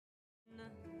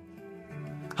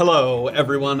Hello,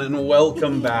 everyone, and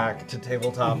welcome back to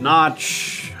Tabletop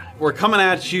Notch. We're coming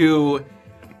at you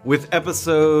with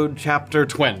episode chapter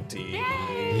 20. Yo,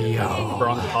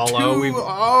 Brunkhollow.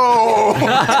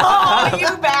 Oh,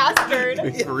 you bastard!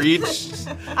 We've reached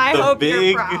I the hope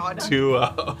big you're proud.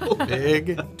 2-0.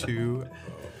 Big 2-0.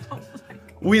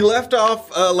 We left off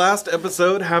last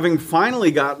episode having finally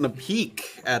gotten a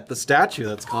peek at the statue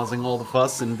that's causing all the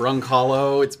fuss in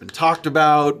Brunkhollow. It's been talked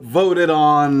about, voted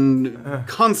on,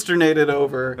 consternated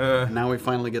over. Now we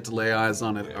finally get to lay eyes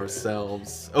on it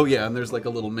ourselves. Oh yeah, and there's like a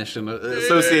little mission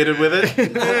associated with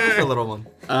it. A little one.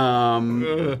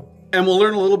 And we'll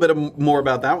learn a little bit more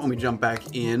about that when we jump back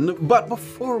in. But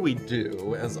before we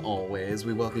do, as always,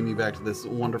 we welcome you back to this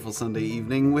wonderful Sunday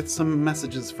evening with some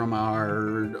messages from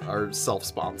our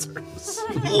self-sponsors.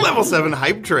 Level 7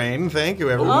 hype train. Thank you,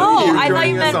 everyone. Oh, You're I thought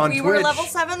joining you us meant on we were Twitch. level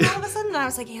 7 all of a sudden, and I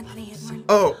was like, Anthony, Edward.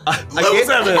 Oh, level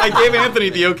 7. I gave Anthony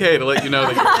the okay to let you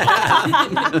know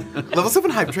that. Level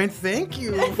 7 hype train. Thank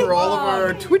you for all of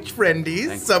our Twitch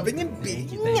friendies subbing and being.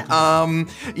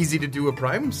 Easy to do a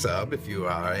Prime sub if you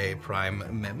are a Prime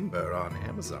member on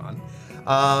Amazon.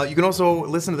 You can also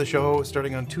listen to the show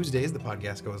starting on Tuesdays. The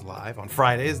podcast goes live. On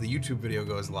Fridays, the YouTube video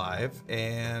goes live.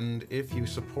 And if you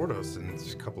support us in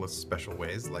a couple of special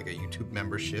ways, like a YouTube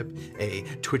membership, a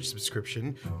Twitch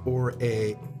subscription, or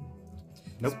a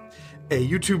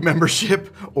YouTube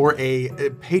membership or a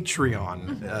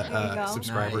Patreon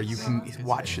subscriber, you can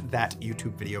watch that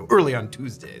YouTube video early on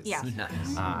Tuesdays. Yeah.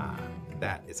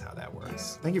 That is how that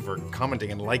works. Thank you for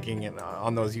commenting and liking it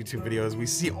on those YouTube videos. We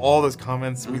see all those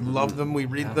comments. We love them. We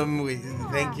read them.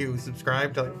 Thank you.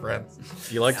 Subscribe, tell your friends.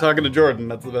 If you like talking to Jordan,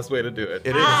 that's the best way to do it.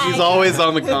 It is. She's always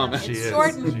on the comments. She is.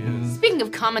 Jordan. Speaking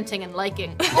of commenting and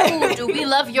liking, oh, do we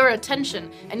love your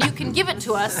attention? And you can give it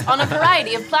to us on a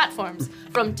variety of platforms,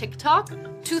 from TikTok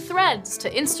to Threads to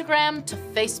Instagram to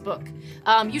Facebook.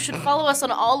 You should follow us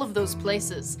on all of those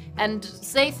places and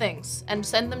say things and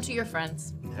send them to your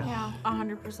friends. Yeah,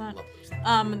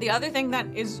 100%. The other thing that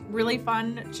is really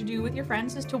fun to do with your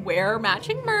friends is to wear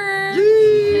matching merch.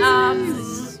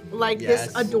 Like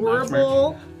this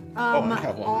adorable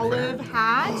olive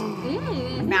hat.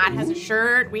 Matt has a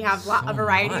shirt. We have a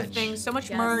variety of things. So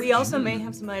much merch. We also may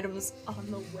have some items on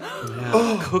the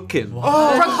way. Cooking.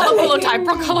 Brunkhollow bolo tie,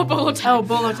 Brunkhollow bolo tie. Oh,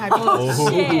 bolo tie, bolo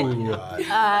tie.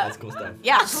 That's cool stuff.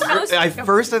 Yeah.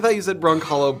 First, I thought you said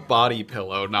Brunkhollow body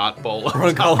pillow, not bolo.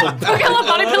 Brunkhollow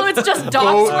body pillow, it's just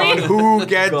dog sleep.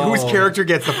 Whose character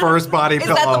gets the first body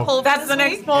pillow? Is that the poll? That's the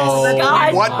next poll.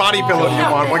 God. What body pillow do you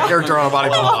want? What character on a body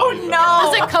pillow? Oh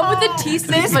no. Does it come with a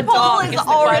teaspoon of a poll dog? is Is the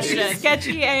already question.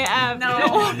 sketchy AF. No.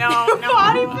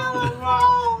 Body pillow.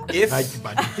 No.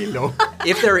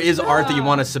 If there is art that you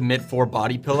want to submit for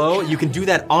Body Pillow, you can do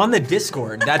that on the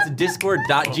Discord. That's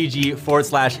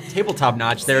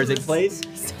discord.gg/tabletopnotch. There is a place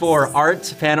for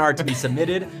fan art to be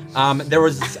submitted. There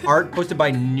was art posted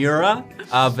by Nura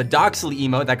of a Doxley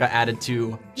emote that got added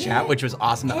to chat, which was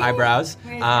awesome, the eyebrows.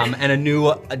 And a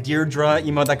new Deirdre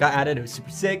emote that got added. It was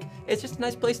super sick. It's just a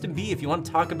nice place to be if you want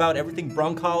to talk about everything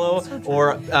Brunkhollow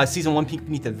or Season 1 Peek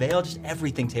Beneath the Veil, just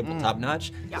everything Tabletop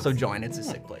Notch. So join, it's a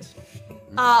sick place.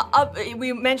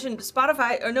 We mentioned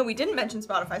Spotify, or no, we didn't mention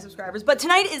Spotify subscribers, but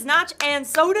tonight is Notch and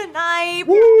Soda Night.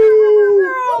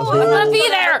 I'm gonna be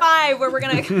there. 5, where we're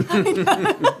gonna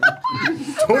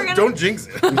Don't jinx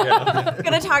it.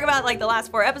 gonna talk about like the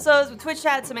last 4 episodes with Twitch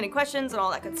chat, submitting questions and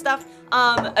all that good stuff.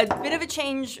 A bit of a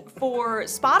change for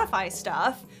Spotify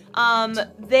stuff.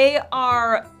 They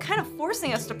are kind of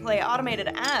forcing us to play automated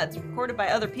ads recorded by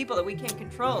other people that we can't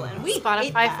control, and we hate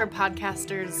Spotify that. for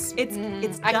podcasters. It's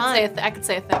I done. could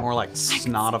say a thing. More like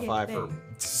Snotify for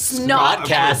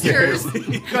Snotcasters.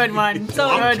 Good one. So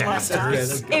good one.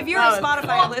 if you're a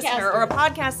Spotify listener or a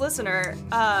podcast listener,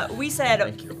 we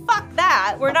said, fuck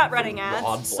that, we're not running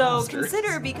ads. So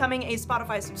consider becoming a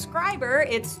Spotify subscriber.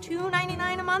 It's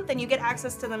 $2.99 a month and you get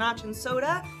access to the Notch and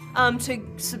Soda. To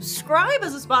subscribe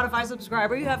as a Spotify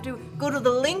subscriber, you have to go to the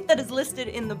link that is listed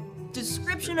in the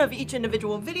description of each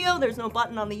individual video. There's no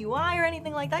button on the UI or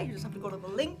anything like that. You just have to go to the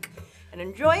link and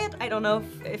enjoy it. I don't know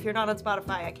if you're not on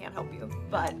Spotify, I can't help you,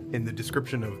 but In the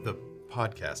description of the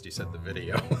podcast, you said the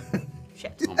video.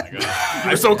 shit. Oh my god.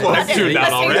 I'm so close. Let's do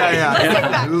that already.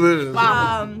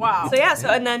 Wow. So yeah,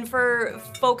 and then for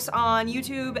folks on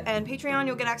YouTube and Patreon,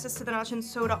 you'll get access to the Notch and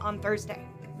Soda on Thursday.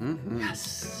 Yes.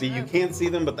 See, you can't see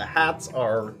them, but the hats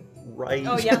are right.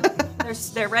 Oh yeah,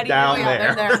 they're ready. Down to go.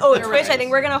 there. They're there. Oh, They're Twitch, ready. I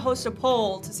think we're gonna host a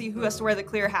poll to see who has to wear the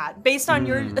clear hat based on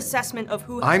your assessment of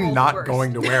who has I'm rolled not worse.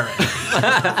 going to wear it.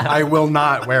 I will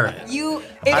not wear it. You, I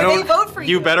if don't- they vote for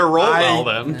you, You better roll well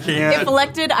I then. can't If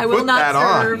elected, I will put not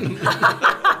that serve. on.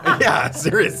 I Yeah,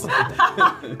 seriously.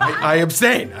 I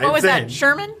abstain. What was that,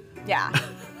 Sherman? Yeah.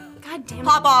 God damn it.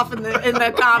 Pop off in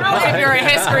the comments if you're a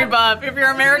history buff. If you're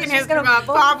American history buff,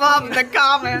 pop up in the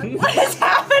comments. What is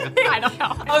happening? I don't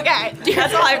know. Okay,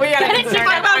 that's all we gotta do.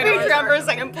 Talk about Patreon for a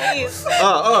second, please.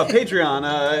 Patreon.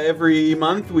 Every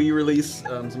month we release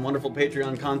some wonderful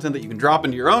Patreon content that you can drop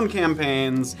into your own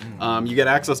campaigns. You get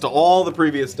access to all the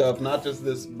previous stuff, not just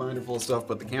this binder full of stuff,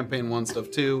 but the campaign 1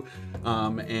 stuff too.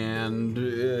 And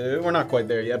we're not quite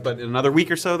there yet, but in another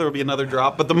week or so there will be another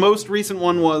drop. But the most recent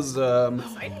one was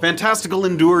fantastical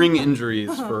enduring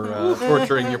injuries for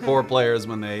torturing your poor players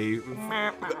when they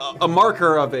a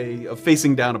marker of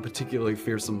facing down a particularly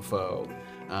fearsome foe.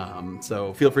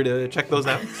 So feel free to check those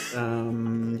out.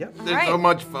 Yeah. They're so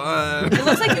much fun. It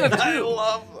looks like you have I two.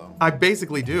 love them. I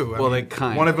basically do. Well, they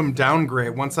kind One of. of them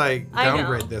downgrade. Once I I know.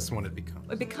 downgrade this one, it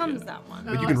becomes. It becomes that one.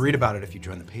 But you can read about it if you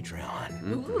join the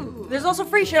Patreon. There's also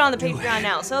free shit on the Patreon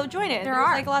now, so join it. There's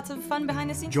are. like lots of fun behind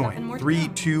the scenes stuff and Join. more. 3,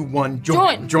 2, 1,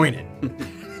 join. Join it.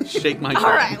 Shake my All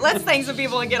right, let's thank some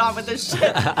people and get on with this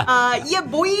shit. Yeah,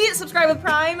 boy, subscribe with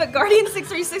Prime.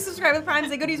 Guardian636, subscribe with Prime.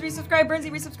 Zaygoodies, resubscribe. Burnsy,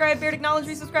 resubscribe. Beard Acknowledge,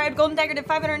 resubscribe. Golden Dagger did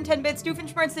 510 bits.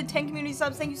 Doofenshmirtz did 10 community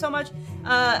subs. Thank you so much.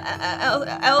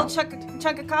 El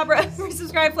Chunkacabra,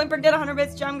 resubscribe. Flimper did 100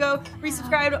 bits. Jamgo,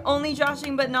 resubscribed. Only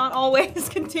joshing, but not always.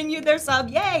 Continued their sub.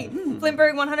 Yay!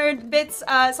 Flimper, 100 bits.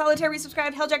 Solitaire,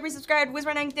 resubscribed. Helljack, resubscribed.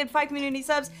 Wizrank did 5 community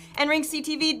subs. And Ring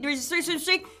CTV, resubscribe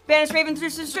streak. Banished Raven,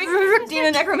 streak.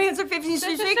 Demon Necromancer, 15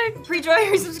 streak.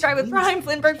 Prejoy, resubscribe with Prime.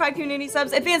 Flintberg, 5 community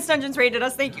subs. Advanced Dungeons rated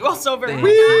us. Thank you all so very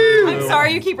much. I'm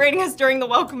sorry you keep rating us during the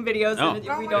welcome videos. Oh,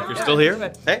 and we don't. you're still here?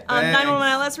 Hey.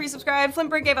 911LS resubscribed.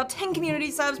 Flintberg gave out 10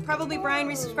 community subs. Probably Brian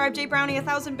resubscribed. Jay Brownie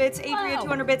 1,000 bits. Adria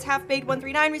 200 bits. Half-Baked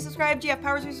 139 resubscribed. GF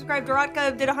Powers resubscribed.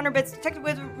 Dorotka did 100 bits. Detective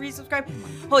Wiz resubscribed.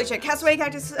 Holy shit. Castaway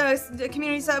Cactus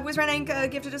community sub.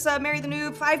 Wizrank gifted a sub. Mary the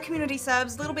Noob 5 community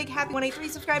subs. Little Big Happy 183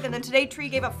 subscribed. And then today Tree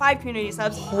gave out 5 community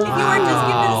subs. If you weren't just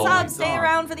giving a sub, stay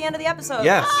around for the end of the episode.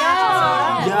 Yes.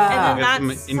 Yeah. We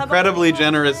have some incredibly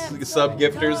generous sub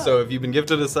gifters, so if you've been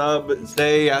gifted a sub,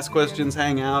 stay, ask questions,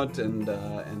 hang out, and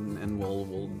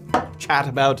we'll chat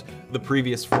about the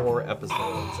previous 4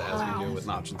 episodes as we do with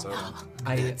Notch and Soda.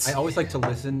 I always like to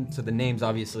listen to the names,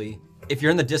 obviously. If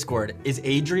you're in the Discord, is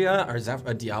Adria, or is that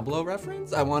a Diablo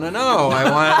reference? I want to know.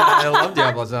 I love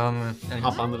Diablo, so anyways.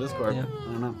 Hop on the Discord. Yeah. I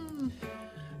don't know.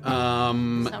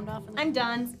 Sound off. I'm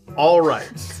done. All right.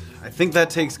 I think that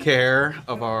takes care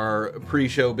of our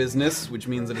pre-show business, which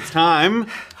means that it's time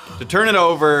to turn it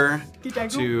over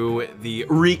to the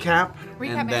recap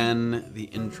and then the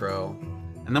intro.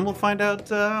 And then we'll find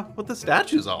out what the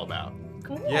statue's all about.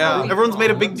 Yeah. Everyone's made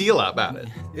a big deal about it.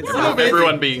 It's not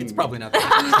everyone being... It's probably not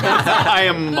that. I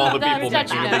am all the That people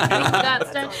statue, making a big deal. that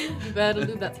statue. You better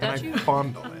lose that statue. I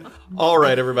fondle it. All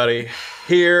right, everybody.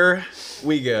 Here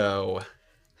we go.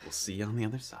 We'll see you on the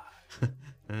other side.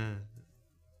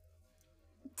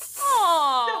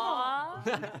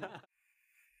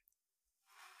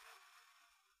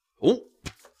 Oh.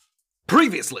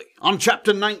 Previously, on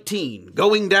Chapter 19,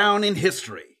 Going Down in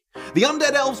History. The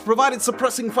undead elves provided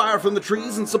suppressing fire from the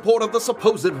trees in support of the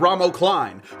supposed Ramo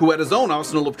Klein, who had his own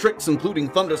arsenal of tricks, including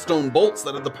thunderstone bolts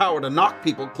that had the power to knock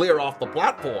people clear off the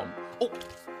platform. Oh.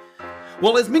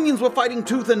 While his minions were fighting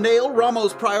tooth and nail,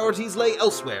 Ramo's priorities lay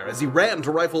elsewhere as he ran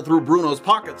to rifle through Bruno's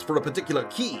pockets for a particular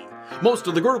key. Most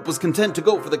of the group was content to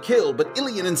go for the kill, but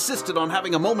Ilian insisted on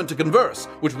having a moment to converse,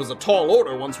 which was a tall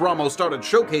order once Ramo started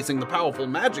showcasing the powerful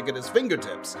magic at his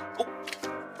fingertips. Oh.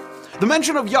 The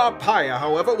mention of Yarpaya,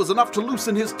 however, was enough to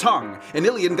loosen his tongue, and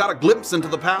Ilian got a glimpse into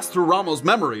the past through Ramo's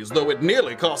memories, though it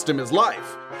nearly cost him his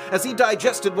life. As he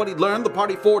digested what he'd learned, the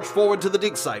party forged forward to the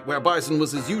dig site, where Bison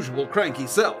was his usual cranky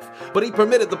self. But he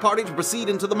permitted the party to proceed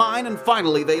into the mine, and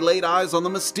finally they laid eyes on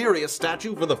the mysterious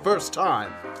statue for the first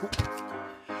time.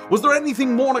 Was there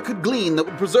anything Morna could glean that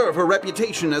would preserve her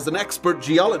reputation as an expert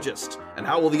geologist? And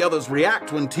how will the others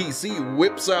react when TC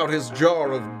whips out his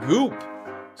jar of goop?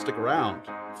 Stick around.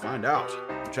 Find out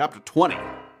in Chapter 20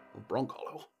 of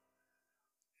Brunkhollow.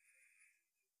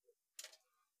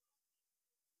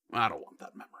 I don't want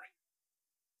that memory.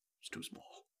 It's too small.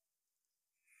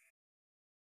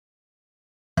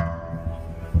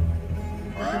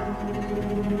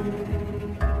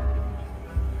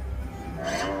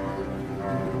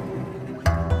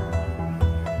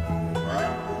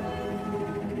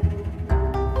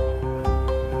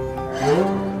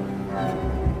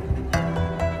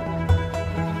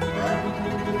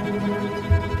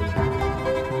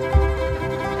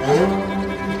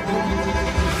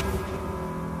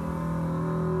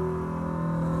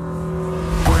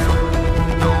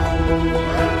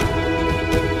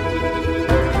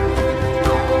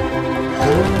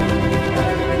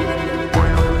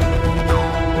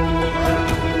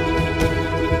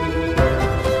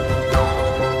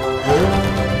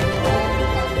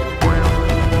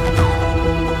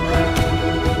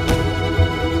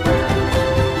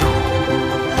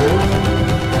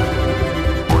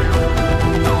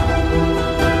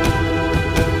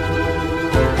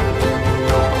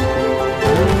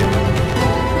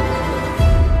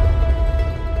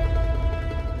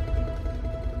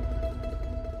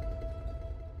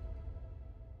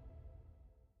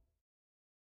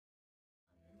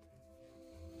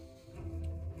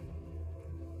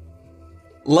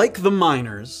 Like the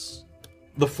miners,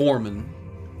 the foremen,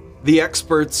 the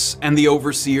experts, and the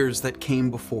overseers that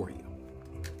came before you,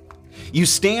 you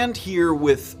stand here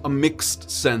with a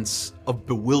mixed sense of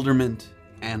bewilderment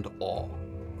and awe.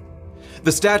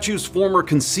 The statue's former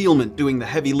concealment doing the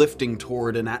heavy lifting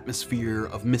toward an atmosphere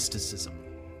of mysticism,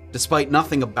 despite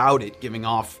nothing about it giving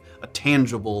off a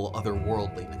tangible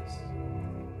otherworldliness.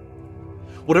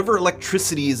 Whatever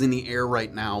electricity is in the air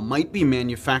right now might be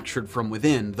manufactured from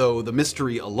within, though the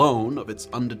mystery alone of its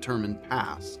undetermined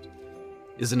past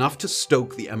is enough to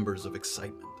stoke the embers of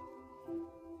excitement.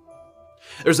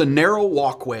 There's a narrow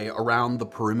walkway around the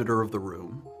perimeter of the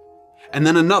room, and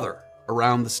then another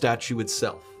around the statue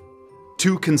itself.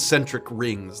 2 concentric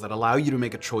rings that allow you to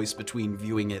make a choice between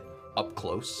viewing it up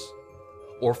close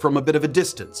or from a bit of a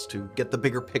distance to get the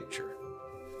bigger picture.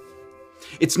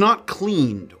 It's not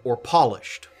cleaned or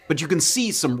polished, but you can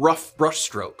see some rough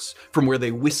brushstrokes from where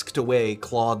they whisked away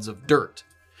clods of dirt,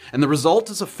 and the result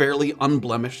is a fairly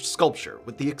unblemished sculpture,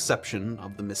 with the exception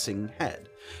of the missing head.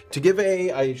 To give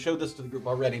I showed this to the group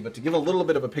already, but to give a little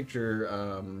bit of a picture,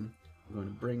 I'm going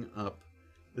to bring up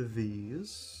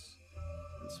these.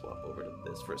 Let's swap over to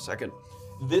this for a second.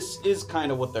 This is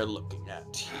kind of what they're looking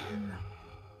at here.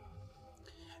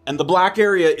 And the black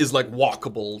area is like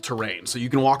walkable terrain. So you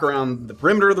can walk around the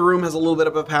perimeter of the room, has a little bit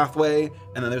of a pathway,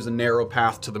 and then there's a narrow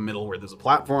path to the middle where there's a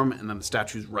platform, and then the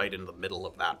statue's right in the middle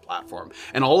of that platform.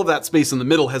 And all of that space in the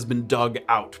middle has been dug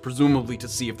out, presumably to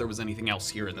see if there was anything else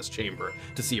here in this chamber,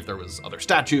 to see if there was other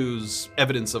statues,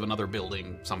 evidence of another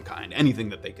building, some kind, anything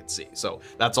that they could see. So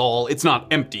that's all. It's not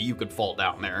empty. You could fall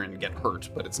down there and get hurt,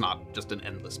 but it's not just an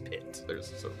endless pit.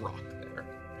 There's a rock there.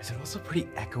 Is it also pretty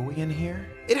echoey in here?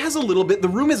 It has a little bit. The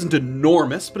room isn't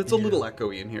enormous, but it's a little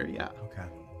echoey in here, yeah.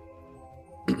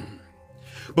 Okay.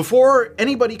 Before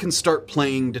anybody can start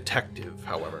playing detective,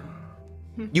 however,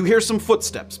 you hear some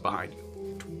footsteps behind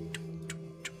you.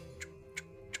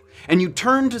 And you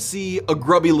turn to see a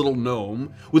grubby little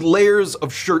gnome with layers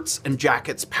of shirts and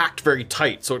jackets packed very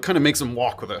tight, so it kind of makes him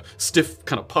walk with a stiff,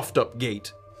 kind of puffed up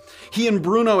gait. He and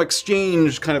Bruno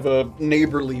exchange kind of a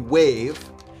neighborly wave,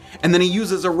 and then he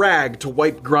uses a rag to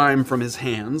wipe grime from his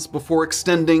hands before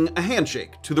extending a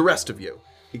handshake to the rest of you.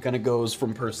 He kind of goes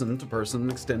from person to person,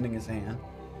 extending his hand.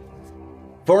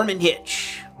 Foreman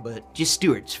Hitch, but just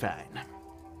Stewart's fine.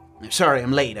 Sorry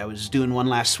I'm late. I was doing one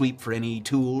last sweep for any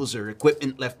tools or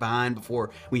equipment left behind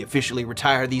before we officially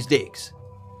retire these digs.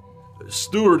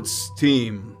 Stewart's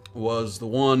team was the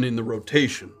one in the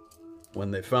rotation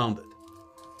when they found it.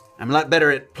 I'm a lot better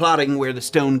at plotting where the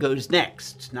stone goes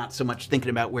next, not so much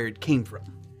thinking about where it came from.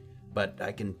 But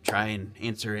I can try and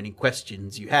answer any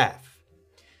questions you have.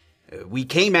 We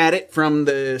came at it from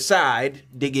the side,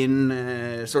 digging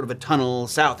sort of a tunnel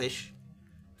southish.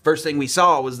 First thing we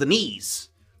saw was the knees,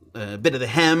 a bit of the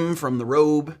hem from the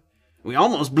robe. We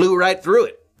almost blew right through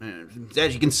it.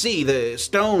 As you can see, the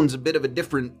stone's a bit of a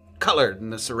different color than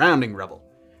the surrounding rubble.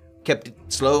 Kept it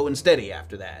slow and steady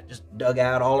after that, just dug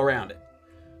out all around it.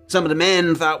 Some of the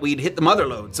men thought we'd hit the mother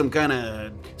lode, some kind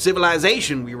of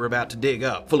civilization we were about to dig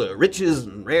up, full of riches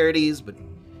and rarities, but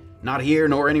not here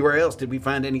nor anywhere else did we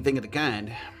find anything of the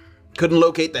kind. Couldn't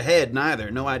locate the head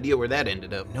neither, no idea where that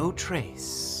ended up. No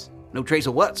trace. No trace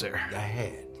of what, sir? The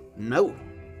head. No,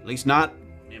 at least not.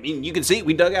 I mean, you can see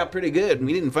we dug out pretty good and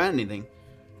we didn't find anything.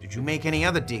 Did you make any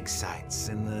other dig sites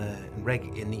in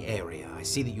the area? I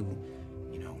see that you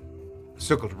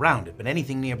circled around it, but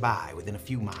anything nearby within a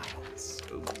few miles?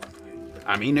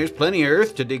 I mean, there's plenty of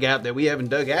earth to dig out that we haven't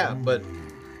dug out, but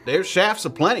there's shafts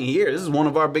aplenty here. This is one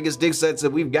of our biggest dig sites that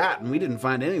we've got, and we didn't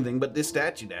find anything but this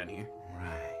statue down here.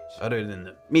 Right. Other than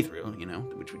the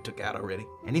mithril, which we took out already.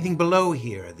 Anything below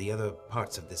here, the other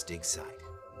parts of this dig site?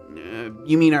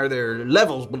 You mean, are there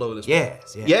levels below this?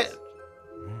 Yes. Yeah.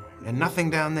 And nothing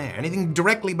down there? Anything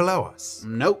directly below us?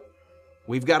 Nope.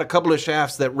 We've got a couple of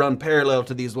shafts that run parallel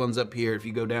to these ones up here if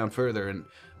you go down further, and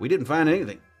we didn't find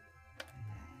anything.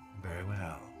 Very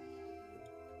well.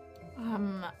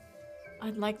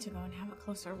 I'd like to go and have a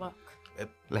closer look.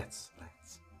 Let's.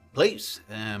 Please.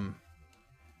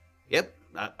 Yep.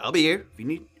 I'll be here if you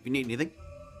need anything.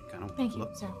 Thank you,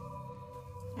 sir.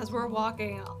 As we're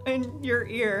walking in your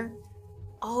ear,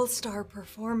 all-star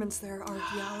performance there,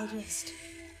 archaeologist.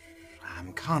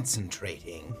 I'm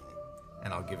concentrating.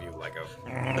 And I'll give you like a...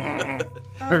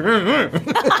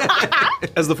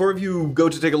 As the four of you go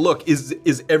to take a look,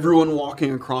 is everyone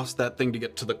walking across that thing to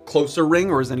get to the closer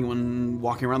ring, or is anyone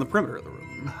walking around the perimeter of the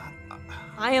room?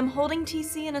 I am holding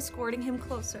TC and escorting him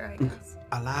closer, I guess.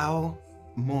 Allow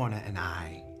Morna and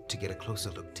I to get a closer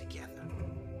look together.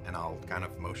 And I'll kind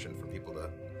of motion for people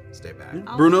to stay back.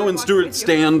 Bruno and Stuart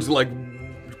stand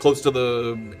close to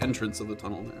the entrance of the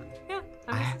tunnel there. Yeah,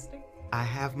 I'm assisting. I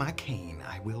have my cane.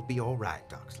 I will be all right,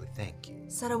 Doxley. Thank you.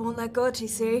 Said I won't let go,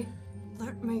 TC.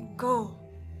 Let me go.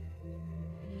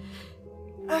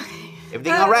 Okay.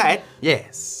 Everything all right?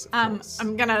 Yes. I'm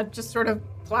gonna just sort of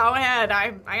plow ahead.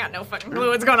 I got no fucking clue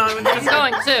what's going on with this.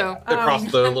 I'm going too.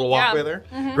 Across the little walkway there?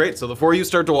 Great, so before you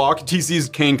start to walk, TC's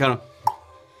cane kind of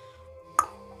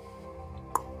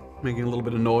making a little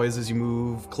bit of noise as you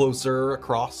move closer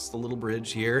across the little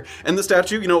bridge here. And the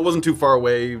statue, you know, it wasn't too far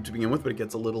away to begin with, but it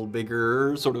gets a little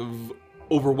bigger, sort of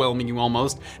overwhelming you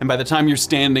almost. And by the time you're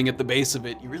standing at the base of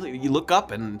it, you look up,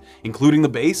 and including the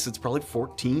base, it's probably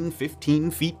 14,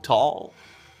 15 feet tall.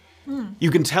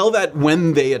 You can tell that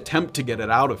when they attempt to get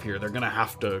it out of here, they're gonna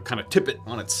have to kind of tip it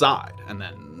on its side and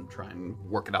then try and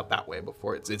work it out that way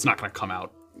before it's not gonna come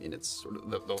out in its sort of,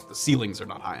 the ceilings are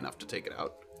not high enough to take it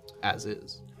out as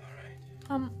is.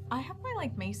 I have my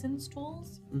like mason's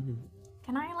tools.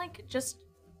 Can I like just?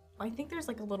 I think there's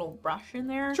like a little brush in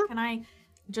there. Sure. Can I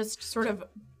just sort of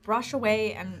brush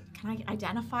away and can I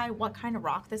identify what kind of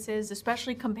rock this is,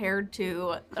 especially compared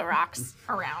to the rocks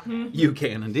around it? You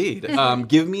can indeed.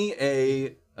 Give me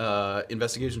a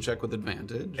investigation check with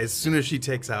advantage. As soon as she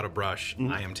takes out a brush,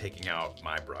 I am taking out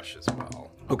my brush as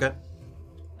well. Okay.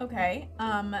 Okay.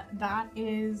 That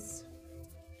is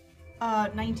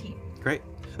 19. Great.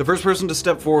 The first person to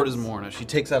step forward is Morna. She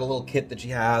takes out a little kit that she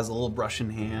has, a little brush in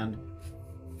hand.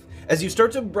 As you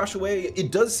start to brush away,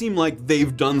 it does seem like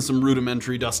they've done some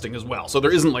rudimentary dusting as well. So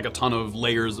there isn't like a ton of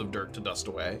layers of dirt to dust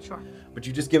away. Sure. But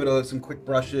you just give it some quick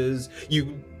brushes.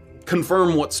 You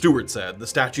confirm what Stuart said. The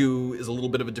statue is a little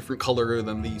bit of a different color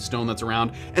than the stone that's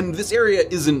around. And this area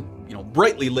isn't,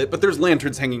 brightly lit, but there's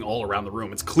lanterns hanging all around the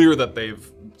room. It's clear that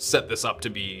they've set this up to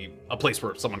be a place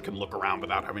where someone can look around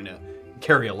without having to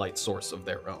carry a light source of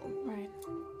their own. Right.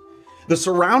 The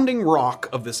surrounding rock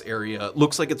of this area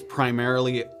looks like it's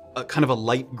primarily a kind of a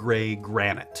light gray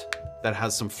granite that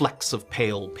has some flecks of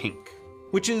pale pink,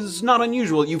 which is not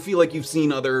unusual. You feel like you've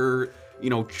seen other,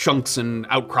 chunks and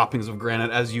outcroppings of granite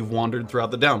as you've wandered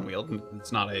throughout the downfield.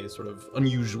 It's not a sort of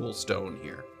unusual stone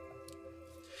here.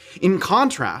 In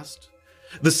contrast,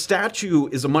 the statue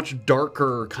is a much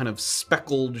darker, kind of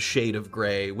speckled shade of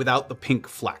gray without the pink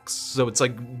flecks. So it's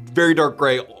like very dark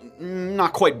gray,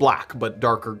 not quite black, but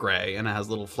darker gray, and it has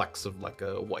little flecks of like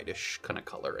a whitish kind of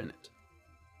color in it.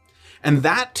 And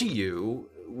that to you,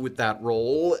 with that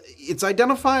roll, it's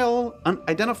identifiable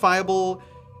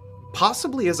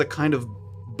possibly as a kind of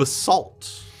basalt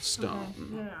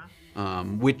stone,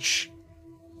 which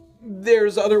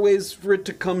there's other ways for it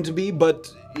to come to be,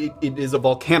 but it is a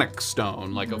volcanic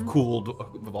stone, like a cooled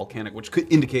volcanic, which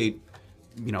could indicate,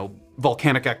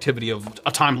 volcanic activity of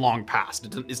a time long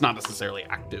past. It's not necessarily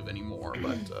active anymore,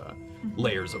 but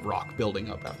layers of rock building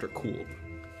up after cooled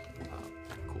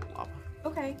lava.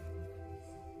 Okay.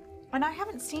 And I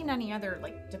haven't seen any other,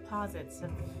 deposits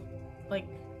of,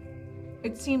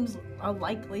 it seems a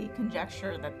likely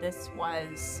conjecture that this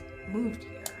was moved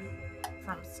here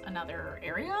from another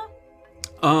area?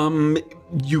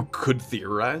 You could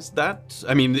theorize that.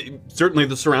 I mean, certainly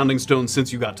the surrounding stone,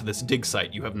 since you got to this dig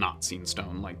site, you have not seen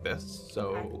stone like this,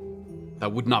 so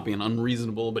that would not be an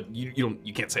unreasonable, but you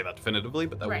can't say that definitively,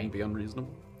 but that wouldn't be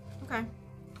unreasonable. Okay.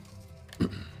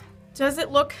 Does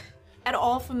it look at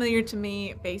all familiar to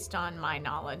me based on my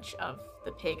knowledge of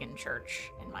the pagan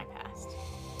church in my past?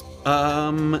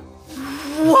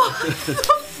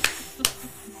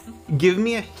 Give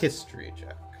me a history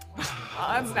check. Oh,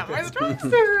 that's not my strong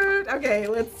suit. Okay,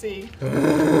 let's see.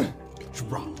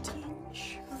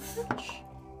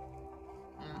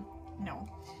 No.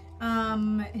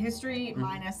 History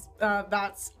minus,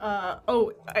 that's, I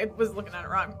was looking at it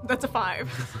wrong. That's a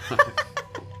 5.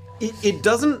 It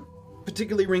doesn't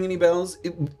particularly ring any bells.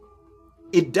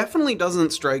 It definitely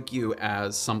doesn't strike you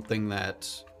as something that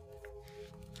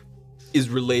is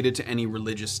related to any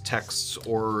religious texts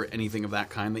or anything of that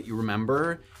kind that you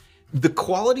remember. The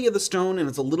quality of the stone, and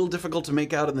it's a little difficult to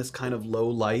make out in this kind of low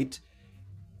light,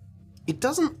 it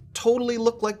doesn't totally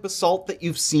look like basalt that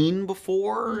you've seen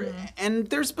before. And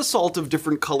there's basalt of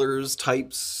different colors,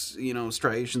 types,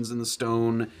 striations in the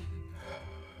stone.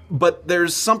 But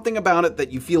there's something about it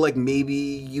that you feel like maybe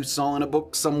you saw in a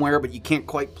book somewhere, but you can't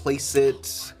quite place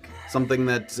it. Something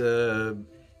that,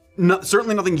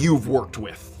 certainly nothing you've worked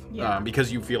with.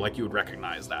 Because you feel like you would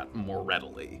recognize that more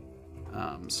readily.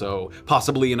 So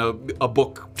possibly in a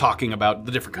book talking about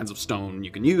the different kinds of stone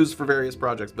you can use for various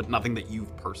projects, but nothing that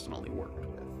you've personally worked with.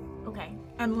 Okay.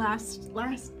 And last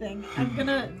thing, I'm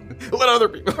gonna Let other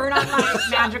people. turn on my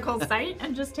magical sight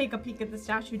and just take a peek at the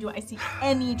statue. Do I see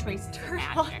any traces of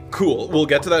magic? Cool. We'll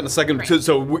get to that in a second.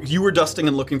 So you were dusting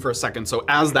and looking for a second. So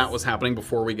as that was happening,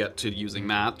 before we get to using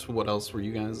that, what else were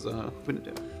you guys gonna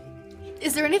do?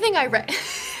 Is there anything I read?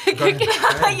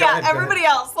 Yeah, everybody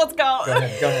else, let's go. Go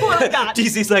ahead. What do we got?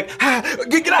 DC's like,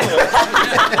 get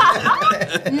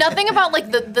out. Nothing about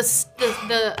like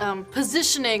the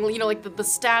positioning, you know, like the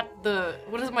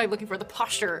what am I looking for? The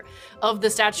posture of the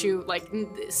statue, like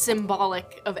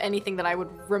symbolic of anything that I would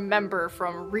remember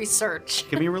from research.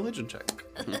 Give me a religion check.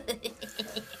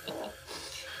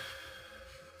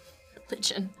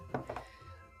 Religion.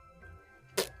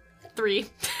 3.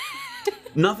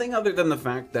 Nothing other than the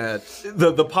fact that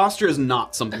the posture is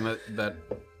not something that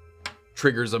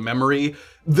triggers a memory.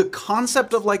 The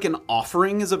concept of like an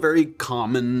offering is a very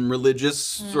common religious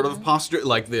sort of posture,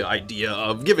 like the idea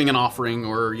of giving an offering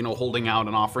or, you know, holding out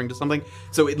an offering to something.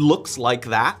 So it looks like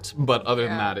that, but other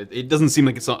than that, it doesn't seem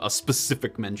like it's a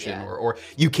specific mention or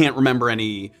you can't remember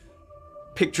any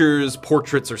pictures,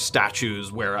 portraits, or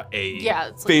statues where a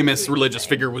it's famous like religious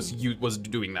figure was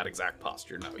doing that exact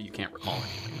posture. No, you can't recall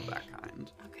anything of that kind.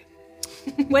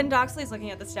 When Doxley's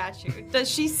looking at the statue, does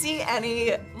she see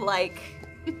any like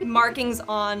markings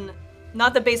on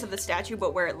not the base of the statue,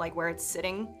 but where it's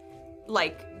sitting,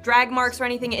 like drag marks or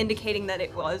anything indicating that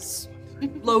it was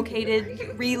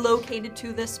relocated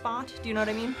to this spot? Do you know what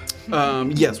I mean?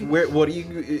 Yes. What do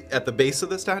you at the base of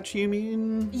the statue? You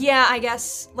mean? Yeah, I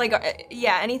guess like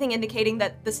anything indicating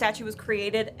that the statue was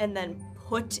created and then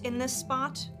put in this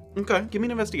spot. Okay, give me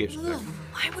an investigation check.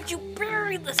 Why would you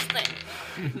bury this thing?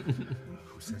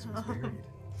 Who says it was buried?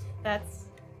 That's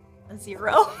a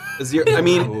 0. I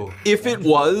mean, if it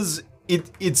was,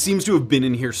 it seems to have been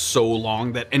in here so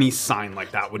long that any sign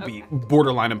like that would be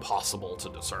borderline impossible to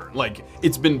discern. Like,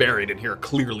 it's been buried in here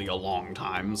clearly a long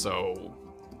time, so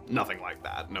nothing like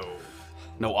that. No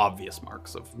obvious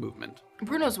marks of movement.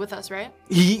 Bruno's with us, right?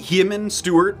 Him and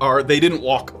Stuart they didn't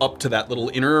walk up to that little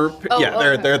inner.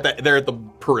 They're at the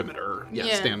perimeter.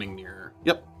 Yeah, standing near.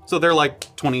 Yep. So they're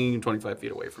like 20, 25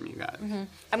 feet away from you guys. Mm-hmm.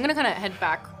 I'm gonna kind of head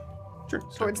back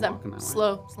towards them.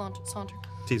 Slow saunter.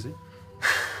 TC.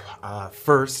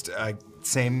 First,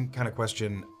 same kind of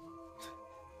question.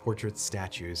 Portraits,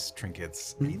 statues,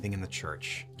 trinkets, anything in the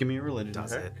church. Give me a religion.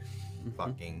 Does it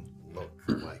fucking look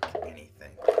like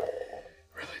anything?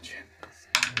 Religion.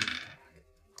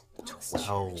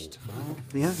 12.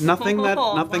 Yeah, nothing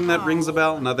that rings a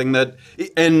bell. Nothing that,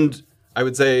 and I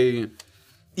would say,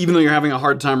 even though you're having a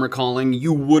hard time recalling,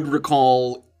 you would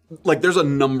recall. Like, there's a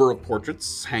number of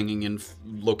portraits hanging in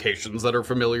locations that are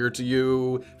familiar to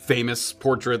you. Famous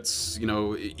portraits, you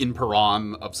know, in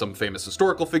Paran of some famous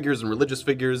historical figures and religious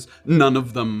figures. None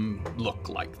of them look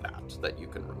like that you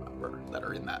can remember, that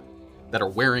are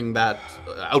wearing that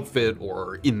outfit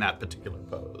or in that particular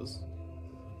pose.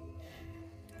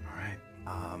 All right.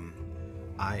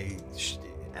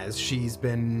 As she's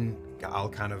been, I'll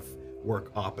kind of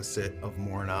work opposite of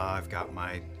Morna. I've got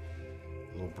my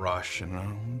little brush and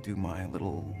I'll do my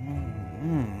little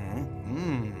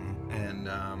and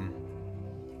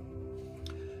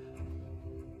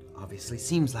obviously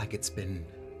seems like it's been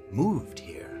moved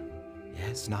here.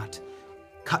 Yes, not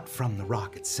cut from the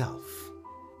rock itself.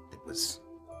 It was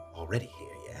already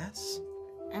here, yes?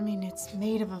 I mean, it's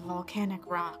made of a volcanic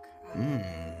rock.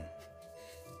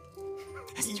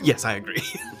 Yes, I agree.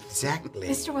 Exactly.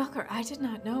 Mr. Welker, I did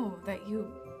not know that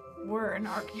you were an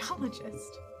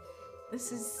archaeologist.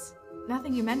 This is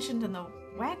nothing you mentioned in the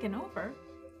wagon over.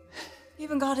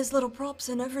 Even got his little props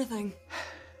and everything.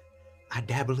 I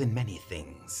dabble in many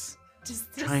things.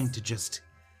 Just Trying to just...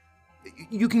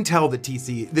 You can tell that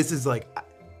TC, this is like...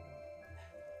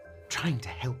 Trying to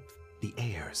help the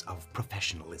heirs of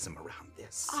professionalism around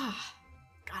this. Ah,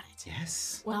 got it.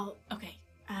 Yes. Well, okay.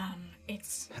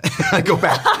 It's... I go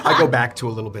back to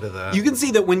a little bit of the... You can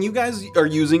see that when you guys are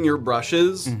using your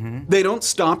brushes, they don't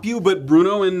stop you, but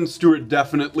Bruno and Stuart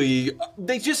definitely,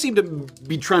 they just seem to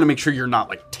be trying to make sure you're not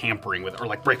like tampering with it or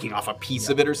like breaking off a piece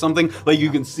of it or something. Like you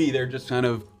can see they're just kind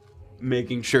of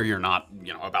making sure you're not,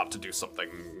 you know, about to do something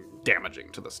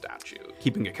damaging to the statue,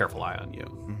 keeping a careful eye on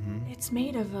you. It's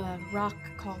made of a rock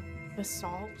called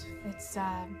basalt.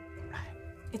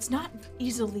 It's not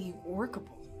easily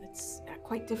workable. It's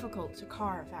quite difficult to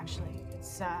carve, actually.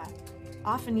 It's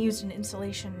often used in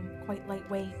insulation, quite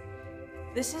lightweight.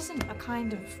 This isn't a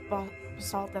kind of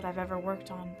basalt that I've ever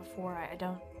worked on before. I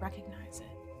don't recognize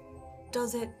it.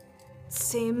 Does it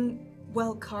seem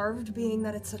well carved, being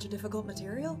that it's such a difficult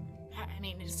material? I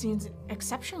mean, it seems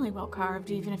exceptionally well carved,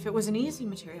 even if it was an easy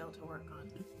material to work on.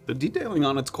 The detailing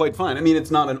on it's quite fine. I mean, it's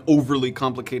not an overly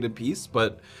complicated piece,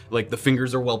 but like the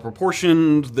fingers are well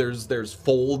proportioned. There's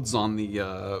folds on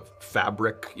the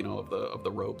fabric, you know, of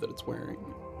the robe that it's wearing.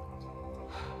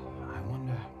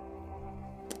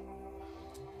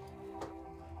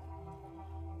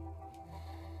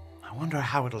 I wonder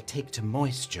how it'll take to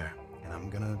moisture. And I'm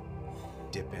gonna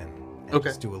dip in and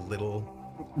just do a little.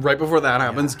 Right before that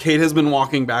happens, Kate has been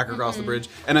walking back across the bridge,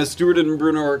 and as Stuart and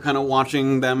Bruno are kind of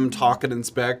watching them talk and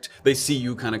inspect, they see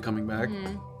you kind of coming back.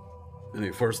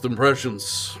 Any first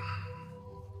impressions?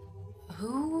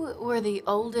 Who were the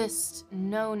oldest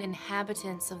known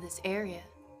inhabitants of this area?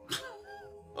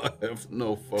 I have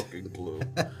no fucking clue.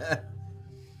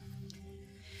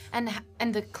 And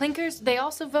the Clinkers, they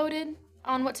also voted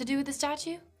on what to do with the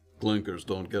statue? Clinkers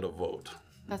don't get a vote.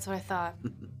 That's what I thought.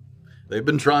 They've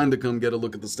been trying to come get a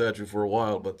look at the statue for a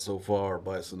while, but so far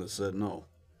Bison has said no.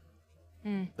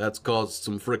 That's caused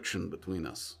some friction between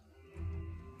us.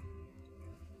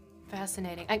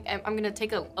 Fascinating. I'm gonna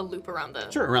take a loop around the...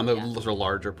 Sure, around the sort of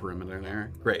larger perimeter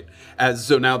there. Great.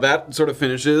 So now that sort of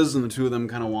finishes and the two of them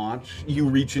kind of watch, you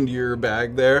reach into your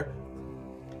bag there.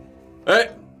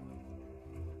 Hey!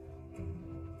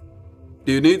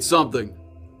 Do you need something?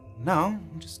 No,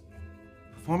 I'm just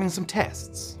performing some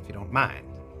tests, if you don't mind.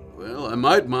 Well, I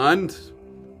might mind.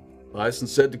 Bison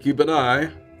said to keep an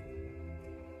eye.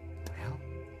 Well,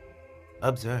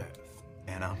 observe.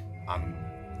 And I'm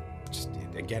just,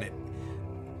 again,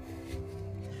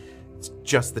 it's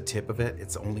just the tip of it.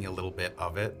 It's only a little bit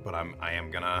of it, but I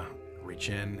am gonna reach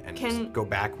in and just go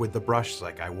back with the brush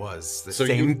like I was. So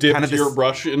you dipped your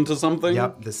brush into something?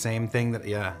 Yep, the same thing that,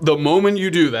 yeah. The moment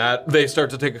you do that, they start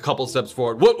to take a couple steps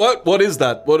forward. What is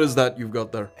that? What is that you've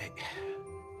got there? Hey,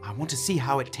 I want to see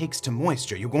how it takes to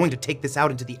moisture. You're going to take this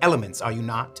out into the elements, are you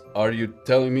not? Are you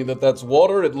telling me that that's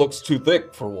water? It looks too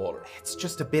thick for water. It's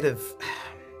just a bit of...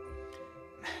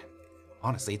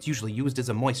 Honestly, it's usually used as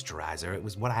a moisturizer. It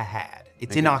was what I had.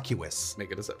 It's innocuous.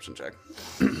 Make a deception check.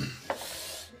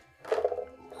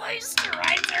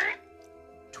 Moisturizer.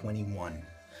 21.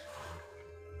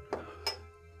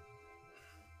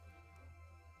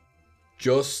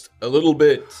 Just a little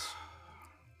bit.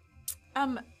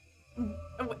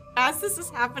 As this is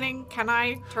happening, can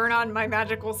I turn on my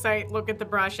magical sight, look at the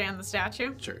brush and the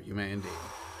statue? Sure, you may indeed.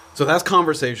 So that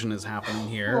conversation is happening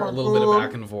here, a little bit of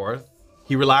back and forth.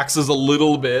 He relaxes a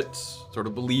little bit, sort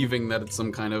of believing that it's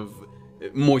some kind of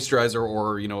moisturizer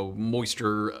or, you know,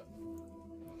 moisture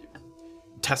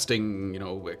testing, you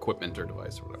know, equipment or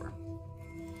device or whatever.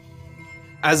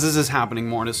 As this is happening,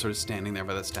 Morna's sort of standing there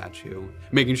by the statue,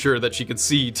 making sure that she could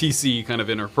see TC kind of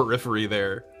in her periphery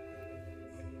there.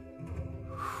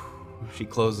 She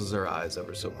closes her eyes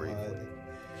ever so briefly.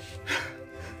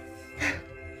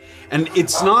 And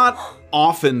it's not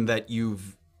often that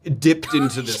you've dipped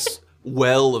into this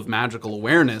well of magical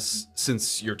awareness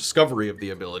since your discovery of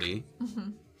the ability.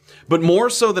 But more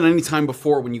so than any time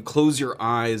before, when you close your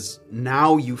eyes,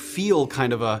 now you feel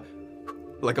kind of a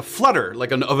flutter,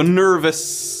 of a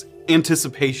nervous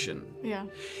anticipation. Yeah.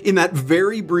 In that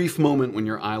very brief moment when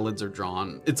your eyelids are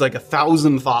drawn, it's like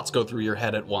 1,000 thoughts go through your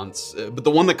head at once. But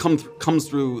the one that comes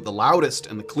through the loudest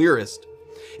and the clearest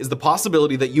is the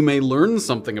possibility that you may learn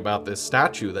something about this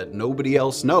statue that nobody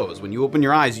else knows. When you open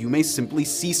your eyes, you may simply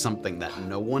see something that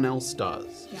no one else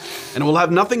does. Yeah. And it will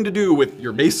have nothing to do with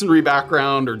your masonry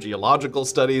background or geological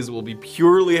studies. It will be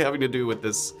purely having to do with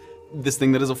this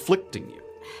thing that is afflicting you.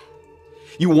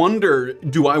 You wonder,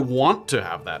 do I want to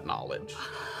have that knowledge?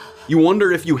 You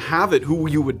wonder if you have it, who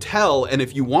you would tell, and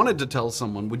if you wanted to tell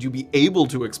someone, would you be able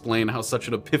to explain how such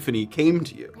an epiphany came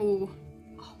to you? Ooh.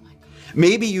 Oh my God.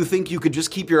 Maybe you think you could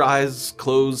just keep your eyes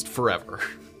closed forever.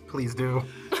 Please do.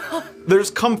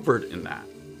 There's comfort in that.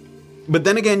 But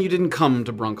then again, you didn't come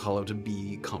to Brunkhollow to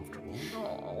be comfortable.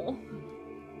 Oh.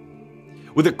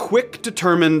 With a quick,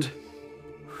 determined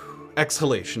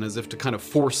exhalation, as if to kind of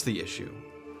force the issue,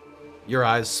 your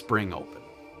eyes spring open.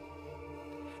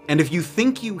 And if you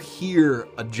think you hear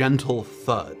a gentle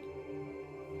thud,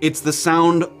 it's the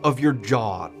sound of your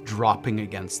jaw dropping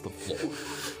against the floor.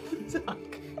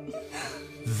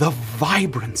 The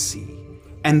vibrancy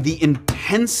and the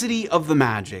intensity of the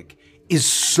magic is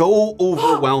so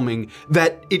overwhelming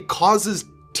that it causes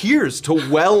tears to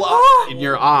well up in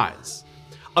your eyes.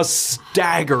 A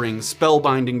staggering,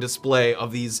 spellbinding display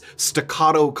of these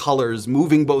staccato colors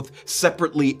moving both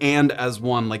separately and as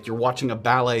one, like you're watching a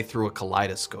ballet through a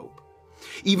kaleidoscope.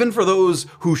 Even for those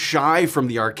who shy from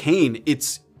the arcane,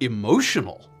 it's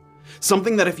emotional.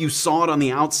 Something that if you saw it on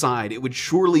the outside, it would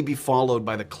surely be followed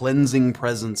by the cleansing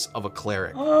presence of a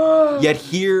cleric. Yet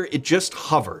here, it just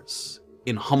hovers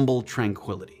in humble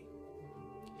tranquility.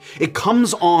 It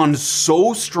comes on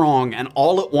so strong and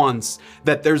all at once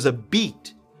that there's a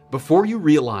beat before you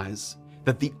realize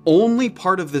that the only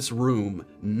part of this room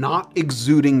not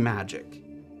exuding magic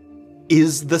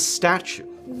is the statue.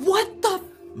 What the?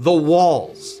 The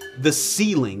walls, the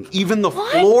ceiling, even the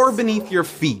floor beneath your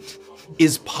feet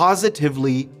is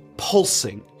positively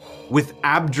pulsing with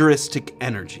abjuristic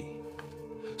energy.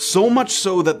 So much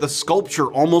so that the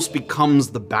sculpture almost becomes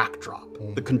the backdrop,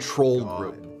 the control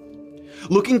room.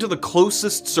 Looking to the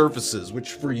closest surfaces,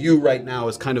 which for you right now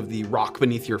is kind of the rock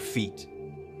beneath your feet,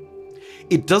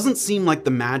 it doesn't seem like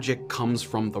the magic comes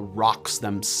from the rocks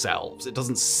themselves. It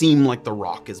doesn't seem like the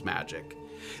rock is magic.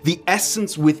 The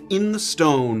essence within the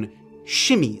stone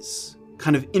shimmies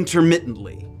kind of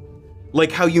intermittently,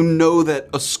 like how you know that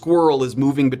a squirrel is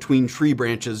moving between tree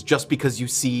branches just because you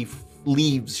see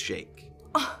leaves shake.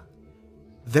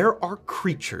 There are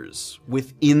creatures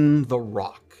within the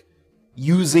rock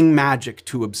using magic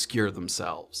to obscure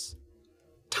themselves.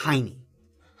 Tiny,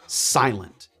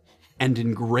 silent, and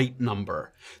in great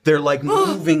number. They're like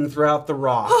moving throughout the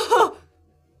rock,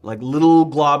 like little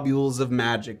globules of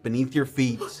magic beneath your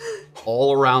feet,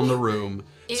 all around the room.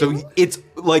 So it's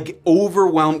like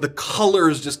overwhelmed, the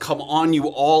colors just come on you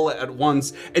all at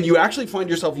once, and you actually find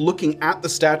yourself looking at the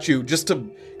statue just to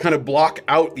kind of block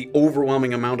out the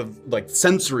overwhelming amount of like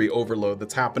sensory overload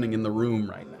that's happening in the room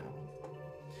right now.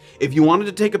 If you wanted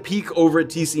to take a peek over at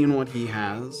TC and what he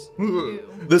has,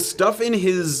 the stuff in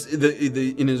his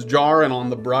in his jar and on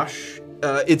the brush,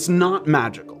 it's not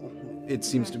magical. It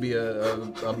seems to be a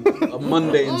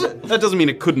mundane. That doesn't mean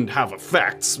it couldn't have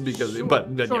effects, because, but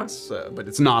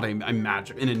it's not an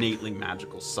innately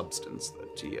magical substance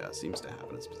that he seems to have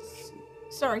in his possession.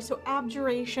 Sorry, so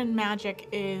abjuration magic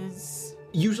is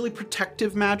usually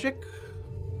protective magic.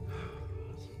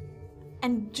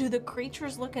 And do the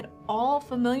creatures look at all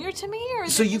familiar to me, or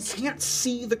is so you can't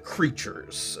see the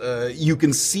creatures. You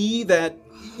can see that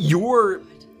you're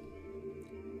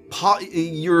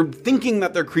thinking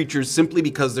that they're creatures simply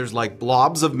because there's like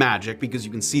blobs of magic, because you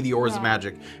can see the auras of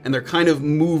magic, and they're kind of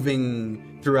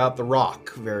moving throughout the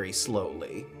rock very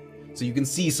slowly. So you can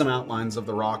see some outlines of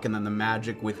the rock and then the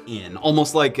magic within,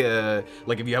 almost like if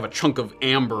you have a chunk of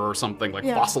amber or something, like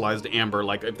fossilized amber,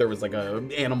 like if there was like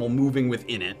an animal moving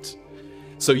within it.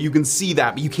 So you can see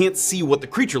that, but you can't see what the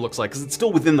creature looks like because it's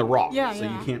still within the rock. You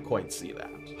can't quite see that.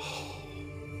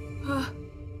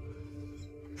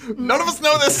 None of us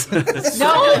know this.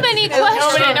 So many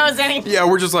questions. Nobody knows anything. Yeah,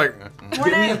 we're just like. Give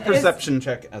me a perception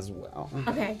check as well.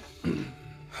 Okay.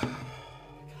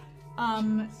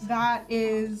 That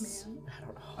is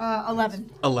 11.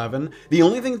 11. The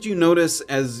only thing that you notice,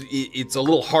 as it's a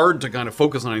little hard to kind of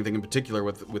focus on anything in particular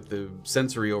with the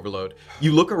sensory overload,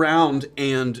 you look around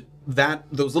and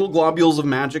those little globules of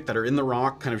magic that are in the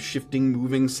rock kind of shifting,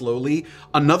 moving slowly.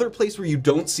 Another place where you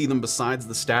don't see them besides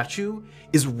the statue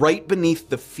is right beneath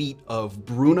the feet of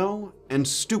Bruno and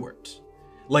Stuart.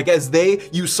 Like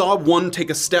you saw one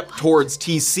take a step towards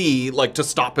TC, like to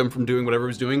stop him from doing whatever he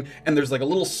was doing, and there's like a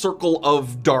little circle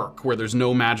of dark where there's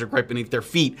no magic right beneath their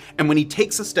feet. And when he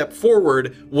takes a step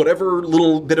forward, whatever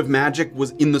little bit of magic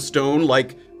was in the stone,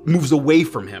 like moves away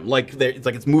from him.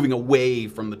 It's moving away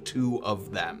from the two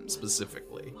of them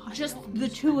specifically. Just the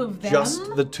two of them?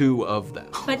 Just the two of them.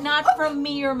 But not from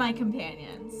me or my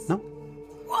companions. No.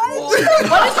 What?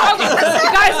 What is wrong with this?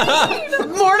 Guys,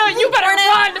 Morna, you better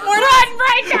run! Run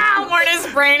right now! Morna's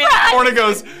brain is... Morna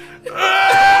goes... The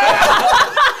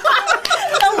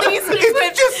least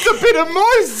equipped... Just a bit of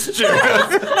moisture!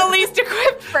 The least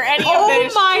equipped for any of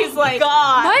this. Oh my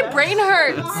god. My brain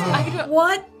hurts.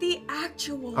 What the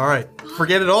actual... All right,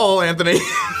 forget it all, Anthony.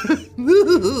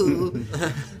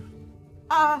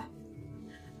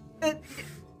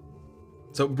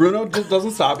 So Bruno just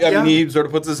doesn't stop. I mean, he sort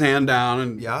of puts his hand down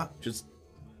and just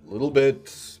a little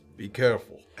bit, be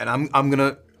careful. And I'm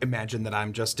gonna imagine that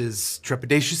I'm just as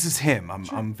trepidatious as him.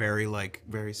 I'm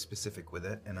very specific with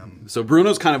it, and I'm. So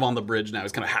Bruno's kind of on the bridge now.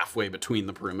 He's kind of halfway between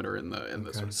the perimeter and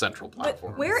the sort of central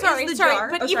platform. But where is the jar?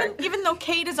 But even though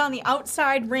Kate is on the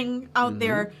outside ring out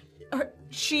there,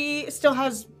 she still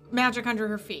has magic under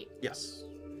her feet. Yes.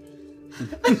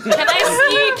 Can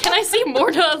I see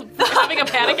Morna having a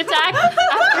panic attack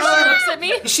after she looks at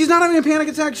me? She's not having a panic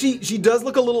attack. She does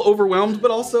look a little overwhelmed, but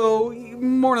also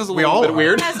Morna's a little bit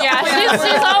weird. Yeah,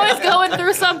 she's always going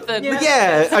through something.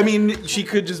 Yeah, I mean, she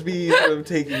could just be sort of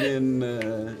taking in.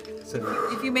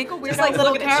 If you make a weird Like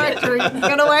little character, you can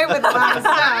get away with a lot of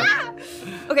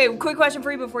stuff. Okay, quick question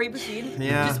for you before you proceed.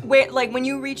 Yeah. Just where, like, when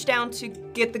you reach down to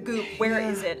get the goop, where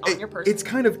is it on your person? It's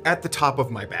kind of at the top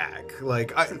of my bag.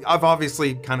 Like, I've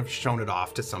obviously kind of shown it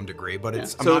off to some degree, but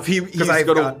it's... So if he's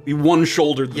got he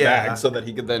one-shouldered the bag so that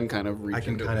he could then kind of reach I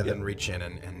can into kind it. of then reach in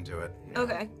and do it.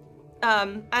 Okay.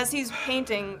 As he's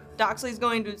painting, Doxley's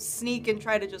going to sneak and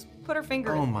try to just put her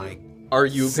finger in. Oh my... Are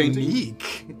you painting?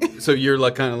 So you're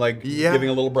like kind of like giving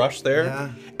a little brush there?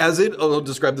 Yeah. I'll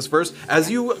describe this first. As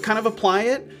you kind of apply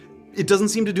it, it doesn't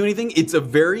seem to do anything. It's a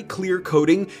very clear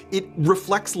coating. It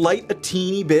reflects light a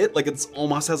teeny bit, like it's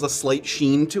almost has a slight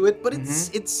sheen to it, but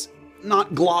it's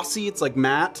not glossy. It's like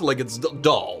matte, like it's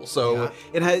dull. So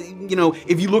it has,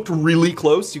 if you looked really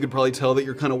close, you could probably tell that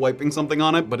you're kind of wiping something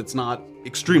on it, but it's not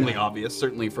extremely obvious,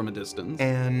 certainly from a distance.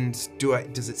 And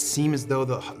does it seem as though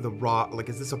the rock, like,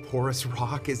 is this a porous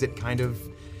rock? Is it kind of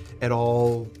at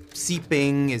all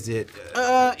seeping? Is it?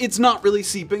 It's not really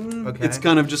seeping. Okay. It's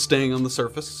kind of just staying on the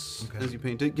surface as you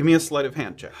paint it. Give me a sleight of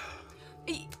hand check.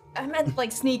 I meant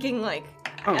like sneaking, like,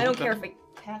 Oh, I don't okay. care if it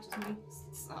catches me.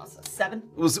 It's a 7.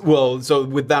 So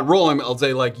with that roll, I'll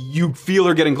say, like, you feel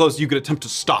her getting close, you could attempt to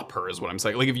stop her, is what I'm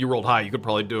saying. Like, if you rolled high, you could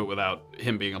probably do it without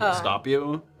him being able to stop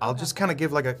you. I'll just kind of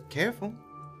give like a careful.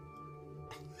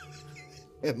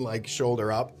 And like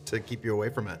shoulder up to keep you away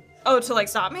from it. Oh, to like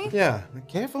stop me? Yeah,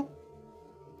 careful.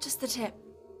 Just the tip.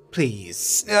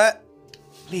 Please.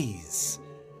 Please.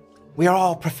 We are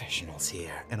all professionals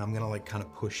here. And I'm gonna like kind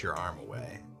of push your arm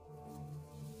away.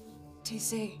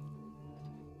 TC,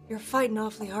 you're fighting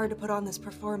awfully hard to put on this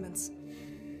performance.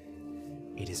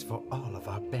 It is for all of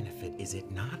our benefit, is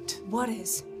it not? What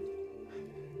is?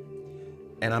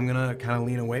 And I'm gonna kind of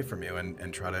lean away from you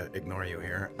and try to ignore you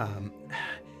here.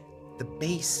 The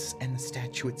base and the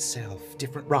statue itself,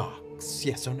 different rocks,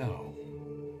 yes or no?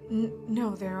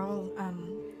 No, they're all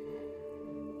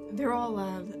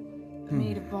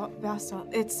made of basalt.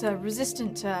 It's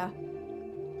resistant to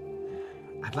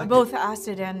both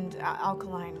acid and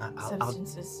alkaline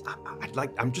substances.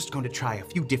 I'm just going to try a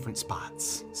few different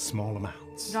spots, small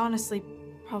amounts. It'd honestly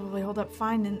probably hold up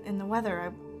fine in the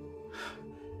weather.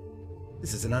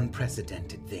 This is an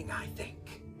unprecedented thing, I think.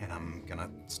 And I'm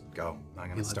gonna go. I'm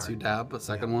gonna He start. lets you dab a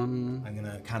second one. I'm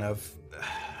gonna kind of.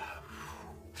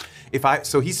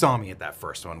 So he saw me at that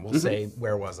first one. We'll say,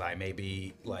 where was I?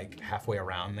 Maybe like halfway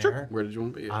around there. Sure. Where did you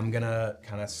want to be? I'm gonna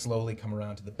kind of slowly come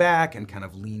around to the back and kind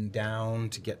of lean down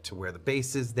to get to where the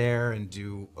base is there and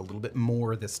do a little bit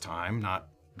more this time. Not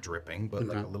dripping, but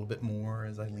like a little bit more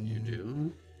as I lean. You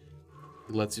do.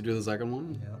 He lets you do the second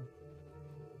one? Yeah.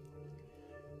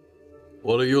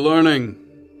 What are you learning?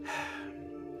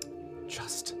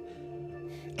 Just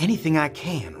anything I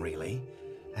can, really.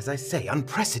 As I say,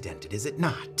 unprecedented, is it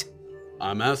not?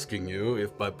 I'm asking you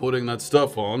if by putting that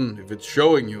stuff on, if it's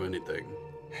showing you anything.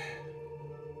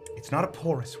 It's not a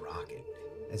porous rock.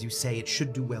 As you say, it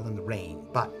should do well in the rain,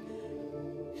 but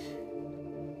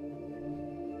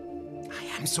I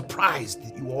am surprised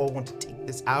that you all want to take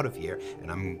this out of here. And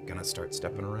I'm gonna start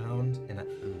stepping around and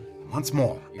Once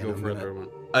more. You go for a third one.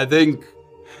 I think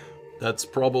that's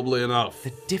probably enough.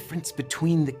 The difference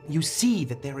between you see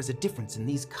that there is a difference in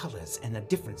these colors and a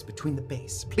difference between the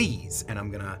base. Please. and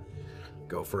I'm gonna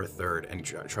go for a third and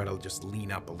try to just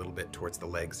lean up a little bit towards the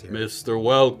legs here. Mr.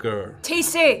 Welker,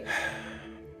 TC!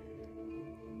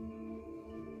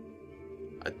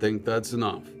 I think that's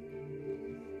enough.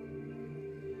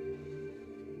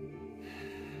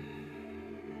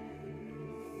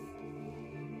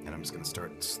 And I'm just gonna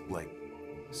start like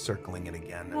circling it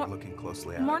again Well, and looking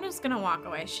closely at it. Morna's gonna walk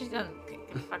away. She doesn't give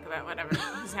a fuck about whatever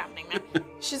is happening now.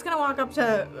 She's gonna walk up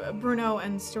to Bruno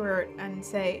and Stuart and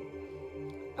say,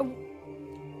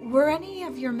 were any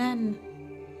of your men...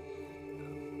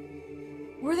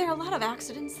 Were there a lot of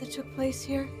accidents that took place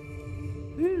here?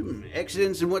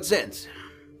 Accidents in what sense?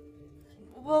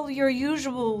 Well, your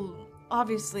usual...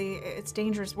 Obviously, it's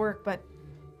dangerous work, but...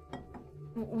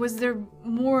 Was there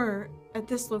more at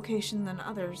this location than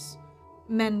others?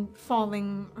 Men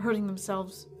falling, hurting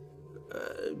themselves?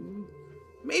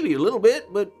 Maybe a little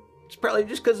bit, but it's probably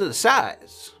just because of the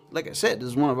size. Like I said, this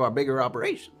is one of our bigger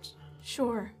operations.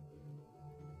 Sure.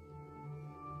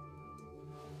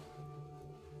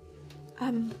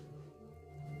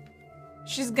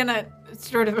 She's gonna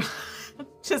sort of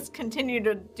just continue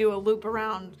to do a loop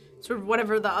around, sort of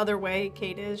whatever the other way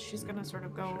Kate is. She's gonna sort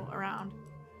of go around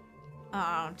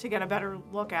to get a better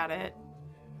look at it.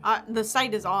 The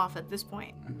sight is off at this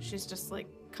point. She's just like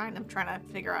kind of trying to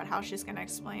figure out how she's gonna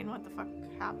explain what the fuck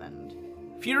happened.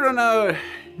 If you don't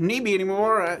need me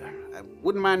anymore, I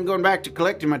wouldn't mind going back to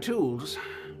collecting my tools.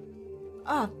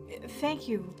 Thank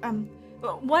you.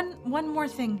 One more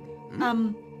thing.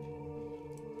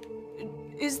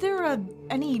 Is there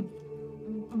any...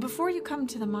 Before you come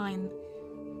to the mine,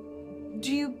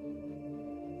 do you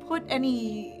put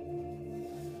any...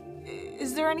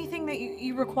 Is there anything that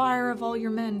you require of all your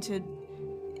men to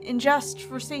ingest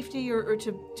for safety or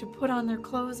to put on their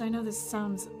clothes? I know this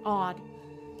sounds odd.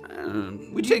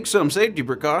 We take some safety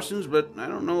precautions, but I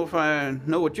don't know if I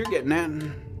know what you're getting at.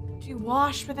 Do you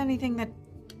wash with anything that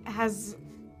has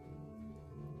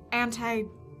anti-arcane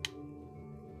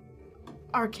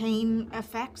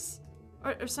effects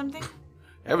or something?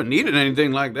 Haven't needed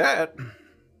anything like that.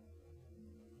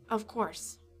 Of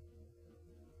course.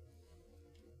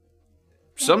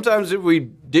 Sometimes if we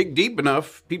dig deep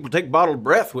enough, people take bottled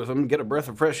breath with them and get a breath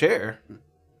of fresh air.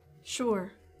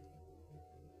 Sure.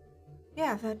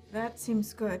 Yeah, that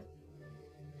seems good.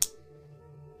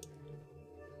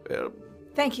 Well,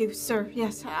 thank you, sir.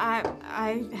 Yes,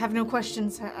 I have no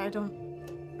questions. I don't...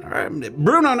 all right,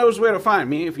 Bruno knows where to find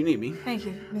me if you need me. Thank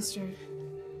you, Mr.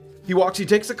 He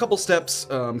takes a couple steps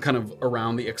kind of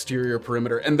around the exterior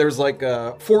perimeter, and there's like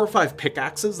 4 or 5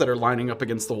 pickaxes that are lining up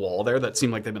against the wall there that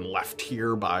seem like they've been left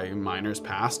here by miners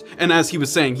past. And as he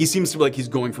was saying, he seems to be like he's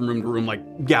going from room to room,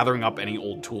 like gathering up any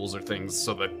old tools or things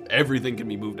so that everything can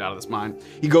be moved out of this mine.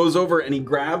 He goes over and he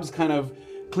grabs kind of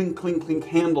clink, clink, clink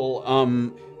handle.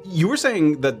 You were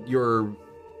saying that your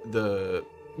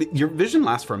vision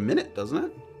lasts for a minute, doesn't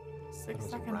it? 6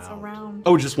 seconds around.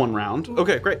 Oh, just 1 round?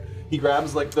 Okay, great. He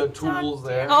grabs like the tools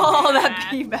there. Oh, that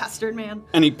you bastard, man.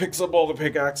 And he picks up all the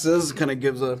pickaxes, kind of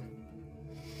gives a,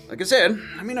 like I said,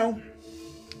 let me know.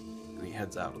 And he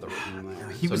heads out of the room there.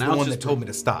 He was the one that told me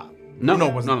to stop.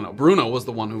 No. Bruno was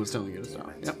the one who was telling you to stop.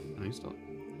 Right. Yep, and he's still.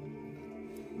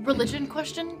 Religion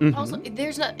question. Also,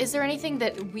 is there anything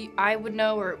that I would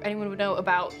know or anyone would know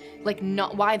about, like,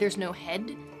 not why there's no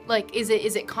head? Like, is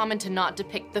it common to not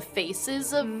depict the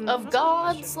faces of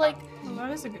gods? Like, Well,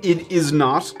 that is a good It is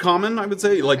not common, I would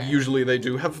say. Like, usually they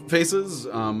do have faces,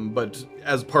 but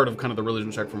as part of kind of the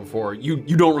religion check from before, you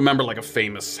don't remember like a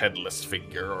famous headless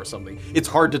figure or something. It's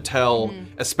hard to tell,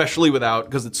 especially without,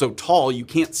 because it's so tall, you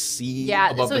can't see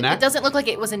above so the neck. it doesn't look like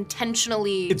it was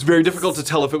intentionally. It's very difficult to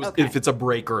tell if it's a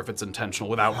break or if it's intentional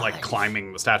without like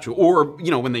climbing the statue. Or,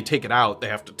 you know, when they take it out, they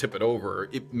have to tip it over.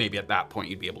 Maybe at that point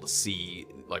you'd be able to see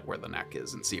like where the neck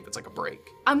is and see if it's like a break.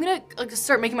 I'm gonna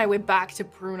start making my way back to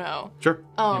Bruno. Sure.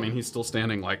 I mean, he's still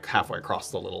standing like halfway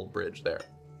across the little bridge there.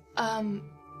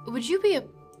 Would you be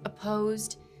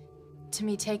opposed to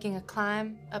me taking a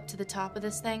climb up to the top of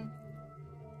this thing?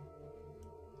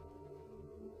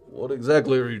 What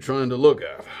exactly are you trying to look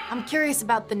at? I'm curious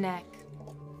about the neck.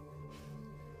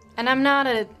 And I'm not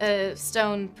a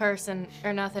stone person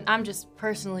or nothing. I'm just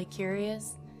personally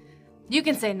curious. You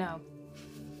can say no.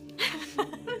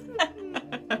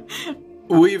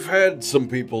 We've had some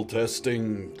people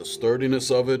testing the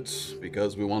sturdiness of it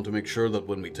because we want to make sure that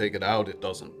when we take it out, it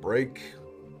doesn't break.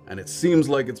 And it seems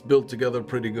like it's built together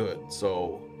pretty good.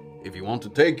 So if you want to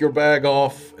take your bag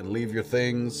off and leave your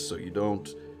things so you don't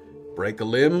break a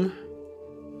limb,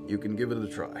 you can give it a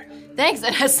try. Thanks.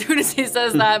 And as soon as he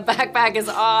says that, backpack is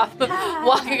off,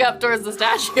 walking up towards the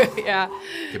statue. Yeah.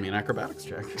 Give me an acrobatics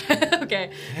check.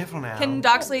 Okay. Careful now. Can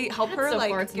Doxley help her? so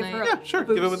Like, far give her tonight. a Yeah, sure.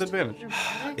 Give it with advantage.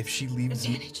 If she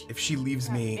leaves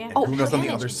me and Oh, Bruno's on the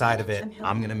advantage. other side of it,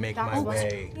 I'm gonna make my Oh,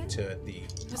 way to the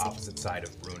opposite side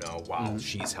of Bruno while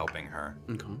she's helping her.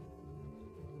 Okay.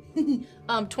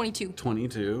 22.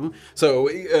 22. So,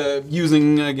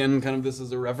 using, again, kind of this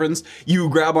as a reference, you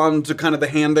grab onto kind of the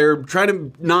hand there, try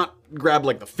to not grab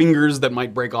like the fingers that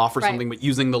might break off or Right. something, but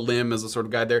using the limb as a sort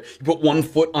of guide there. You put one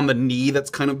foot on the knee that's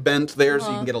kind of bent there so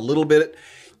you can get a little bit.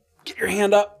 Get your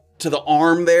hand up to the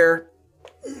arm there.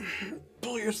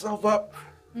 Pull yourself up.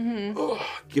 Oh,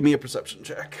 give me a perception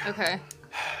check. Okay.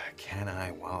 Can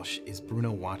I? Is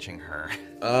Bruno watching her?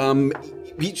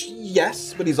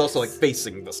 Yes, but he's also like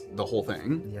facing the whole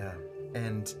thing. Yeah.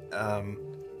 And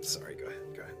sorry. Go ahead.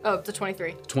 Oh, it's a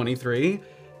 23. 23.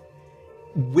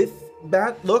 With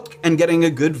that look and getting a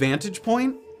good vantage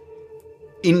point,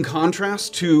 in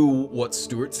contrast to what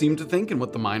Stuart seemed to think and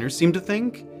what the miners seemed to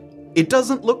think, it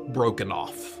doesn't look broken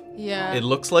off. Yeah. It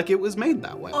looks like it was made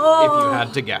that way, if you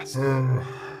had to guess.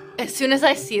 As soon as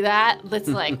I see that, it's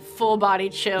like full body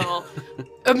chill.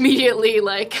 Immediately,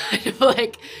 like kind of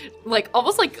like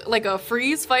almost like a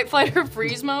fight, flight, or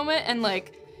freeze moment, and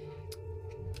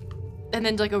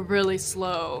then like a really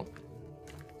slow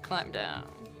climb down.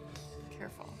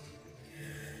 Careful.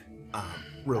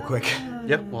 Real quick.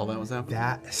 Yep, while that was happening.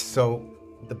 So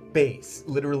the base,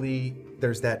 literally,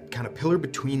 there's that kind of pillar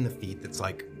between the feet that's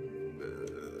like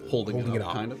Holding it up,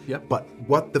 up. kind of. Yep. But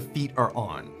what the feet are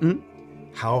on,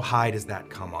 how high does that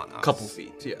come on us? A couple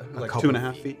feet, yeah. Like couple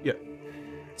 2.5 feet, yeah.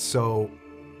 So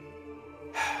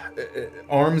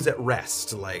arms at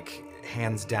rest, like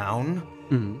hands down.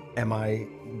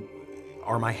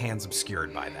 Are my hands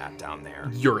obscured by that down there?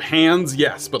 Your hands,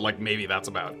 yes, but like maybe that's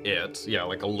about it. Yeah,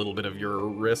 like a little bit of your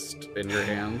wrist and your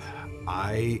hands.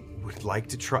 I would like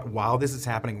to try, while this is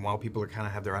happening, while people are kind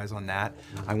of have their eyes on that,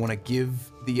 I want to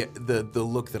give the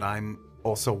look that I'm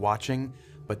also watching,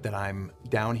 but that I'm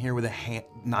down here with a hand,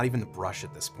 not even the brush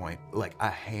at this point, like a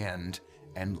hand,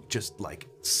 and just like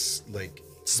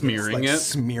smearing it?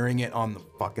 Smearing it on the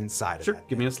fucking side Sure, of that.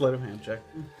 give me a sleight of hand check.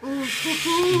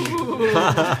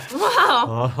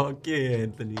 Wow. Okay,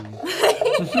 Anthony.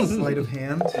 Sleight of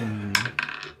hand.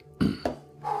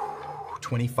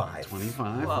 25.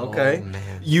 25. Whoa. Okay. Oh,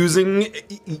 man. Using,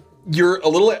 you're a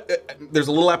little. There's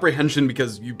a little apprehension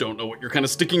because you don't know what you're kind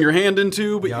of sticking your hand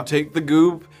into, but you Yep. take the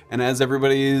goop, and as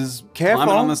every's Careful.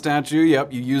 climbing on the statue, you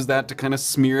use that to kind of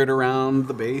smear it around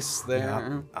the base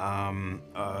there.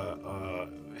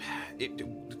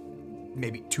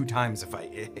 Maybe 2 times if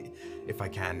I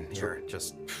can. Here,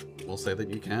 just We'll say that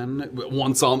you can.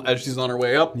 Once as she's on her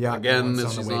way up, Yeah, again once as on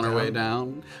the she's way on her way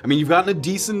down. down. I mean, you've gotten a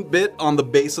decent bit on the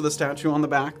base of the statue on the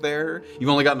back there. You've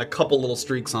only gotten a couple little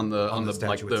streaks on the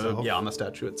statue itself. on the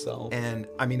statue itself. And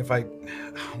I mean,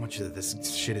 how much of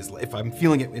this shit is? If I'm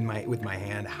feeling it with my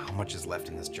hand, how much is left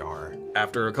in this jar?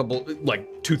 After a couple,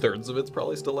 like 2/3 of it's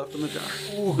probably still left in the jar.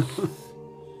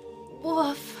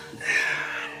 Woof.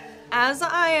 As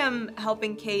I am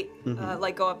helping Kate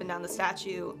like go up and down the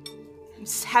statue,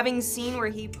 having seen where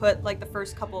he put like the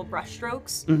first couple of brush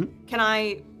strokes, can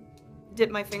I dip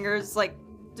my fingers like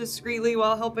discreetly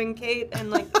while helping Kate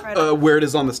and like try to Where it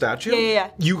is on the statue? Yeah.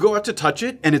 You go out to touch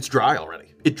it, and it's dry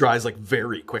already. It dries like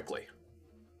very quickly.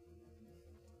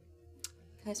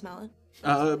 Can I smell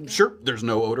it? Sure. There's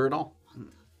no odor at all.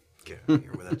 Get out of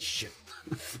here with that shit.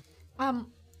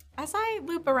 As I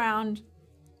loop around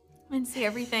and see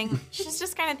everything, she's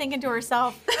just kind of thinking to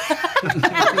herself. She's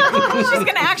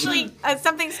gonna actually,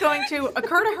 something's going to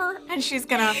occur to her, and she's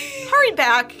gonna hurry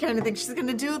back, kind of thing. She's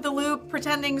gonna do the loop,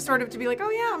 pretending sort of to be like, oh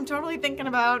yeah, I'm totally thinking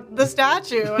about the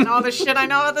statue and all the shit I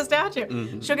know about the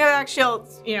statue. She'll go back, she'll,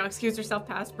 excuse herself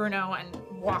past Bruno and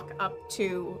walk up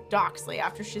to Doxley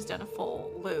after she's done a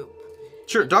full loop.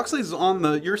 Sure. Doxley's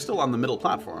you're still on the middle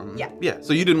platform. Yeah. Yeah.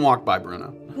 So you didn't walk by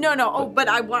Bruno. No. Oh, but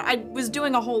I was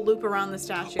doing a whole loop around the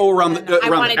statue. Oh, around and the I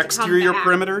wanted to come exterior back.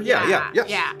 perimeter? Yeah. Yes.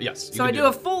 Yeah. Yes. you So can I do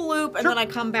a full loop, and Sure. then I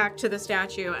come back to the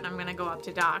statue, and I'm gonna go up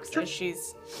to Dox as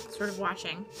she's sort of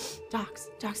watching.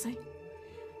 Doxley,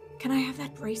 can I have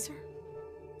that bracer?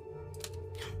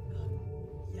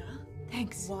 Yeah?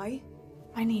 Thanks. Why?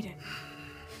 I need it.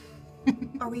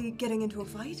 Are we getting into a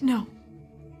fight? No,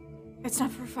 it's not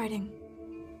for fighting.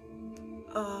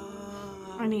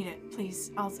 I need it,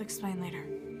 please. I'll explain later.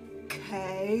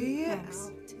 Okay.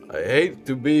 Thanks. I hate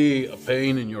to be a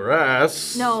pain in your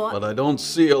ass, No. but I don't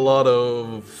see a lot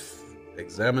of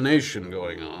examination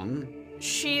going on.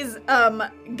 She's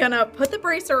gonna put the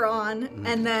bracer on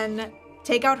and then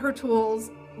take out her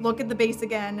tools, look at the base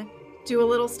again, do a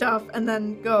little stuff, and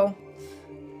then go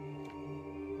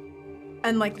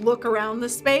and like look around the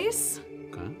space.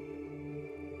 Okay.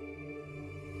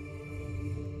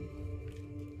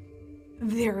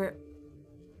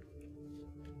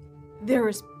 There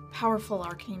is powerful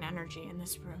arcane energy in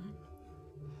this room.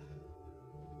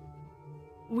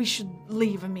 We should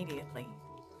leave immediately.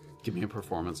 Give me a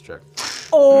performance check.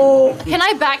 Oh, Can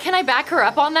I back her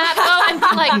up on that though? And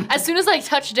like as soon as I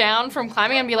touch down from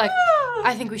climbing, I'd be like,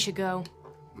 I think we should go.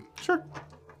 Sure.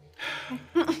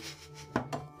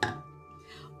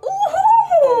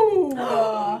 ooh!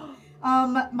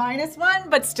 -1,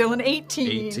 but still an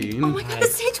 18. 18. Oh my god, the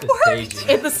sage worked!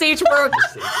 The sage worked.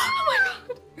 Oh my god.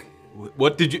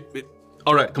 What did you...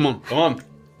 All right, come on.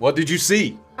 What did you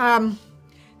see?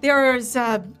 There's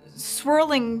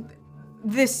swirling.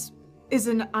 This is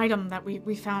an item that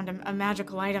we found, a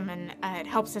magical item, and it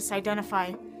helps us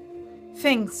identify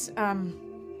things.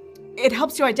 It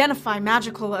helps you identify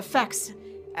magical effects,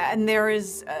 and there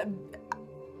is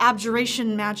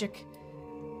abjuration magic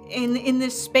in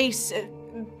this space,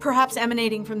 perhaps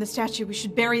emanating from the statue. We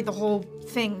should bury the whole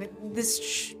thing.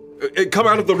 Come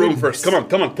out of the room first. Come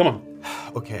on.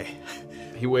 Okay.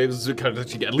 He waves to kind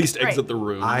of at least exit the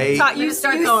room. You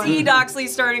see Doxley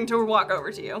starting to walk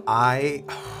over to you.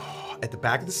 At the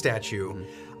back of the statue,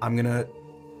 I'm gonna,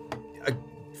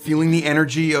 feeling the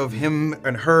energy of him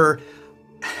and her,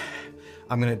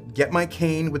 I'm gonna get my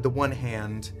cane with the one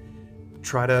hand,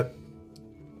 try to,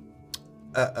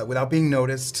 without being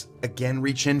noticed, again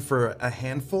reach in for a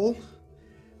handful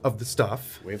of the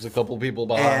stuff. Waves a couple people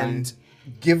behind. And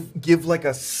give like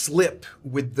a slip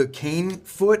with the cane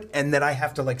foot, and then I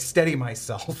have to like steady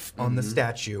myself on the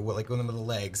statue, like one of the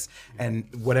legs, and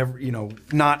whatever,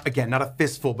 not a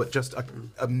fistful, but just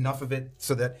enough of it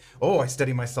so that I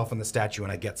steady myself on the statue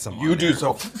and I get some. You do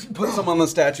so. Put some on the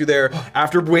statue there.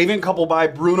 After waving a couple by,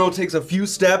 Bruno takes a few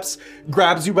steps,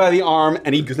 grabs you by the arm,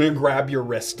 and he's gonna grab your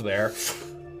wrist there.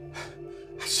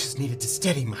 I just needed to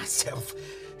steady myself.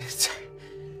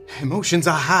 Emotions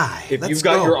are high. If you've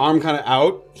got your arm kind of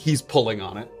out, he's pulling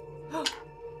on it.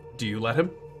 Do you let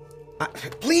him?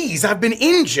 Please, I've been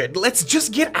injured. Let's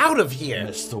just get out of here.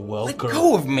 Mr. Welker. Let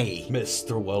go of me.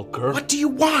 Mr. Welker. What do you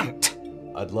want?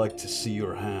 I'd like to see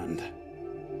your hand.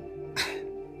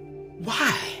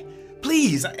 Why?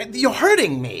 Please, you're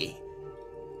hurting me.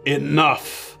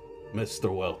 Enough, Mr.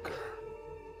 Welker.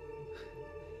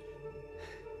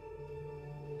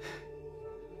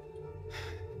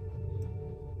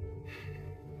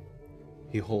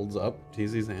 He holds up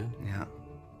TZ's hand. Yeah.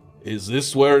 Is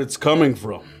this where it's coming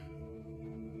from?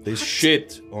 This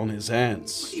shit on his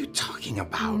hands. What are you talking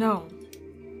about? No.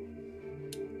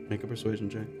 Make a persuasion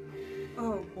check.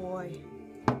 Oh boy.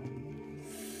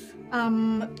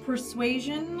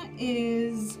 Persuasion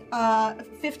is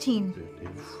 15.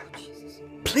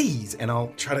 Please, and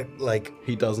I'll try to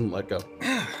He doesn't let go.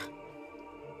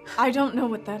 I don't know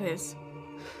what that is.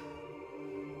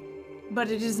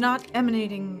 But it is not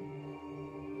emanating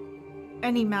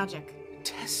any magic.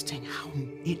 Testing how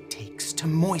it takes to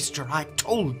moisture, I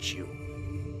told you.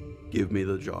 Give me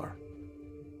the jar.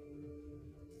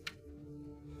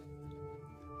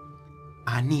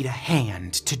 I need a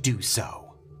hand to do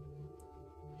so.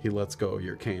 He lets go of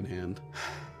your cane hand.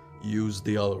 Use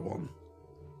the other one.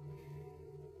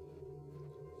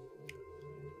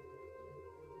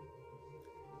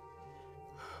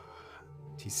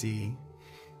 TC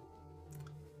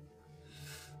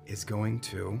is going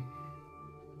to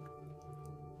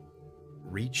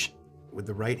reach with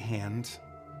the right hand,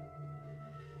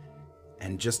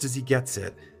 and just as he gets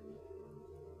it,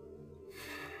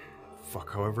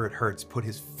 however it hurts, put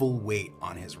his full weight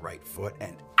on his right foot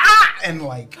and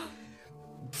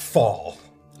fall.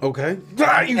 Okay.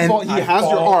 And He has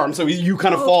your arm, so you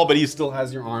kind of fall, but he still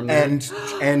has your arm there.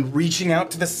 And reaching out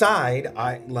to the side,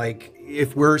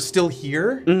 if we're still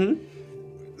here, the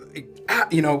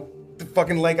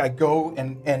fucking leg, I go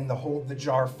and the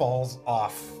jar falls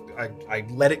off. I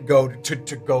let it go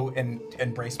to go and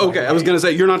brace my Okay, I was gonna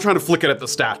say, you're not trying to flick it at the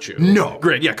statue. No.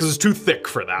 Great, yeah, because it's too thick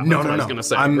for that. No, That's what I was gonna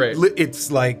say. Great. It's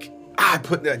like, I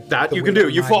put That you can do.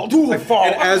 You fall. I fall.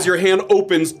 And as your hand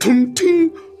opens, tung,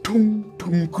 ting, tung,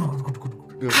 tung,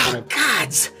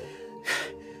 gods!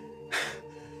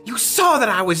 You saw that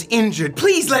I was injured.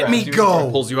 Please let me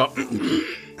go. Pulls you up.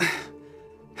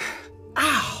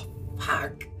 Ow,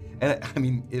 fuck.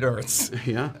 And it hurts.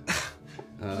 Yeah.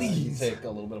 Please. Take a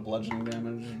little bit of bludgeoning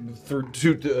damage.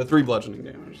 3 bludgeoning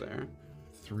damage there.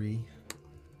 3.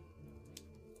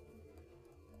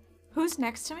 Who's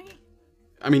next to me?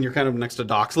 You're kind of next to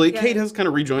Doxley. Yeah. Kate has kind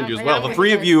of rejoined you as Okay, well. okay, The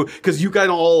three of good. you, because you guys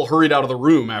all hurried out of the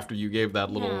room after you gave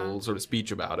that little sort of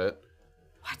speech about it.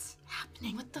 What's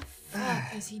happening? What the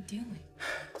fuck is he doing?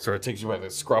 Sort of takes you by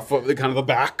the scruff of the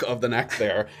back of the neck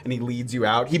there, and he leads you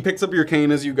out. He picks up your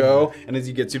cane as you go, and as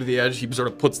he gets you to the edge, he sort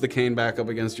of puts the cane back up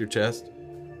against your chest.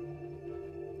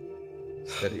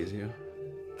 Steadies you.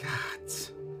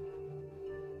 Gods.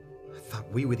 I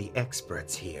thought we were the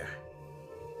experts here.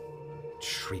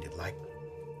 Treated like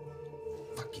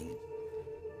fucking...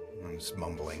 I'm just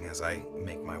mumbling as I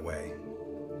make my way.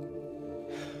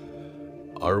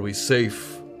 Are we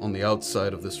safe on the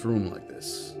outside of this room like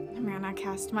this? I'm gonna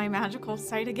cast my magical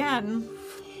sight again.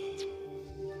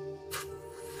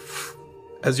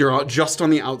 As you're just on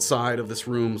the outside of this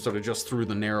room, sort of just through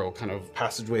the narrow kind of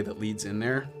passageway that leads in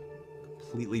there,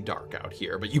 completely dark out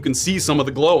here, but you can see some of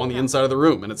the glow on the inside of the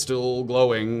room, and it's still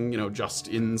glowing, just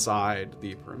inside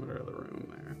the perimeter of the room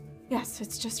there. Yes,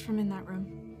 it's just from in that room.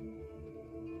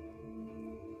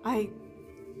 I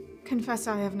confess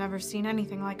I have never seen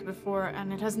anything like it before,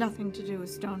 and it has nothing to do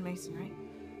with stonemasonry.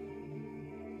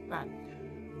 But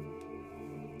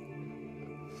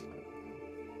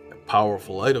A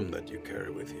powerful item that you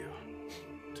carry with you.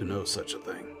 To know such a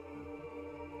thing.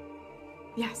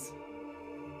 yes,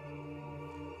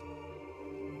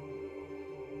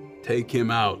 Take him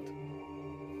out.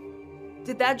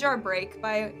 Did that jar break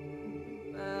by?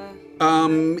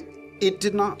 It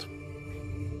did not.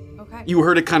 Okay. You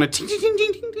heard it kind of ting, ting, ting,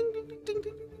 ting, ting, ting, ting, ting,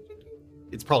 ting.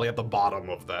 It's probably at the bottom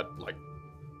of that,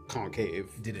 concave.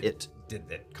 Did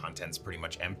the contents pretty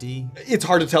much empty? It's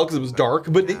hard to tell because it was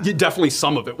dark, but definitely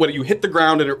some of it. When you hit the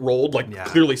ground and it rolled,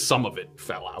 clearly some of it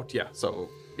fell out. Yeah, so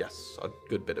yes, a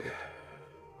good bit of it.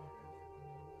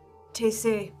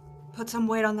 TC, put some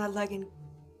weight on that leg and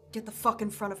get the fuck in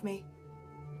front of me.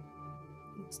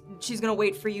 She's gonna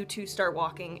wait for you to start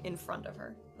walking in front of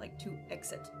her, like to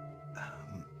exit.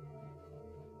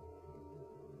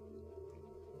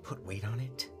 Put weight on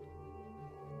it?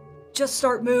 Just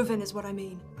start moving is what I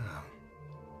mean. Oh,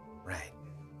 right.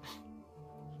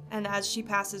 And as she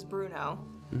passes Bruno,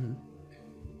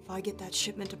 If I get that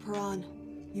shipment to Piran,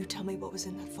 you tell me what was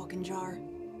in that fucking jar.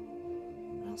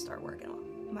 I'll start working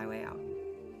on my way out.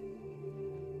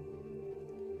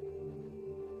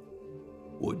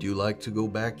 Would you like to go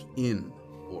back in,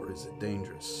 or is it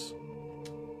dangerous?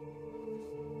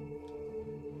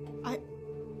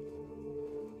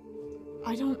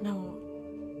 I don't know.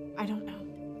 I don't know.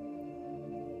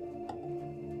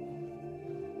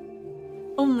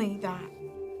 Only that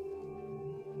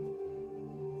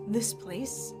this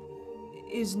place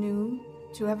is new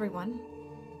to everyone.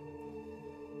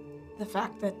 The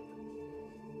fact that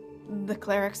the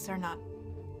clerics are not.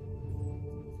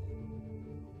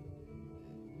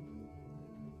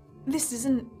 This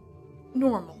isn't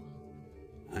normal.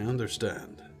 I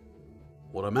understand.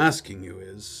 What I'm asking you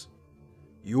is,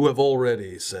 you have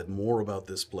already said more about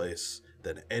this place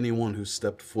than anyone who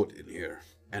stepped foot in here,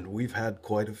 and we've had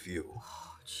quite a few.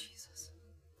 Oh, Jesus.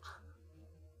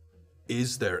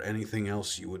 Is there anything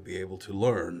else you would be able to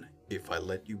learn if I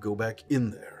let you go back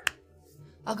in there?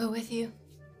 I'll go with you.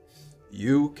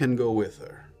 You can go with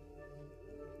her.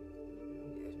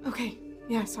 Okay,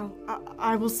 yes,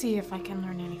 I will see if I can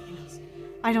learn anything else.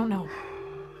 I don't know.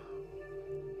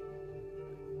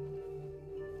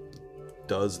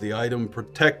 Does the item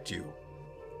protect you?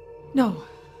 No.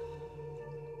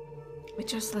 It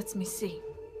just lets me see.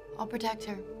 I'll protect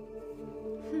her.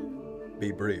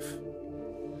 Be brief.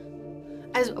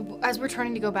 As we're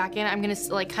turning to go back in, I'm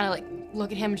gonna kind of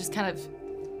look at him and just kind of.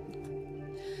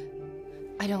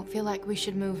 I don't feel like we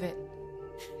should move it.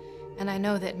 And I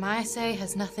know that my say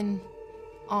has nothing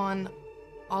on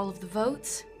all of the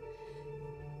votes,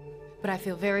 but I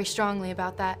feel very strongly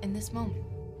about that in this moment.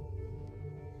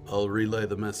 I'll relay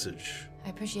the message, I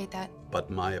appreciate that. but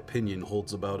my opinion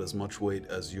holds about as much weight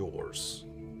as yours.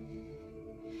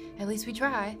 At least we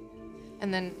try.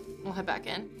 And then we'll head back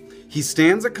in. He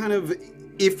stands at kind of,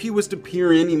 if he was to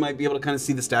peer in, he might be able to kind of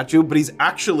see the statue, but he's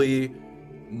actually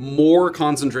more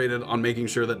concentrated on making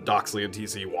sure that Doxley and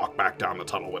TC walk back down the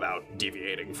tunnel without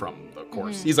deviating from the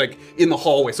course. He's like in the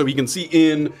hallway, so he can see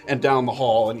in and down the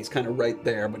hall, and he's kind of right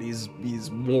there, but he's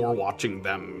more watching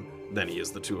them than he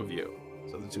is the two of you.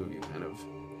 So the two of you kind of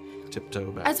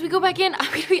tiptoe back. As we go back in,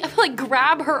 I would like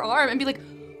grab her arm and be like,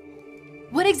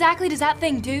 what exactly does that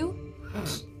thing do?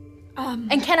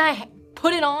 And can I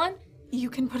put it on? You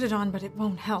can put it on, but it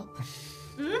won't help.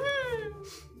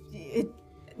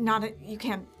 You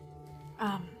can't,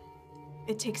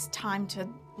 it takes time to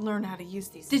learn how to use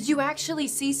these Did you actually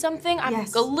see something? I'm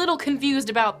Yes. a little confused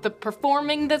about the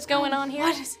performing that's going on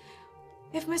here.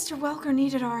 If Mr. Welker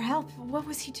needed our help, what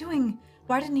was he doing?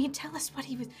 Why didn't he tell us what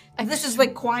he was? This is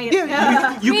like quiet.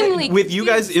 Yeah, you Extremely can, with you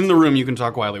guys in the room, you can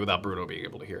talk quietly without Bruno being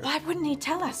able to hear it. Why wouldn't he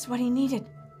tell us what he needed?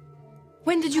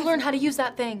 When did you learn how to use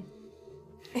that thing?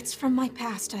 It's from my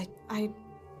past.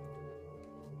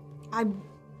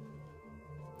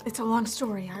 It's a long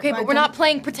story. Okay, but we're not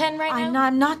playing pretend right now?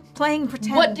 I'm not playing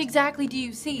pretend. What exactly do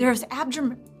you see? There's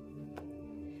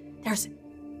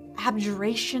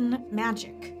abjuration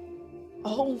magic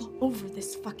all over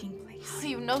this fucking place. Oh,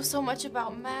 you know so much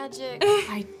about magic.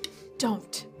 I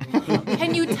don't.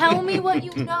 Can you tell me what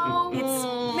you know?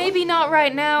 It's maybe not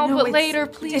right now, No, but it's- later,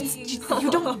 please.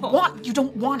 You don't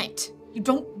want it. You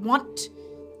don't want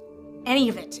any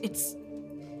of it. It's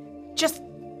just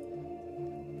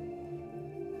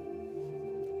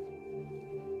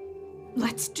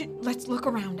let's look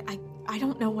around. I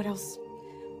don't know what else.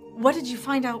 What did you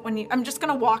find out when you I'm just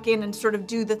gonna walk in and sort of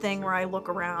do the thing where I look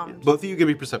around. Both of you give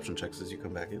me perception checks as you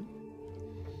come back in.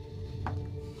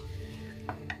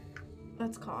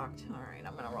 That's cocked. All right,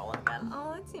 I'm gonna roll it again.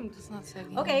 Oh, that seemed It's not so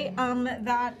good. Okay,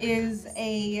 that is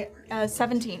a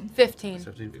 17. 15.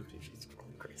 17, 15. She's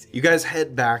crazy. You guys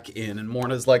head back in, and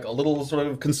Morna's like a little sort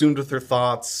of consumed with her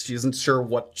thoughts. She isn't sure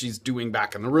what she's doing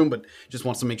back in the room, but just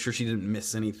wants to make sure she didn't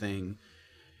miss anything.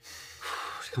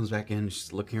 She comes back in,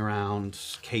 she's looking around.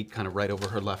 Kate kind of right over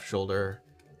her left shoulder.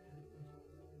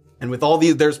 And with all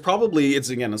these, there's probably, it's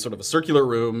again a sort of a circular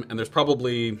room, and there's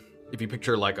probably, if you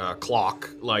picture like a clock,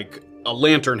 like a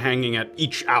lantern hanging at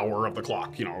each hour of the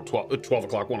clock, 12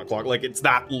 o'clock, 1 o'clock, like it's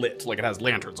that lit, like it has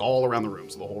lanterns all around the room,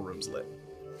 so the whole room's lit.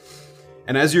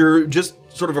 And as you're just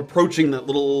sort of approaching that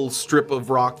little strip of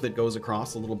rock that goes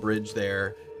across, the little bridge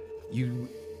there,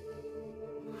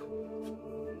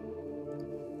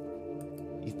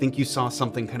 You think you saw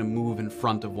something kind of move in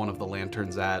front of one of the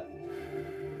lanterns at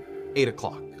 8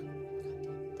 o'clock.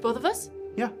 Both of us?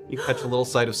 Yeah, you catch a little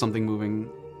sight of something moving.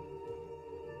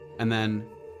 And then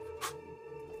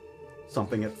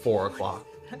something at 4 o'clock.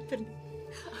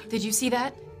 Did you see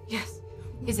that? Yes.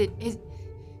 Is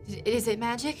it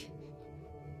magic?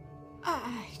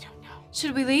 I don't know.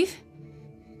 Should we leave?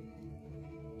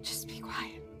 Just be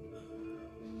quiet.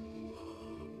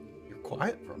 You're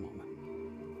quiet for a moment.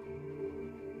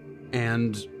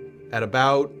 And at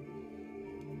about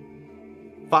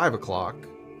 5 o'clock,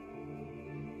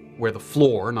 where the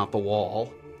floor, not the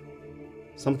wall,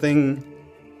 something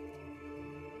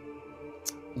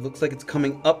looks like it's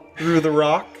coming up through the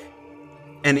rock,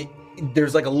 and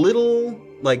there's like a little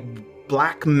like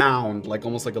black mound, like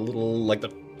almost like a little like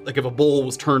if a bowl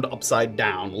was turned upside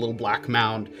down, a little black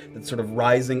mound that's sort of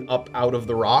rising up out of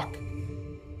the rock.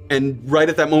 And right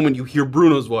at that moment, you hear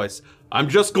Bruno's voice. I'm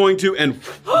just going to, and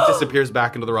he disappears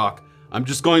back into the rock. I'm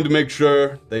just going to make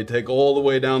sure they take all the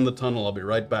way down the tunnel. I'll be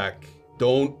right back.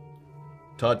 Don't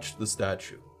touch the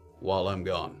statue while I'm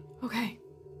gone. Okay.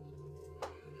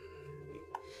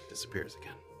 Disappears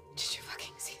again. Did you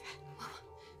fucking see that?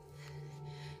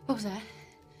 What was that?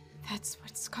 That's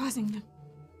what's causing them.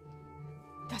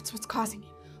 That's what's causing it.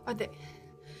 Are they?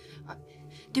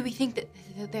 Do we think that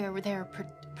they're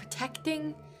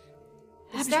protecting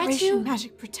the Abjuration statue?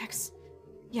 magic protects.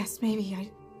 Yes, maybe.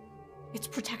 It's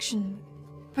protection.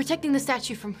 Protecting the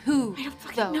statue from who? I don't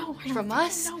fucking though? know. I don't From fucking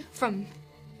us? know. From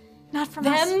Not from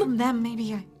them? us. From them,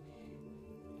 maybe.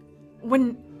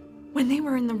 When they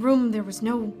were in the room, there was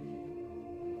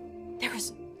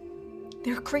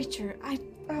their creature.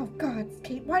 Oh God,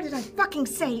 Kate, why did I fucking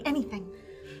say anything?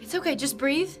 It's okay. Just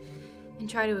breathe and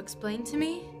try to explain to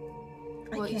me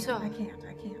what you saw. I can't.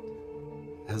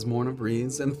 As Morna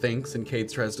breathes and thinks, and Kate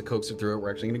tries to coax her through it,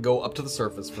 we're actually going to go up to the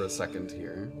surface for a second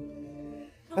here.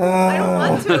 I don't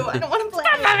want to. I don't want to play.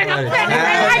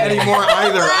 Anymore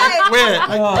either. I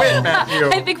quit, Matthew.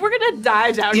 I think we're gonna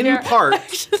die down here. In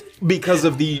part, because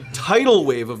of the tidal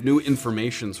wave of new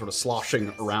information sort of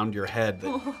sloshing around your head,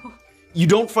 that you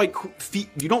don't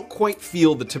quite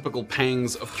feel the typical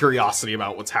pangs of curiosity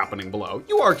about what's happening below.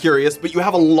 You are curious, but you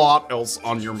have a lot else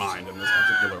on your mind in this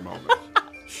particular moment.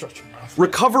 Shut your mouth.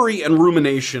 Recovery and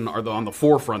rumination are on the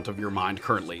forefront of your mind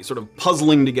currently, sort of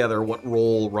puzzling together what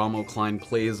role Ramo Klein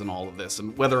plays in all of this,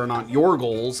 and whether or not your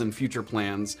goals and future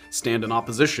plans stand in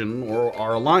opposition or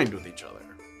are aligned with each other.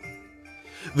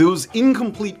 Those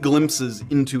incomplete glimpses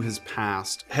into his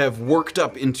past have worked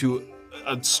up into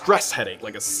a stress headache,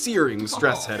 like a searing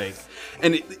stress headache.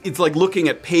 And it's like looking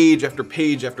at page after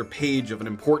page after page of an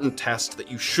important test that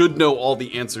you should know all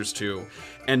the answers to,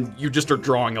 and you just are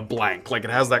drawing a blank. Like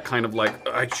it has that kind of like,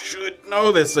 I should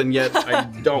know this, and yet I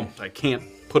don't. I can't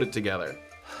put it together.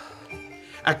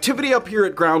 Activity up here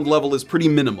at ground level is pretty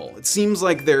minimal. It seems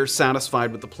like they're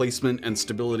satisfied with the placement and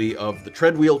stability of the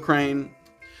treadwheel crane.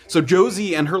 So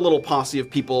Josie and her little posse of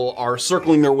people are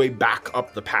circling their way back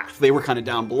up the path. They were kind of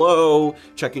down below,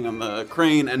 checking on the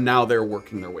crane, and now they're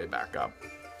working their way back up.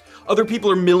 Other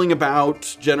people are milling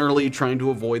about, generally trying to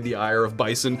avoid the ire of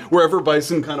Bison. Wherever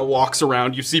Bison kind of walks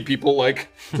around, you see people like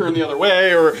turn the other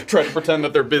way or try to pretend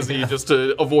that they're busy just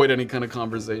to avoid any kind of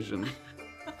conversation.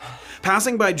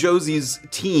 Passing by Josie's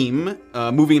team,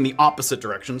 moving in the opposite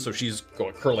direction, so she's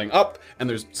curling up, and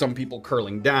there's some people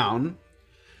curling down.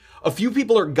 A few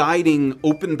people are guiding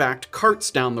open-backed carts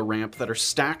down the ramp that are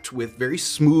stacked with very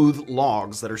smooth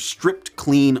logs that are stripped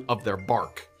clean of their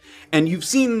bark. And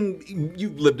you've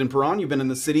lived in Paran, you've been in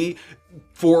the city.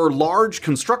 For large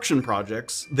construction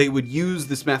projects, they would use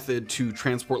this method to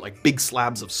transport like big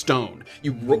slabs of stone.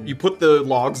 You put the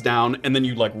logs down and then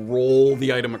you like roll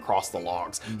the item across the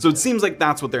logs. So it seems like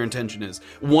that's what their intention is.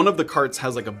 One of the carts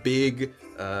has like a big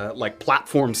like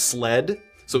platform sled.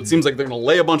 So it seems like they're gonna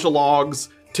lay a bunch of logs,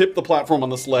 tip the platform on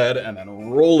the sled, and then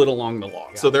roll it along the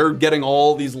log. So they're getting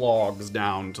all these logs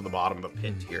down to the bottom of the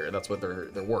pit here. That's what they're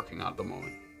working on at the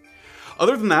moment.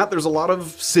 Other than that, there's a lot of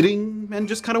sitting and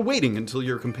just kind of waiting until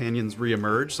your companions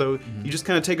reemerge. So you just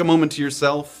kind of take a moment to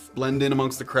yourself, blend in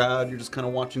amongst the crowd. You're just kind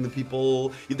of watching the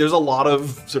people. There's a lot of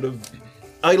sort of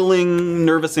idling,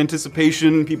 nervous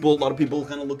anticipation. A lot of people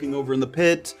kind of looking over in the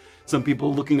pit. Some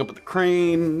people looking up at the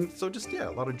crane. So just, yeah,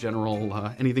 a lot of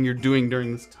general, anything you're doing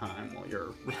during this time while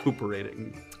you're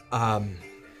recuperating.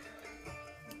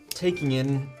 Taking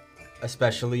in,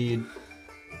 especially,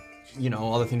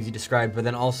 all the things you described, but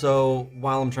then also,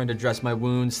 while I'm trying to dress my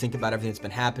wounds, think about everything that's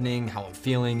been happening, how I'm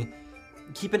feeling,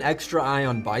 keep an extra eye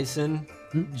on Bison,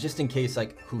 just in case,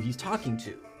 like, who he's talking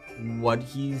to. what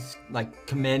he's like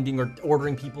commanding or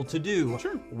ordering people to do.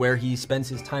 Sure. Where he spends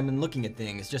his time in looking at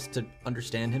things, just to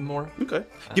understand him more. Okay.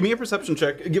 Give me a perception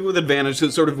check. Give it with advantage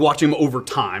to sort of watch him over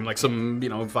time. Like 5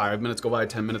 minutes go by,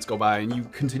 10 minutes go by, and you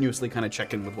continuously kind of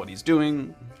check in with what he's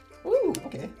doing. Ooh,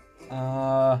 okay.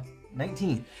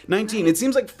 19. 19. It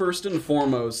seems like first and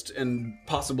foremost, and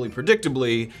possibly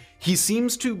predictably, he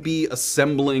seems to be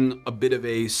assembling a bit of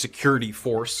a security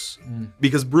force.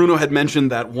 Because Bruno had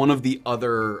mentioned that one of the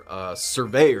other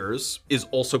surveyors is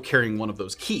also carrying one of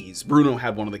those keys. Bruno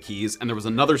had one of the keys, and there was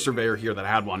another surveyor here that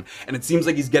had one. And it seems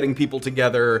like he's getting people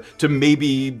together to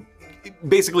maybe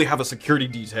basically have a security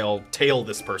detail tail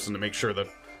this person to make sure that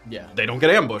they don't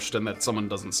get ambushed and that someone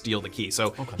doesn't steal the key.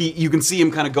 So you can see him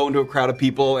kind of go into a crowd of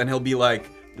people, and he'll be like,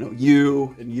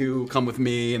 you and you come with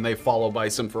me, and they follow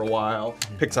Bison for a while,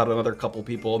 picks out another couple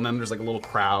people, and then there's like a little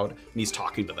crowd, and he's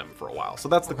talking to them for a while. So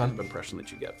that's the kind of impression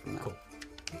that you get from that. Cool.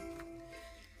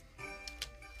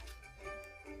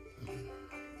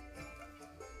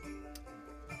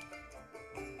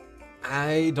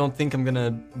 I don't think I'm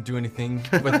gonna do anything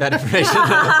with that information.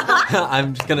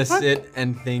 I'm just gonna sit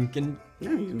and think and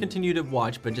continue to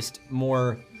watch, but just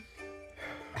more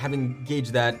having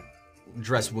gauged that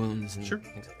dress wounds and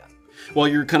things like that. While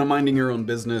you're kind of minding your own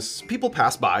business, people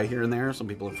pass by here and there, some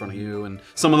people in front of you, and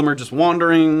some of them are just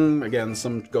wandering. Again,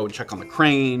 some go and check on the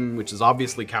crane, which has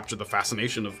obviously captured the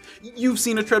fascination of, you've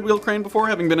seen a treadwheel crane before,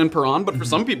 having been in Peron, but for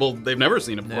some people, they've never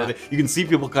seen it before. You can see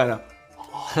people kind of,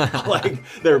 like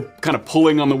they're kind of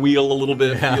pulling on the wheel a little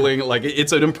bit, feeling like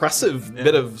it's an impressive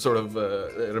bit of sort of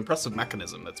an impressive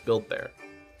mechanism that's built there.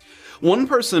 One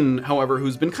person, however,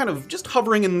 who's been kind of just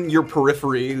hovering in your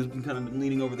periphery, who's been kind of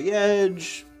leaning over the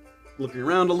edge, looking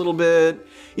around a little bit,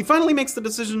 he finally makes the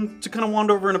decision to kind of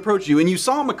wander over and approach you. And you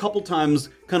saw him a couple times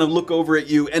kind of look over at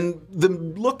you, and the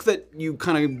look that you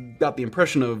kind of got the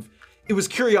impression of, it was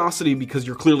curiosity because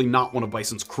you're clearly not one of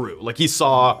Bison's crew. Like he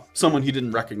saw someone he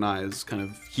didn't recognize kind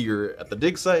of here at the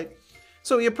dig site.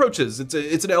 So he approaches. It's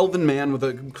an elven man with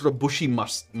a sort of bushy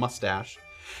mustache.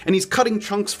 And he's cutting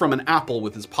chunks from an apple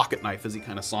with his pocket knife as he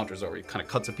kind of saunters over. He kind of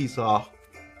cuts a piece off.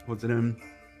 What's it in?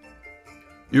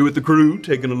 You with the crew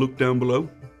taking a look down below?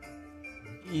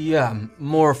 Yeah,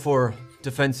 more for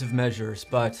defensive measures,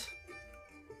 but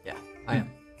yeah, I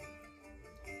am.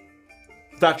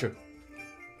 Thatcher.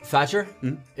 Thatcher?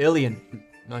 Alien.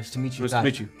 Nice to meet you. Nice to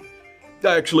meet you.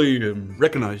 I actually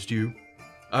recognized you.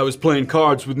 I was playing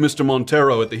cards with Mr.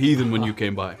 Montero at the Heathen when you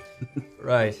came by.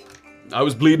 Right. I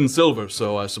was bleeding silver,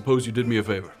 so I suppose you did me a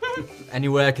favor. Any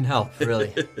way I can help,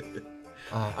 really.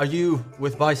 Are you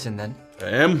with Bison, then? I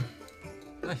am.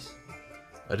 Nice.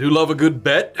 I do love a good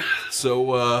bet, so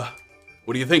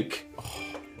what do you think?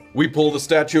 We pull the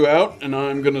statue out, and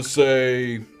I'm gonna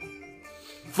say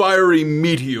fiery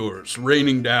meteors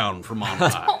raining down from on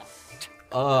high.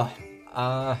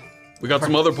 We got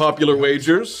some other popular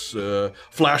wagers.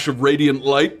 Flash of radiant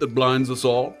light that blinds us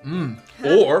all.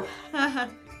 Or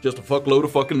just a fuckload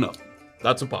of fucking nothing.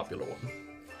 That's a popular one.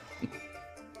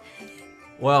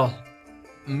 Well,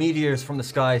 meteors from the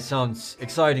sky sounds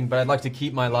exciting, but I'd like to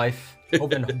keep my life.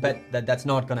 Hope and bet that that's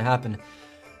not gonna happen.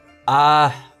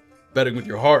 Betting with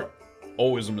your heart,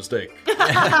 always a mistake.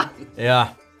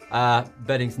 Yeah.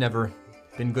 Betting's never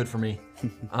been good for me.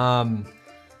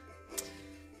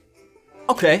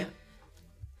 Okay.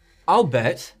 I'll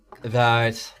bet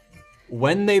that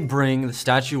when they bring the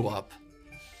statue up,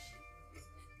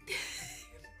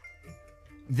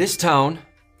 this town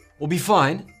will be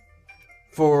fine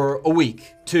for a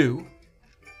week, 2,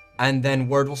 and then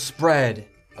word will spread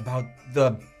about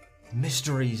the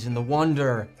mysteries and the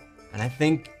wonder, and I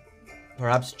think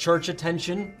perhaps church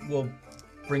attention will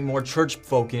bring more church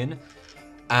folk in,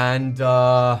 and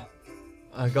God,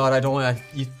 I don't want to.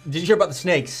 Did you hear about the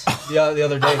snakes the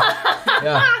other day?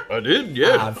 Yeah, I did.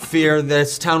 Yeah. I fear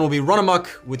this town will be run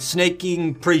amok with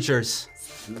snaking preachers.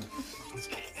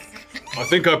 I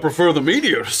think I prefer the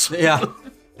meteors. Yeah.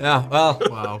 Well,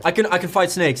 wow. I can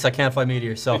fight snakes. I can't fight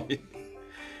meteors. So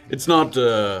it's not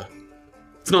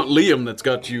Liam that's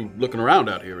got you looking around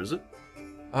out here, is it?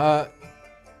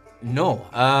 No.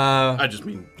 I just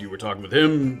mean you were talking with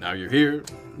him. Now you're here.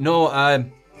 No.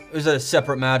 It was a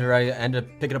separate matter. I ended up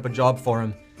picking up a job for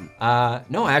him.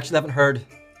 No, I actually haven't heard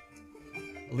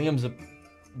Liam's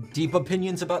deep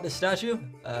opinions about this statue.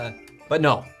 But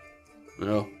no.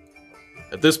 Well,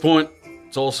 at this point,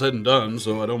 it's all said and done,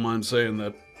 so I don't mind saying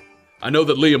that I know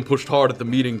that Liam pushed hard at the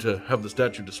meeting to have the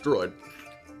statue destroyed.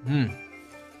 I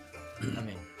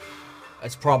mean,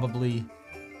 it's probably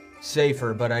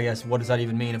safer, but I guess what does that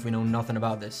even mean if we know nothing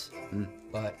about this?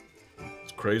 But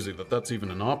it's crazy that that's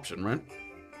even an option, right?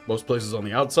 Most places on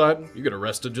the outside, you get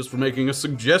arrested just for making a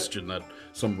suggestion that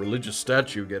some religious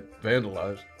statue get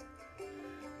vandalized.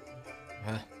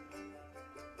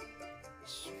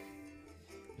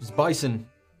 This Bison,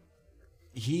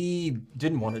 he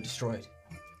didn't want to destroy it.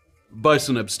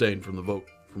 Bison abstained from the vote,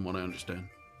 from what I understand.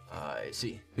 I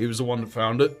see. He was the one that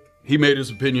found it. He made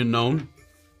his opinion known,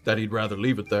 that he'd rather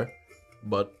leave it there.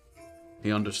 But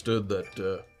he understood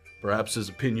that perhaps his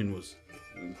opinion was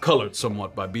colored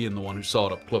somewhat by being the one who saw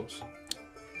it up close.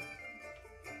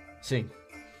 See.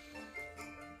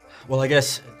 Well, I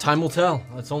guess time will tell.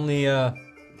 It's only a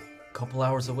couple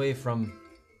hours away from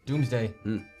Doomsday.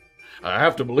 I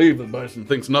have to believe that Bison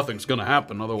thinks nothing's gonna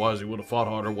happen, otherwise he would have fought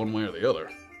harder one way or the other.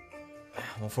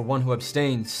 Well, for one who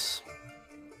abstains,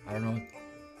 I don't know.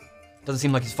 Doesn't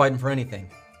seem like he's fighting for anything.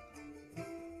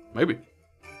 Maybe.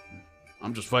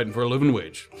 I'm just fighting for a living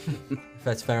wage. If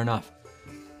that's fair enough.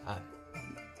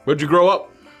 Where'd you grow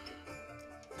up?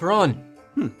 Peron.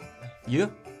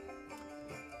 You?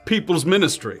 People's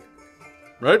Ministry,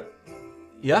 right?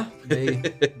 Yeah,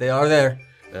 they are there.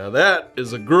 Now that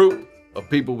is a group of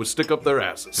people who stick up their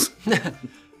asses.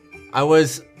 I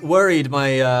was worried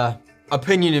my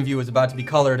opinion of you was about to be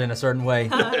colored in a certain way.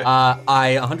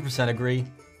 I 100% agree.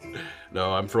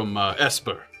 No, I'm from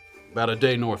Esper, about a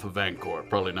day north of Vancouver.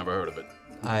 Probably never heard of it.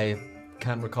 I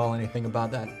can't recall anything about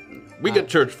that. We get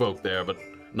church folk there, but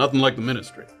nothing like the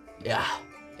ministry. Yeah.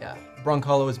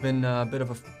 Brunkhollow has been a bit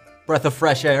of a breath of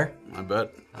fresh air. I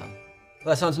bet. Well,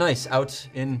 that sounds nice, out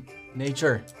in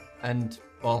nature, and,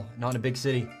 well, not in a big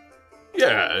city.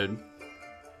 Yeah,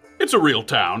 it's a real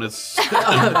town. It's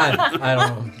I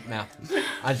don't know. No,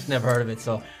 I just never heard of it,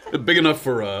 so. big enough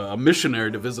for a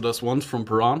missionary to visit us once from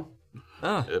Peron.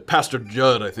 Pastor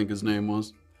Judd, I think his name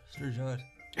was. Pastor Judd.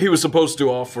 He was supposed to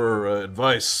offer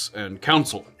advice and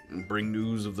counsel, and bring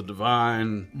news of the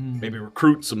divine, maybe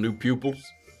recruit some new pupils.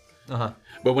 But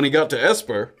when he got to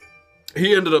Esper,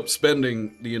 he ended up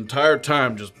spending the entire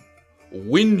time just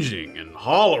whinging and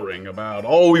hollering about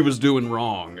all he was doing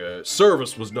wrong.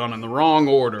 Service was done in the wrong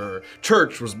order.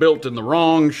 Church was built in the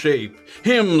wrong shape.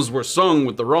 Hymns were sung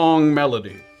with the wrong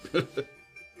melody.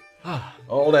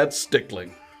 All that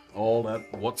stickling. All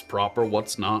that what's proper,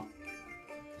 what's not.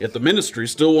 Yet the ministry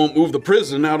still won't move the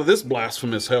prison out of this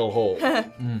blasphemous hellhole.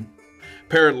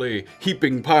 Apparently,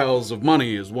 heaping piles of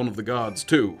money is one of the gods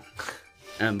too.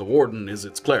 And the warden is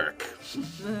its cleric.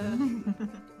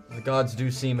 The gods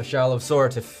do seem a shallow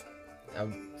sort if I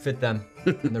would fit them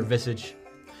in their visage.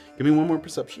 Give me one more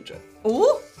perception check.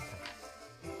 Ooh.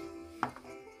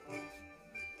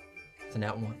 It's a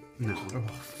nat one. No. Oh,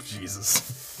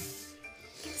 Jesus.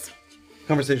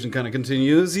 Conversation kind of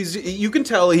continues. You can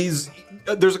tell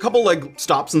there's a couple like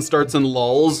stops and starts and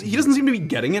lulls. He doesn't seem to be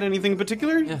getting at anything in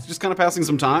particular. Yeah. He's just kind of passing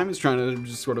some time. He's trying to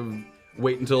just sort of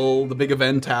wait until the big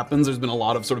event happens. There's been a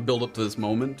lot of sort of build up to this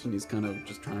moment, and he's kind of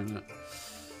just trying to.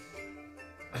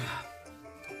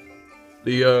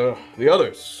 The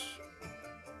others.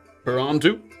 Peron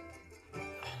too?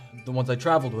 The ones I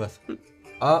traveled with.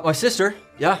 My sister,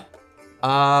 yeah.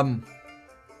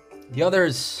 The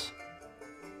others.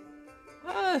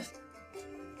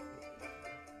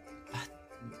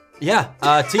 Yeah,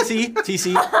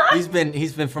 TC,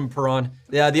 he's been from Peron.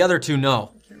 Yeah, the other two,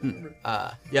 no.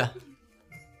 Yeah.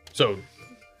 So,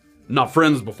 not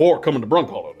friends before coming to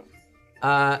Brunkhollow then?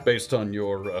 Based on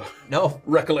your No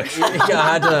recollection. Yeah,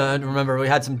 I had to remember. We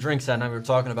had some drinks that night. We were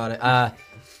talking about it.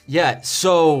 Yeah.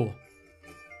 So,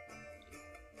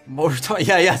 what were we talking?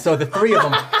 Yeah. So the three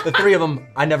of them,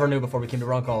 I never knew before we came to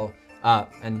Brunkhollow.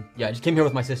 And yeah, I just came here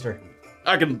with my sister.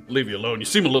 I can leave you alone. You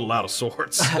seem a little out of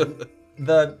sorts.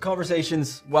 The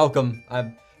conversation's welcome.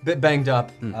 I'm a bit banged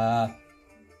up.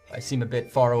 I seem a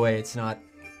bit far away. It's not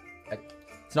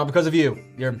because of you.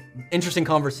 You're an interesting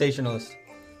conversationalist.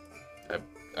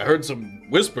 I heard some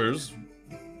whispers.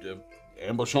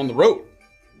 Ambush on the road.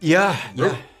 Yeah.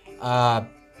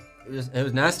 It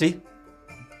was nasty.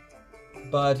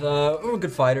 But we were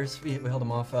good fighters. We held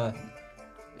them off. Do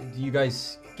you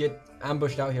guys get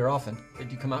ambushed out here often?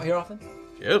 Did you come out here often?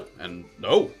 Yeah, and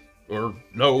no. Or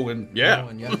no, and yeah. No,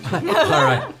 and yeah. All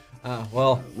right.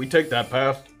 Well, we take that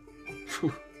path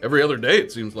every other day,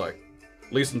 it seems like.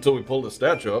 At least until we pull the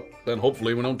statue up. Then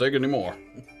hopefully we don't take any more.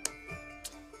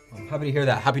 I'm happy to hear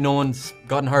that. Happy no one's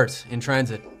gotten hurt in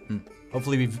transit.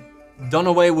 Hopefully we've done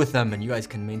away with them and you guys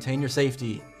can maintain your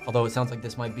safety. Although it sounds like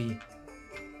this might be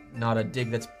not a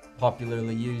dig that's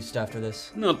popularly used after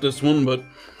this. Not this one, but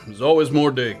there's always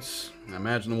more digs. I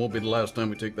imagine it won't be the last time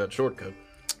we take that shortcut.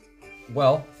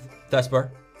 Well,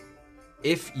 Thesper,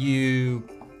 if you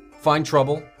find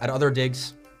trouble at other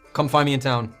digs, come find me in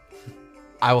town.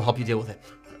 I will help you deal with it.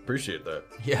 I appreciate that.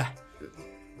 Yeah.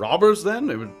 robbers then?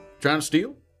 They were trying to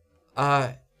steal?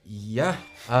 Yeah.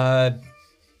 I'll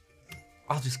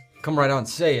just come right out and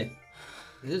say it.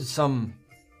 There's some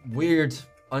weird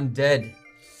undead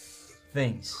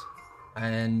things.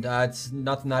 And it's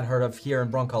nothing I'd heard of here in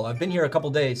Brunkhollow. I've been here a couple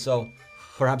days, so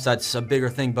perhaps that's a bigger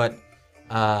thing, but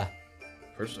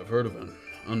First I've heard of an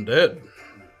undead.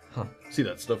 Huh. See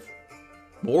that stuff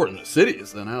more in the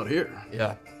cities than out here.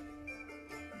 yeah.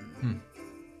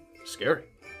 Scary.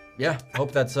 Yeah,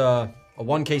 hope that's a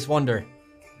one-case wonder.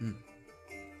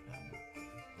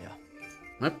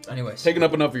 Anyways. Taking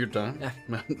up enough of your time.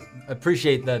 Yeah. I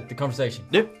appreciate the conversation.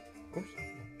 Yeah, of course.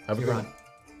 Have a See good you one.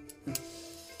 around.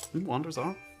 He wanders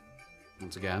off.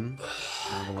 Once again,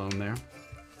 kind of alone there.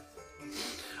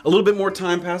 A little bit more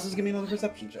time passes. Give me another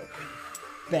perception check.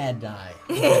 Bad die.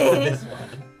 This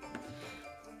one.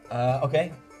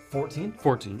 Okay, 14.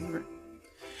 14. All right.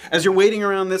 As you're waiting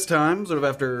around this time, sort of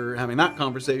after having that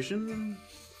conversation,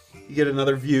 you get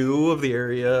another view of the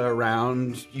area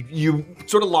around. You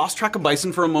sort of lost track of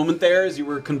Bison for a moment there as you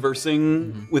were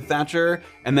conversing with Thatcher,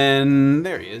 and then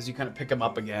there he is. You kind of pick him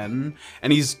up again,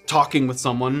 and he's talking with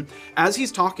someone. As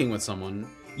he's talking with someone,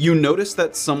 you notice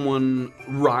that someone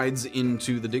rides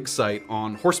into the dig site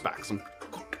on horseback,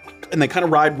 and they kind of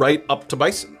ride right up to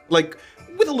Bison, like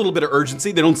with a little bit of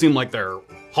urgency. They don't seem like they're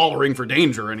hollering for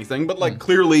danger or anything, but like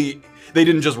clearly they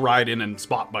didn't just ride in and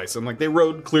spot Bison. Like they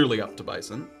rode clearly up to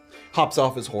Bison. Hops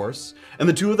off his horse, and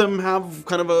the two of them have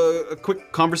kind of a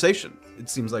quick conversation. It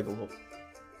seems like a little.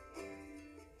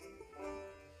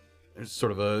 There's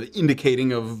sort of a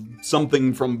indicating of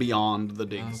something from beyond the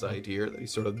dig site here that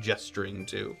he's sort of gesturing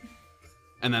to.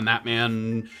 And then that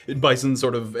man, Bison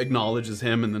sort of acknowledges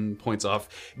him and then points off.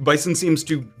 Bison seems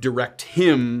to direct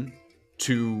him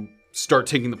to start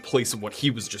taking the place of what he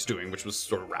was just doing, which was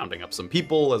sort of rounding up some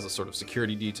people as a sort of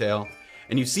security detail.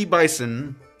 And you see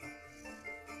Bison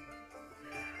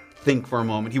think for a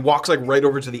moment. He walks like right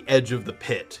over to the edge of the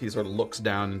pit. He sort of looks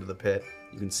down into the pit.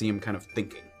 You can see him kind of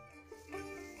thinking.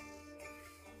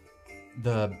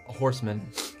 The horseman,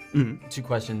 2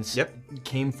 questions. Yep.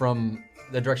 Came from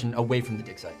the direction away from the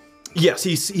dig site. Yes,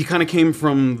 he kind of came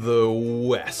from the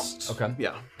west. Okay.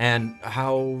 Yeah. And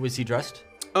how was he dressed?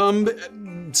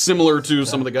 Similar to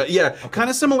some of the guys. Yeah, kind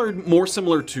of similar, more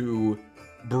similar to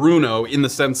Bruno in the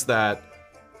sense that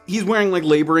he's wearing like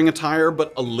laboring attire,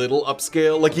 but a little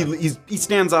upscale. Like he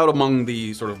stands out among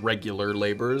the sort of regular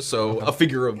laborers, so a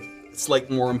figure of slight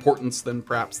more importance than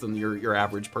perhaps than your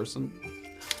average person.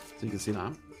 So you can see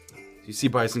that. You see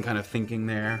Bison kind of thinking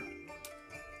there.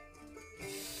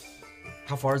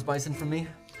 How far is Bison from me?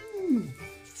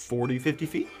 40, 50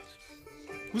 feet.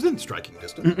 Within striking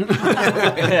distance.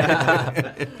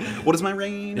 What is my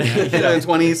range?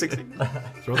 20, 60.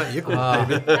 Throw that yickle,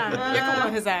 baby. Yickle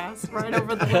on his ass right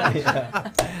over the ledge.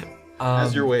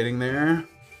 As you're waiting there,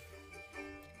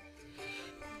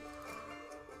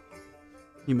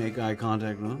 you make eye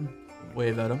contact with him.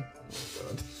 Wave at him.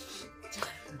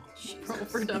 Roll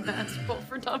for dumbass. Roll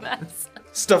for dumbass.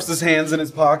 Stuffs his hands in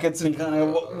his pockets and kind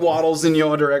of waddles in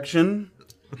your direction.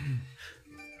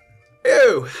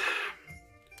 Ew.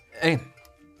 Hey.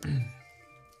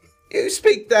 You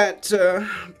speak that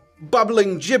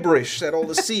bubbling gibberish that all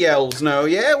the sea elves know,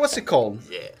 yeah? What's it called?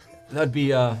 Yeah. That'd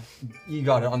be, you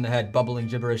got it on the head. Bubbling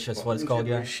gibberish, that's what it's called,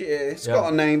 yeah. Yeah, it's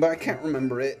got a name, but I can't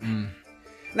remember it.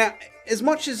 Now, as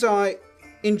much as I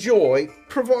enjoy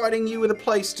providing you with a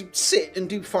place to sit and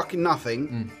do fucking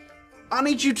nothing, I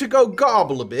need you to go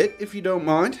garble a bit, if you don't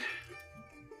mind.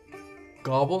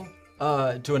 Gobble?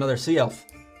 To another sea elf.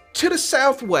 To the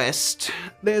southwest,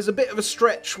 there's a bit of a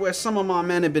stretch where some of my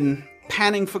men have been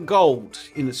panning for gold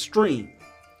in a stream.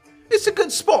 It's a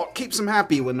good spot, keeps them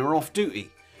happy when they're off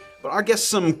duty. But I guess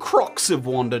some crocs have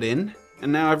wandered in,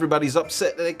 and now everybody's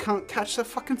upset that they can't catch their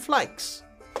fucking flakes.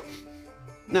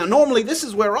 Now, normally this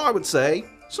is where I would say,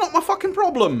 it's not my fucking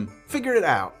problem, figure it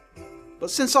out.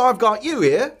 But since I've got you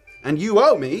here, and you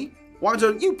owe me, why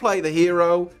don't you play the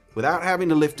hero without having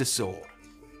to lift a sword?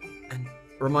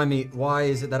 Remind me, why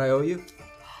is it that I owe you?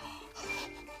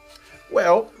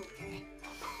 Well,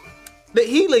 the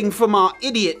healing for my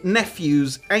idiot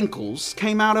nephew's ankles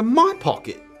came out of my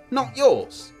pocket, not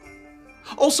yours.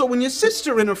 Also, when your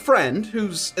sister and her friend,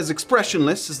 who's as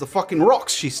expressionless as the fucking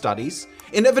rocks she studies,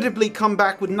 inevitably come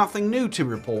back with nothing new to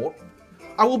report,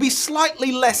 I will be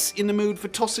slightly less in the mood for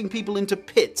tossing people into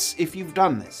pits if you've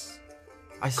done this.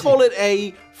 I see. Call it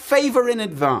a favor in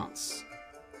advance.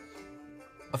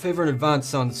 A favor in advance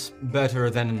sounds better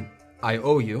than I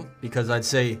owe you, because I'd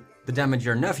say the damage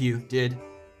your nephew didn't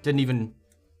even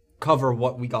cover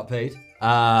what we got paid.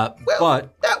 Well,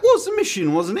 but that was the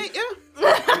mission, wasn't it,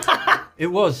 yeah? It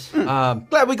was.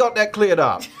 Glad we got that cleared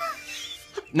up.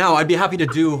 Now, I'd be happy to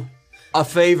do a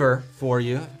favor for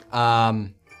you.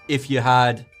 If you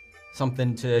had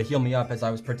something to heal me up as I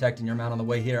was protecting your man on the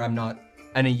way here. I'm not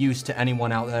any use to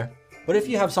anyone out there. But if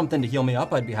you have something to heal me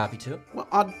up, I'd be happy to. Well,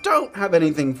 I don't have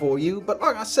anything for you, but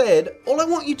like I said, all I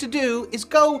want you to do is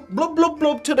go blub blub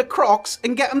blub to the crocs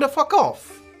and get them to fuck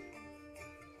off.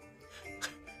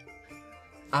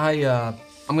 I'm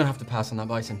gonna have to pass on that,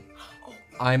 Bison.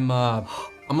 I'm a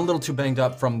little too banged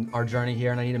up from our journey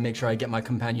here, and I need to make sure I get my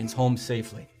companions home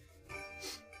safely.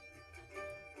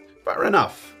 Fair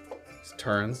enough. He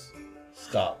turns,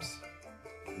 stops,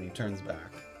 and he turns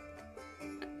back.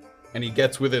 And he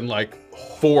gets within like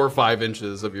 4 or 5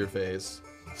 inches of your face.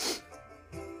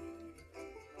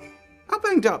 How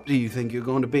banged up do you think you're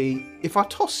going to be if I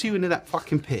toss you into that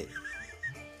fucking pit?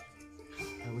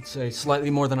 I would say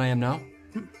slightly more than I am now.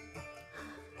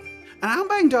 And how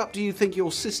banged up do you think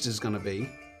your sister's gonna be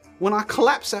when I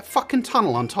collapse that fucking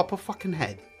tunnel on top of fucking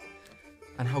head?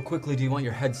 And how quickly do you want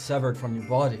your head severed from your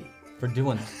body for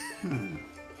doing that?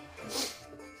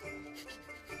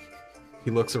 He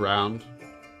looks around.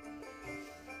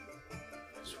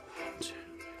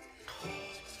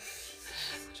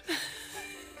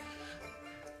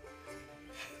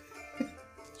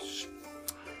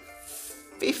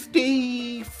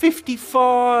 $50,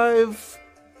 $55,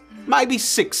 maybe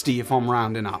 $60 if I'm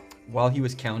rounding up. While he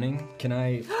was counting, can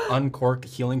I uncork a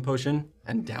healing potion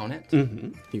and down it?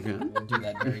 Mm-hmm. You can. I'll do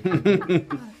that very quickly.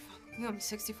 You owe me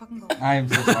 60 fucking gold. I am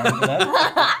so sorry for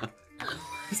that.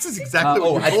 This is exactly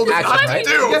what I you told us actually, not right?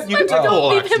 to do. Yeah, you can take a Don't whole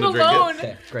leave action him to drink alone.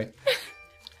 Okay, great.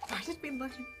 Why did we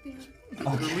let him be?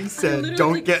 Literally said,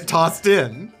 don't get tossed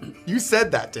in. You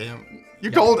said that to him. You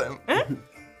told him.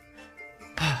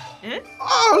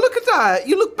 Oh, look at that!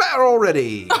 You look better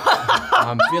already.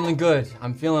 I'm feeling good.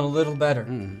 I'm feeling a little better.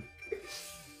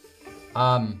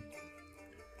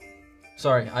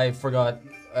 Sorry, I forgot.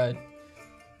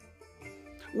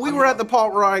 We were at the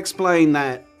part where I explained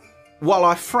that while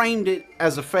I framed it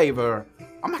as a favor,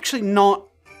 I'm actually not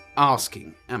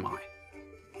asking, am I?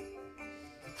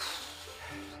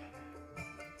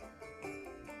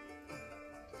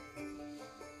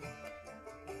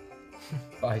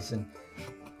 Bison.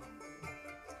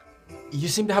 You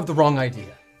seem to have the wrong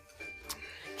idea.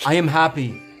 I am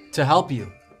happy to help you.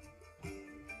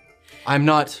 I'm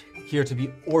not here to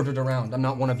be ordered around. I'm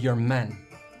not one of your men.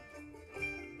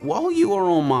 While you are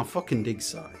on my fucking dig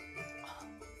side,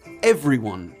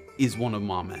 everyone is one of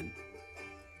my men.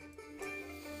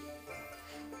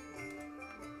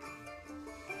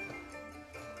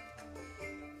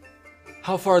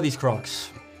 How far are these crocs?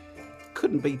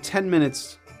 Couldn't be 10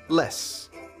 minutes less.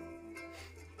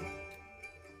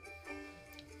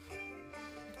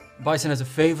 Bison, as a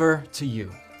favor to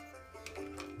you,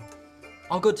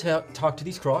 I'll go talk to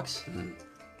these crocs.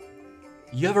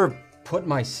 You ever put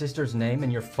my sister's name in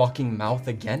your fucking mouth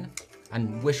again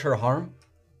and wish her harm?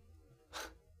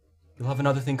 You'll have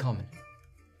another thing coming.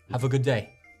 Have a good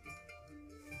day.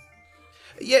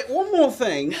 Yeah, one more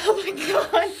thing. Oh my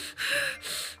god.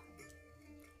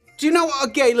 Do you know what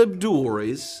a Galeb door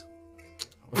is?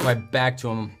 With my back to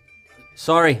him.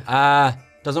 Sorry,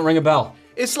 doesn't ring a bell.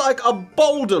 It's like a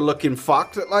boulder-looking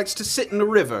fuck that likes to sit in the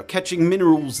river, catching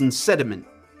minerals and sediment.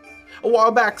 A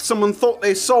while back, someone thought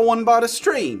they saw one by the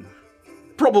stream.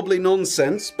 Probably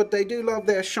nonsense, but they do love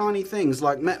their shiny things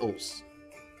like metals.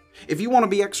 If you want to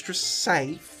be extra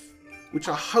safe, which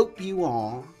I hope you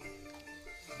are,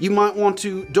 you might want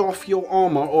to doff your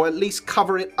armor or at least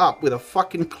cover it up with a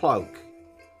fucking cloak.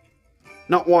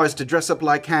 Not wise to dress up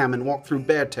like Ham and walk through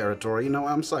bear territory, you know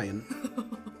what I'm saying?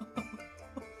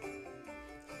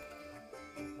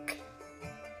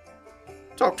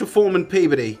 Talk to Foreman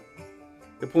Peabody.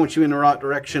 He'll point you in the right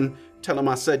direction. Tell him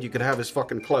I said you could have his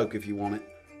fucking cloak if you want it.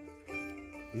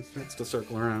 He starts to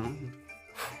circle around.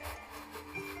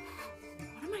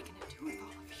 What am I gonna do with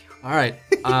all of you? All right,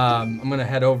 I'm gonna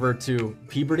head over to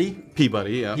Peabody.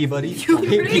 Peabody, yeah. Peabody. You're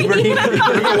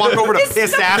gonna walk over to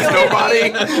piss ass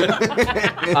nobody.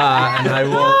 And I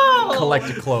will collect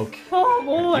a cloak. Oh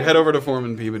boy. You head over to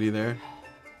Foreman Peabody there.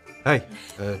 Hey,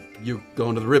 you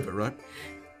going to the river, right?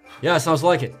 Yeah, sounds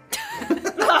like it.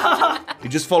 You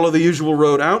just follow the usual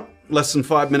road out. Less than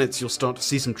 5 minutes, you'll start to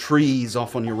see some trees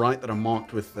off on your right that are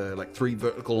marked with like 3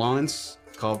 vertical lines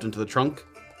carved into the trunk.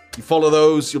 You follow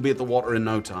those, you'll be at the water in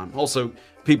no time. Also,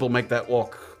 people make that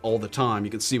walk all the time.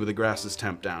 You can see where the grass is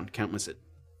tamped down. Can't miss it.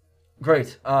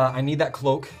 Great. I need that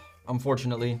cloak.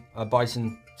 Unfortunately,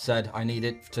 Bison said I need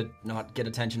it to not get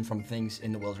attention from things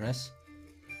in the wilderness.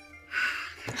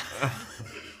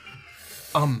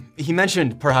 He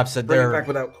mentioned perhaps that Bring there. it back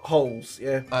without holes,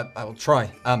 yeah. I will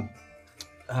try.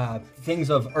 things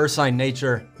of ursine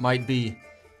nature might be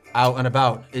out and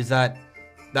about. Is that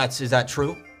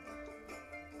true?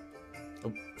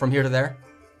 From here to there?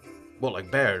 Well,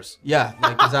 like bears. Yeah,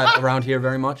 like, is that around here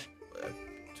very much?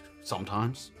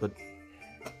 Sometimes, but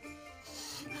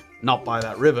not by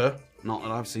that river. Not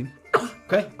that I've seen.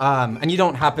 Okay. And you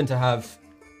don't happen to have,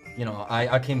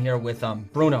 I came here with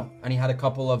Bruno, and he had a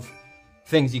couple of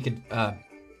things you could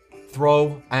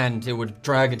throw, and it would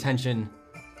drag attention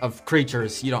of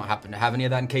creatures. You don't happen to have any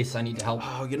of that in case I need to help?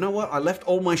 Oh, you know what? I left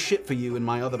all my shit for you in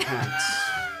my other pants.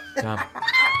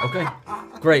 Okay.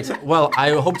 Great. Well,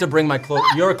 I hope to bring my cloak,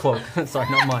 your cloak, sorry,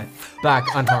 not mine, back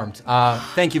unharmed.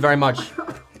 Thank you very much.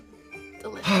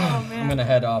 I'm gonna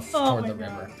head off toward the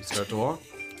river. You start to walk.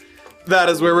 That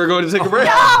is where we're going to take a break.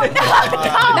 Matthew,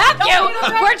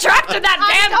 we're trapped in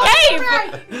that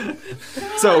damn cave.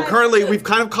 So currently, we've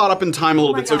kind of caught up in time a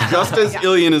little bit. So just as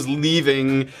Ilian is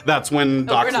leaving, that's when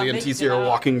Doxley and TC are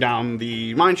walking down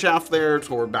the mine shaft there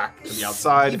toward back to the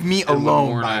outside. Leave me And alone,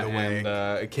 Morna by the way.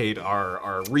 And Kate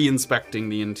are re-inspecting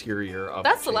the interior of.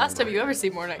 That's the last time you ever see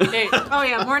Morna and Kate. Oh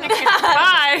yeah, morning.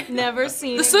 Bye. Never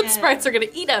seen The it soot yet. sprites are gonna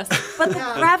eat us. But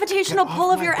the gravitational pull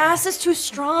of your ass is too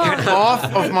strong. Get off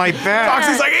of my back.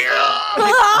 Doxley's like,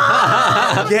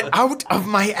 Get out of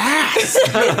my ass.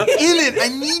 Get in it. I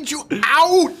need you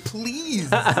out, please.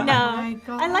 No,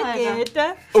 I like it.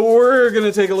 we're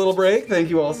gonna take a little break. Thank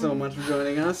you all so much for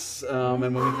joining us. And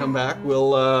when we come back,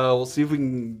 we'll see if we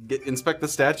can inspect the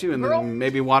statue and then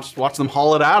maybe watch them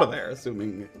haul it out of there,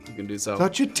 assuming you can do so.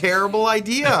 Such a terrible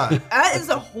idea. That is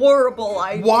a horrible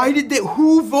idea.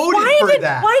 Who voted for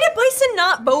that? Why did Bison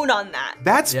not vote on that?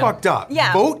 That's fucked up.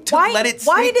 Yeah. Vote to let it stay.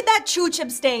 Why did that Chooch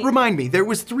abstain? Remind me, there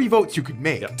was 3 votes you could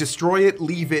make. Yep. Destroy it,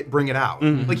 leave it, bring it out.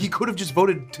 Like, he could have just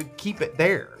voted to keep it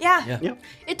there. Yeah.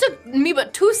 It took me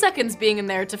but 2 seconds being in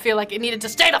there to feel like it needed to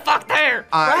stay the fuck there.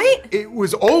 Right? It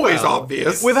was always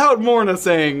obvious. Without Morna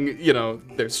saying,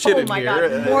 there's shit in my here.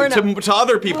 God, Morna. To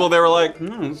other people, they were like,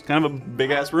 it's kind of a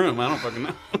big ass room. I don't fucking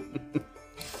know.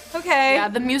 Okay. Yeah,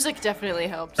 the music definitely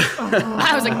helped.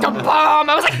 I was like, bomb!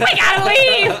 I was like, we gotta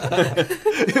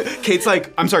leave! Kate's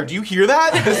like, I'm sorry, do you hear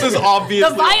that? This is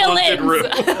obviously The a haunted room.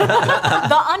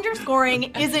 The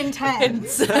underscoring is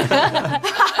intense.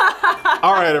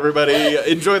 All right, everybody,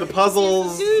 enjoy the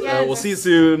puzzles. We'll see you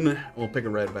soon. We'll pick it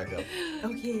right back up.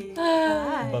 Okay.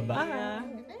 Bye-bye.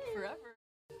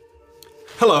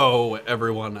 Hello,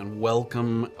 everyone, and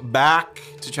welcome back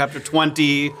to chapter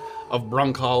 20 of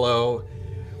Brunkhollow.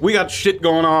 We got shit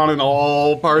going on in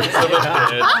all parts of it.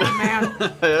 Oh man.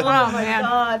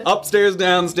 God. Upstairs,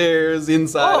 downstairs,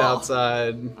 inside,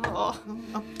 outside.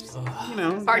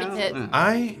 Party pit.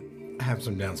 I have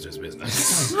some downstairs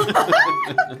business.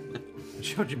 I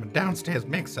showed you my downstairs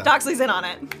mix-up. Doxley's in on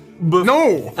it.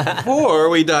 No! Before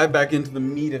we dive back into the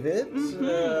meat of it,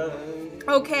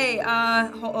 Okay,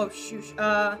 shoosh.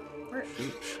 Where?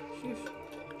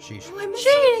 Sheesh. Oh, I missed so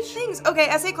many things. Okay,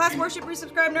 SA Class Worship,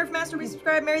 resubscribe. Nerf Master,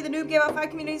 resubscribe. Mary the Noob, gave out 5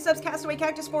 community subs. Castaway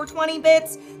Cactus, 420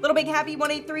 bits. Little Big Happy,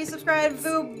 183, subscribe.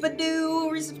 Voo Badoo,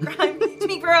 resubscribe.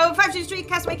 Speak Bro, 5 Streak.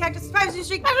 Castaway Cactus, 5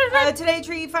 Streak. Today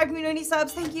Tree, 5 community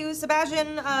subs. Thank you.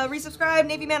 Sebastian, resubscribe.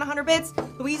 Navy Man, 100 bits.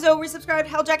 Louiso, resubscribed.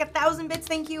 Helljack, 1,000 bits.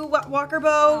 Thank you. Walker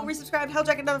Bow, resubscribed.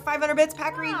 Helljack, another 500 bits.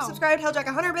 Packery, subscribed. Helljack,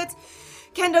 100 bits.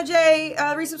 Kendo J,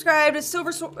 resubscribed.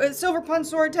 Silver Pun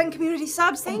Sword, 10 community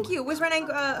subs. Thank you. Wizranang,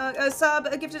 a sub,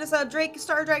 gifted a sub. Drake,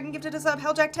 Star Dragon, gifted a sub.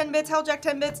 Helljack, 10 bits. Helljack,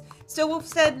 10 bits. Still Wolf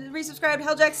said, resubscribed.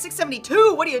 Helljack,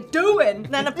 672. What are you doing?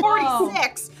 And then a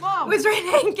 46.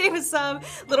 Wizranang gave a sub.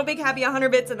 Little Big Happy, 100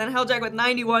 bits. And then Helljack with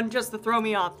 91 just to throw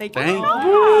me off. Thank you. thank you.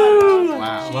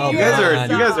 Wow. Well You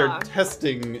guys done. are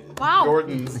testing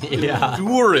Jordan's Yeah.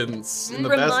 endurance in the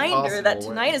best Reminder possible that way.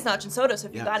 tonight is Nachin Soda, so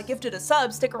if you Yes. got gifted a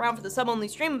sub, stick around for the sub-only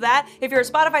stream of that. If you're a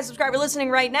Spotify subscriber listening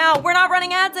right now, we're not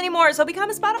running ads anymore, so become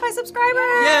a Spotify subscriber!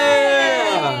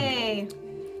 Yeah! Yay!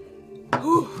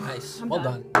 Nice. Well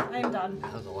done. I'm done.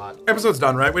 That was a lot. Episode's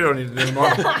done, right? We don't need to do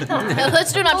anymore.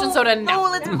 Let's do Nachos Soda now.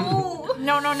 Oh, let's go!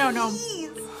 No.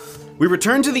 We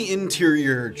return to the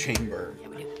interior chamber,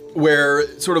 where,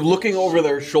 sort of looking over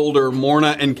their shoulder,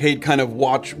 Morna and Kate kind of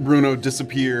watch Bruno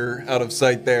disappear out of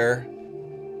sight there,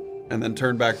 and then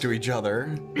turn back to each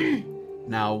other.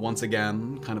 Now, once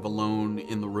again, kind of alone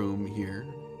in the room here.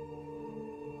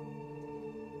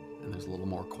 And there's a little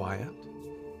more quiet.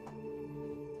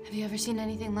 Have you ever seen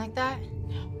anything like that?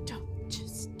 No, don't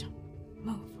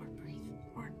move or breathe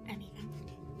or anything.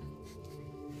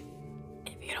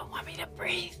 If you don't want me to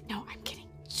breathe, No, I'm kidding.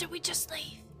 should we just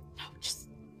leave? No, just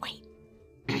wait.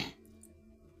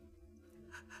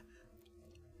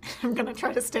 I'm gonna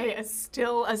try to stay as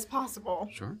still as possible.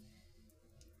 Sure.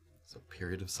 So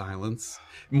period of silence.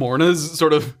 Morna's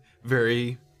sort of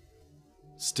very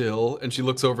still, and she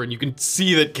looks over and you can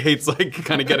see that Kate's like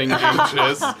kind of getting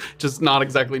anxious, just not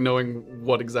exactly knowing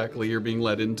what exactly you're being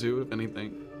led into, if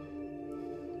anything.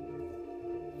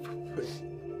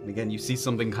 And again, you see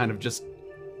something kind of just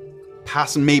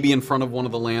passing maybe in front of one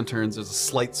of the lanterns. There's a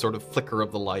slight sort of flicker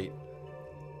of the light.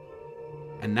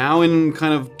 And now in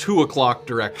kind of 2 o'clock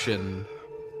direction,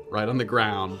 right on the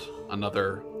ground,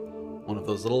 another one of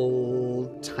those little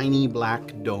tiny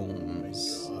black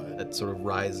domes that sort of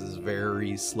rises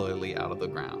very slowly out of the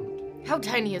ground. How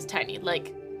tiny is tiny?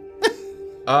 Like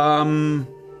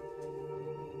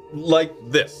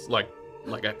this, like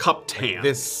a cupped hand.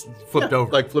 This flipped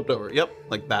over. Like flipped over. Yep,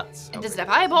 like that's. And does it have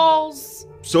eyeballs?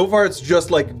 So far, it's just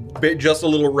like just a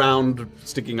little round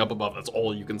sticking up above. That's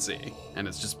all you can see, and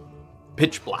it's just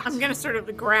pitch black. I'm gonna sort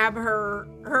of grab her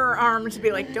arm to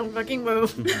be like, "Don't fucking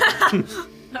move."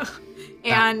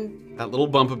 And that little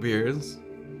bump appears,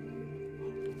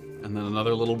 and then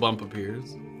another little bump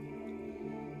appears.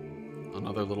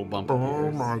 Another little bump appears. Oh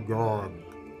my god.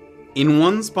 In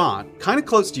one spot, kind of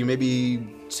close to you, maybe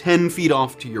 10 feet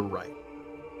off to your right,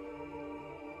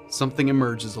 something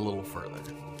emerges a little further.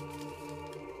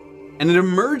 And it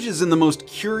emerges in the most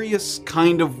curious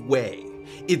kind of way.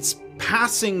 It's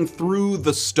passing through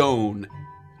the stone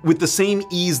with the same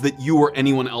ease that you or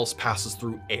anyone else passes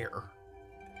through air.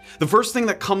 The first thing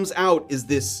that comes out is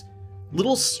this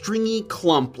little stringy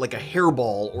clump like a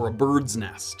hairball or a bird's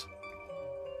nest.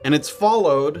 And it's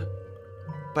followed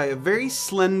by a very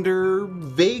slender,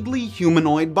 vaguely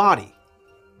humanoid body.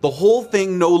 The whole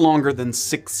thing no longer than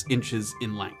 6 inches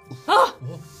in length.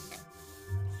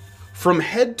 From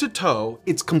head to toe,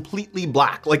 it's completely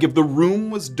black. Like if the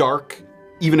room was dark,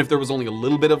 even if there was only a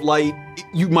little bit of light,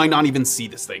 you might not even see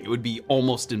this thing. It would be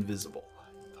almost invisible.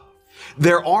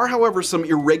 There are, however, some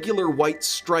irregular white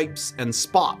stripes and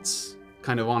spots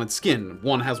kind of on its skin.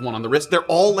 One has one on the wrist. They're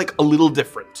all like a little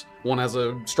different. One has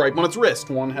a stripe on its wrist.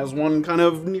 One has one kind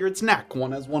of near its neck.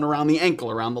 One has one around the ankle,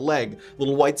 around the leg.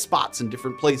 Little white spots in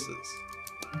different places.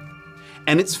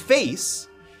 And its face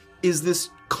is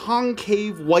this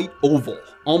concave white oval,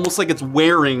 almost like it's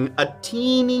wearing a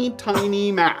teeny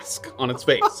tiny mask on its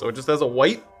face. So it just has a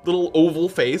white little oval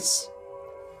face,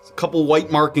 a couple white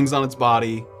markings on its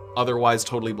body, otherwise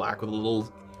totally black with a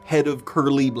little head of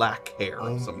curly black hair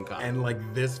of some kind. And like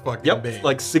this fucking Yep, big.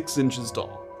 like 6 inches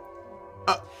tall.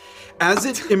 As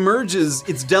it emerges,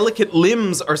 its delicate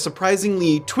limbs are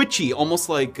surprisingly twitchy, almost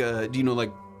like, do you know,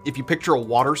 like if you picture a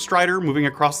water strider moving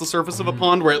across the surface of a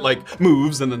pond where it like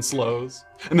moves and then slows,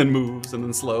 and then moves and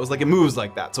then slows, like it moves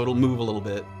like that, so it'll move a little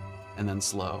bit and then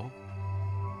slow.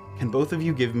 Can both of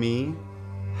you give me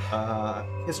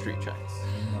history checks?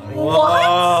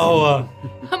 What?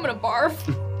 I'm gonna barf.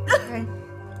 okay.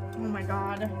 Oh my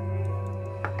god.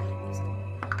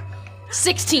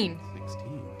 16.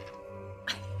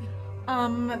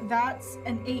 16. That's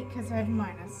an 8 because I have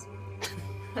minus.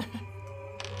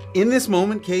 In this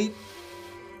moment, Kate,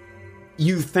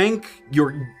 you thank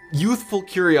your youthful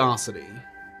curiosity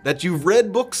that you've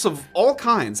read books of all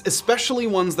kinds, especially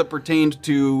ones that pertained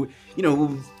to, you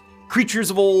know, creatures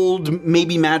of old,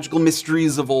 maybe magical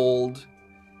mysteries of old.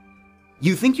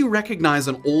 You think you recognize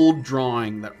an old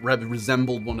drawing that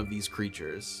resembled one of these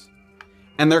creatures,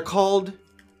 and they're called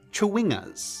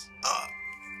Chwingas.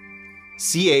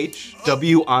 Chwinga.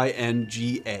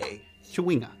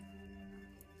 Chwinga.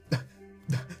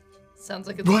 Sounds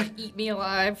like it's gonna eat me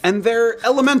alive. And they're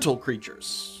elemental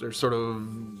creatures. There's sort of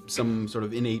some sort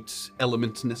of innate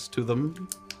elementness to them.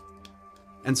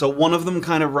 And so one of them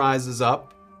kind of rises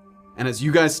up, and as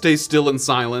you guys stay still and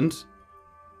silent,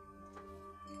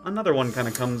 another one kind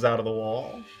of comes out of the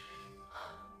wall.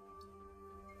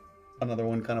 Another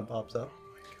one kind of pops up.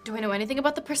 Do I know anything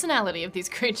about the personality of these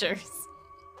creatures?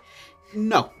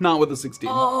 No, not with a 16.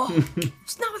 Oh,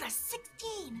 it's not with a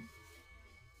 16.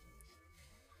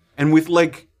 And with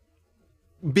like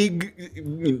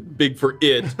big for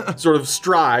it, sort of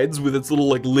strides with its little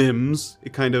like limbs,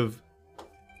 it kind of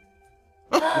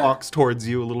walks towards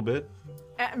you a little bit.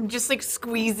 I'm just like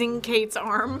squeezing Kate's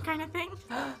arm kind of thing.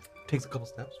 Takes a couple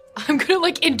steps. I'm gonna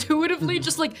like intuitively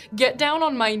just like get down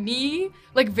on my knee,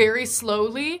 like very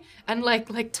slowly, and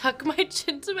like tuck my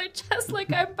chin to my chest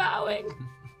like I'm bowing.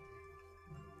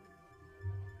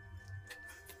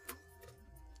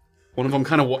 One of them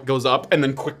kind of goes up and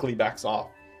then quickly backs off.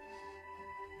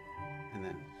 And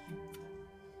then...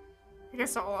 I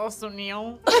guess I'll also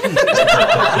kneel.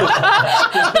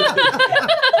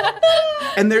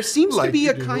 And there seems to be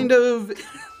a kind of...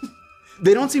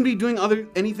 They don't seem to be doing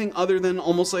anything other than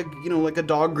almost like, you know, like a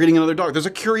dog greeting another dog. There's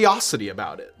a curiosity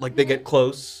about it. Like they get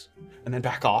close, and then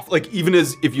back off. Like even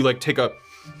as if you like take a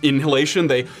inhalation,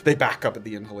 they back up at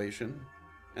the inhalation,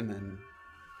 and then.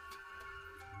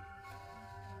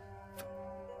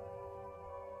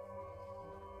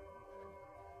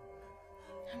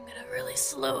 I'm gonna really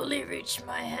slowly reach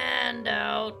my hand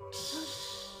out.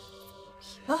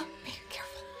 Oh, be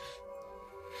careful.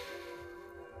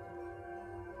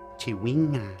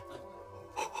 Chewinga.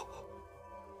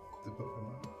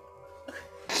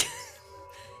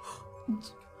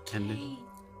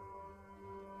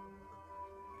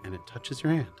 And it touches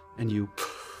your hand, and you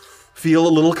feel a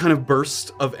little kind of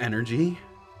burst of energy,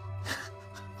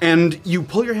 and you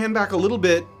pull your hand back a little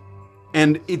bit,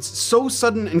 and it's so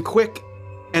sudden and quick,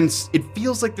 and it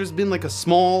feels like there's been like a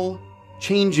small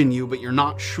change in you, but you're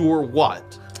not sure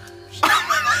what.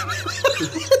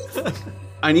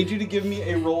 I need you to give me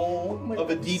a roll of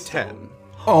a d10.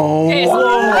 Oh, Okay,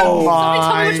 somebody tell me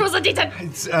my. which was a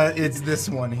D10. It's this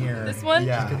one here. This one?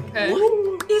 Yeah. Okay.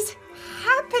 What is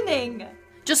happening?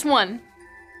 Just one.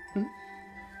 Oh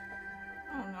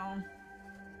no.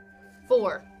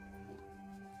 4.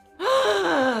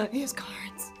 He has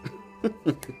cards.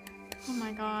 Oh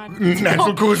my god.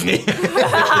 Natural Kuzni.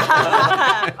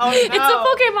 Oh It's a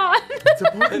Pokemon. It's a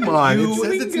Pokemon. It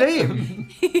says its name.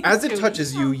 As it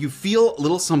touches you, you feel a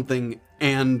little something,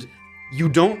 and you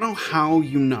don't know how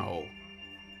you know,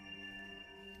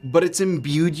 but it's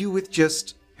imbued you with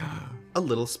just a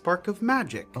little spark of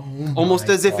magic. Almost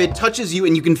as if it touches you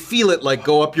and you can feel it like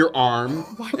go up your arm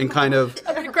and kind of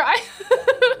I'm gonna cry.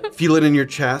 feel it in your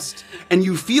chest. And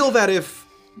you feel that if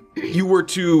you were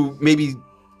to maybe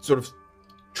sort of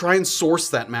try and source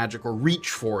that magic or reach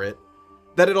for it,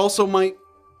 that it also might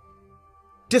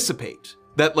dissipate.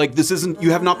 That like this isn't,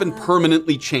 you have not been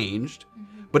permanently changed,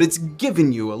 but it's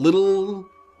given you a little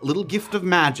gift of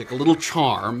magic, a little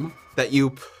charm that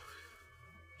you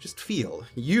just feel.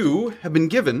 You have been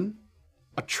given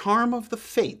a charm of the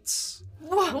fates.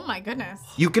 Oh my goodness.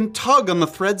 You can tug on the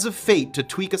threads of fate to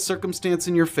tweak a circumstance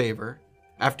in your favor.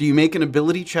 After you make an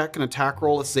ability check, an attack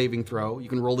roll, a saving throw, you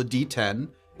can roll a d10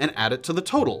 and add it to the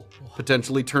total,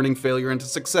 potentially turning failure into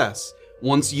success.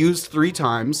 Once used 3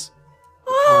 times,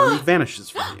 the charm vanishes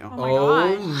from you. Oh my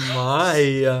god.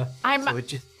 my. I'm. So it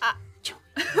just,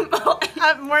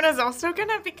 Morna's also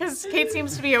gonna, because Kate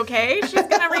seems to be okay, she's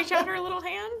gonna reach out her little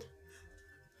hand.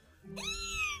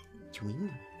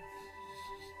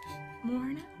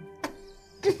 Morna?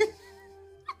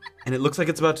 and it looks like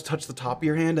it's about to touch the top of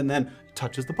your hand and then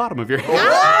touches the bottom of your hand.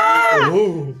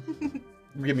 Oh.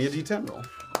 Give me a d10 roll.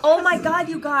 Oh my god,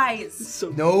 you guys.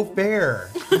 No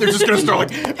fair. They're just gonna start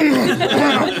like.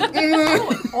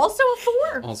 Also a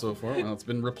 4. Also a 4. Well, it's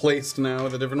been replaced now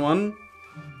with a different one.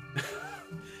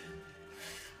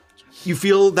 You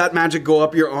feel that magic go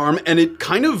up your arm, and it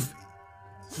kind of...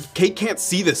 Kate can't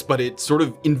see this, but it sort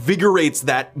of invigorates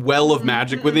that well of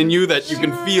magic within you that you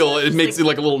can feel. It makes you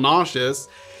like a little nauseous.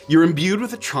 You're imbued with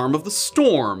the charm of the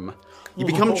storm. You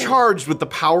become charged with the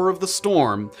power of the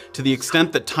storm to the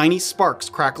extent that tiny sparks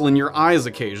crackle in your eyes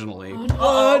occasionally.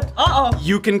 Uh-oh.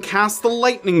 You can cast the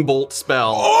lightning bolt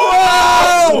spell.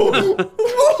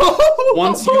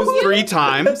 Once used 3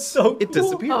 times, it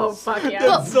disappears. Oh, fuck yeah.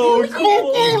 That's so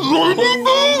cool.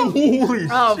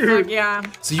 Oh, fuck yeah.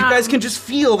 So you guys can just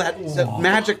feel that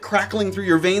magic crackling through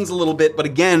your veins a little bit, but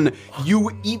again, you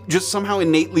just somehow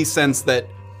innately sense that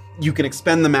you can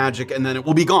expend the magic and then it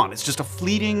will be gone. It's just a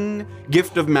fleeting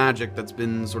gift of magic that's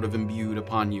been sort of imbued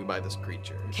upon you by this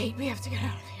creature. Kate, we have to get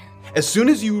out of here. As soon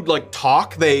as you like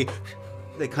talk, they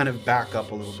kind of back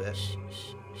up a little bit.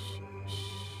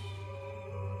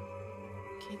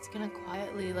 Kate's gonna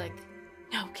quietly, like,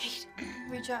 No, Kate.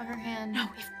 reach out her hand. No,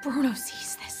 if Bruno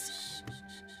sees this.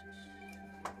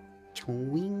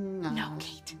 Chewinga. No,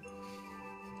 Kate.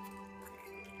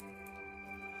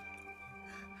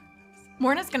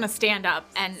 Morna's gonna stand up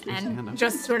and Stand up.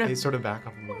 just sort They of. sort of back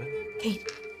up a little bit.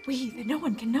 Kate, no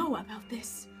one can know about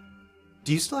this.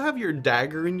 Do you still have your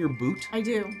dagger in your boot? I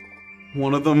do.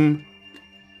 One of them.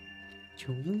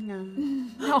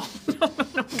 Chewinga. No,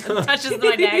 no. Touches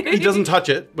my dagger. He doesn't touch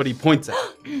it, but he points at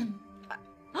it.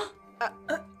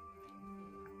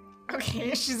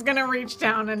 Okay, she's gonna reach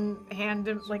down and hand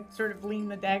him, like, sort of lean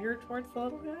the dagger towards the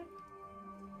little guy.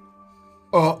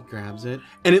 Oh, Grabs it,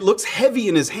 and it looks heavy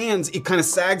in his hands. It kind of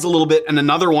sags a little bit, and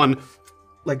another one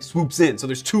like swoops in. So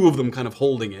there's 2 of them kind of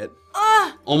holding it.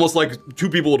 Almost like 2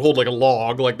 people would hold like a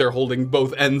log, like they're holding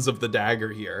both ends of the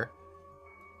dagger here.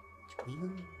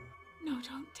 No,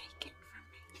 don't take it from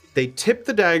me. They tip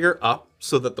the dagger up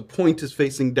so that the point is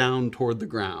facing down toward the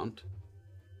ground.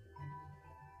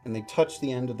 And they touch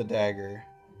the end of the dagger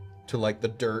to like the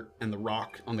dirt and the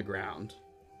rock on the ground.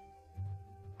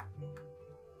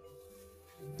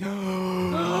 They're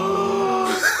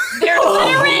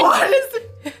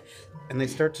literate! And they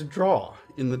start to draw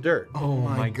in the dirt. Oh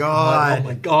my God. Oh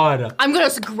my god. I'm gonna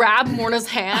just grab Morna's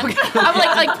hand.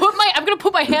 I'm gonna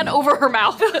put my hand over her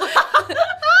mouth.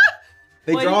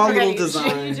 They draw a little design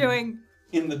What are you doing?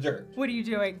 in the dirt. What are you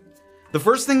doing? The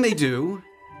first thing they do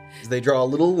is they draw a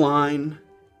little line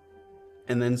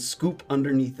and then scoop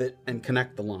underneath it and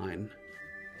connect the line.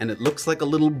 And it looks like a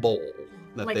little bowl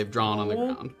that Like they've drawn on the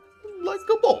bowl? ground. Like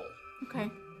a bowl. Okay.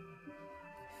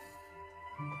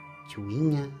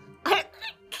 Chewinga.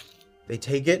 They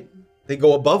take it, they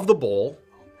go above the bowl,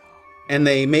 and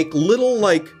they make little,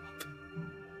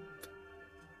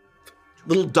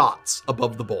 little dots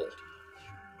above the bowl.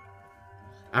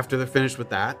 After they're finished with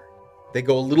that, they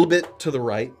go a little bit to the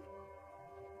right.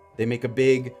 They make a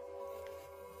big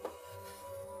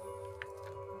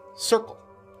circle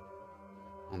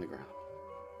on the ground.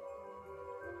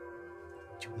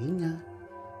 Chewinga.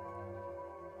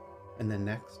 And then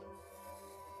next,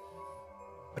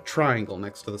 a triangle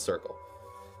next to the circle.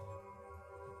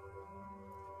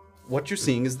 What you're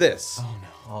seeing is this. Oh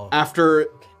no. After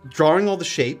drawing all the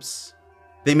shapes,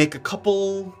 they make a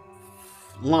couple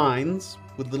lines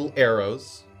with little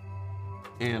arrows.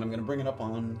 And I'm gonna bring it up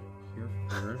on here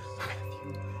first.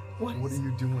 What are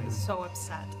you doing? So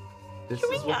upset. This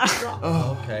is what you draw.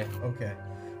 Oh, Okay. okay.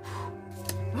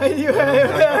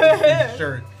 Yeah.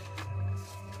 Shirt.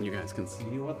 You guys can see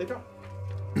what they draw.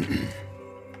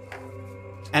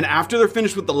 And after they're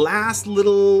finished with the last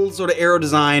little sort of arrow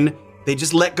design, they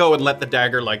just let go and let the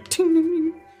dagger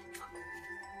ting.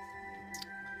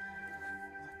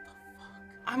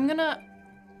 I'm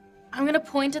gonna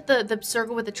point at the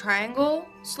circle with the triangle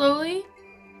slowly,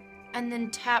 and then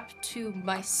tap to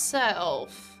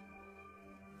myself.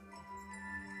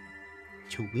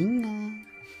 Chewinga.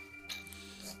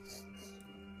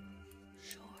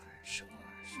 Sure.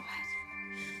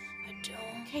 I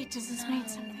don't. Okay, does this mean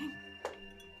something?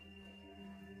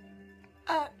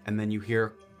 And then you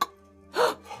hear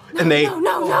and they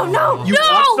No! you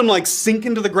watch them sink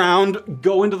into the ground,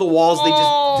 go into the walls, they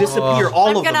just disappear,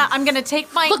 all of them. I'm gonna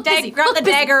take my Look busy, grab look the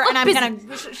busy, dagger, look and I'm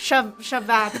busy. gonna shove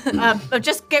that.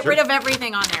 Just get rid of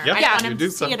everything on there. Yep, I don't you want do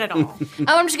to see so. it at all.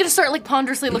 I'm just gonna start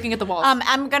ponderously looking at the walls.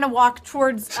 I'm gonna walk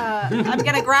towards. I'm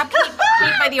gonna grab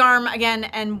Kate by the arm again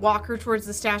and walk her towards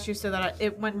the statue so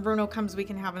that when Bruno comes, we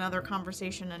can have another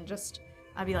conversation and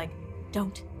I'll be like,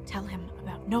 don't tell him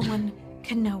about. No one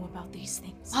can know about these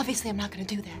things. Obviously, I'm not gonna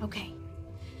do that. Okay.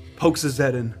 Pokes his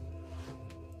head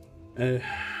in.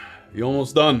 You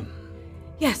almost done.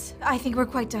 Yes, I think we're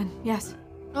quite done. Yes.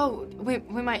 Oh, we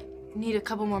might need a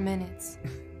couple more minutes.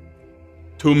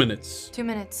 2 minutes. 2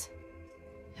 minutes.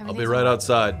 I'll be right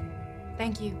outside.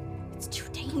 Thank you. It's too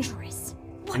dangerous.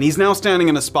 And he's now standing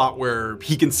in a spot where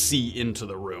he can see into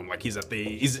the room.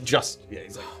 He's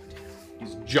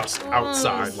just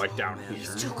outside, down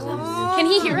here. Can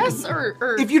he hear us,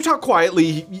 or? If you talk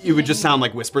quietly, it would just sound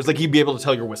like whispers. He'd be able to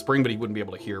tell you're whispering, but he wouldn't be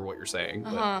able to hear what you're saying.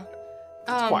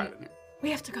 It's quiet in here.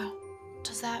 We have to go.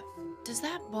 Does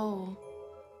that bowl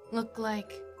look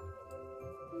like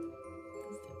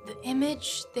the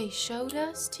image they showed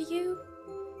us to you?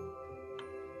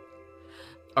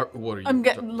 What are you? I'm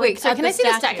getting. Wait, so can I see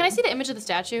Can I see the image of the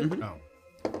statue? Mm-hmm. Oh.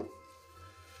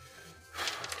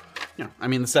 Yeah, I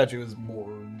mean the statue is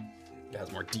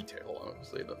has more detail,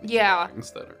 obviously. Than Yeah.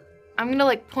 things that are. I'm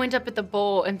gonna point up at the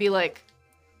bowl and be like,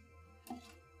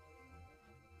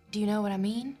 "Do you know what I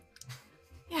mean?"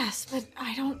 Yes, but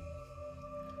I don't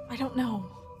know.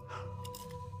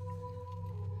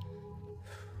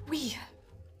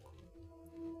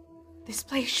 This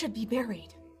place should be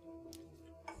buried.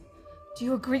 Do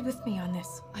you agree with me on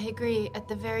this? I agree. At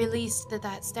the very least,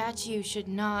 that statue should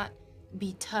not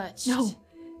be touched. No,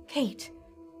 Kate.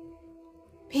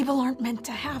 People aren't meant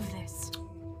to have this.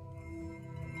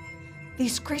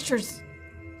 These creatures,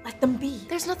 let them be.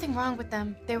 There's nothing wrong with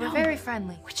them. They were No. very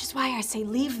friendly. Which is why I say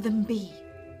leave them be.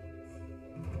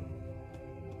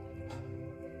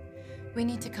 We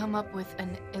need to come up with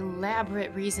an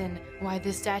elaborate reason why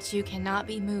this statue cannot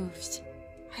be moved.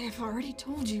 I have already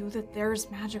told you that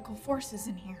there's magical forces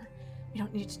in here. We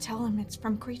don't need to tell him it's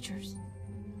from creatures.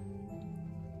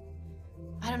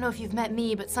 I don't know if you've met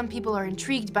me, but some people are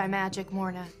intrigued by magic,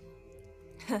 Morna.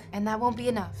 And that won't be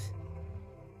enough.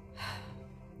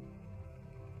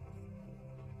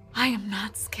 I am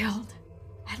not skilled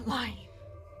at lying.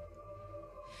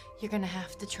 You're gonna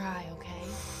have to try, okay?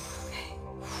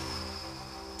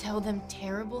 Tell them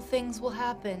terrible things will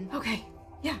happen. Okay,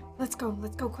 yeah, let's go.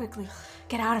 Let's go quickly.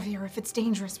 Get out of here. If it's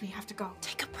dangerous, we have to go.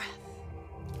 Take a breath.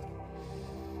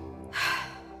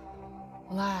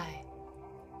 Lie.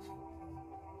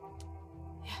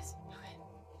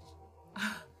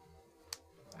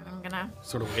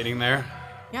 Sort of waiting there.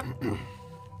 Yep.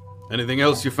 Anything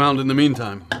else you found in the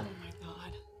meantime? Oh my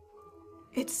god.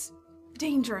 It's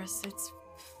dangerous. It's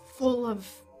full of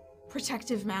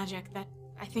protective magic that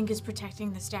I think is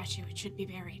protecting the statue. It should be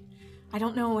buried. I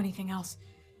don't know anything else.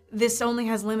 This only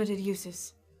has limited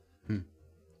uses.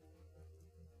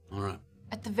 All right.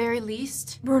 At the very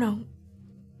least... Bruno.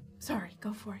 Sorry,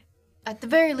 go for it. At the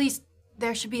very least,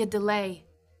 there should be a delay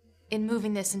in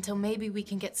moving this until maybe we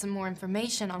can get some more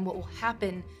information on what will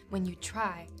happen when you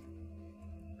try.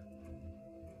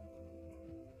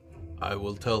 I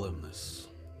will tell him this.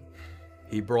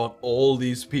 He brought all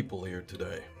these people here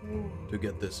today to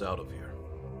get this out of here.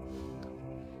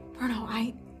 Bruno,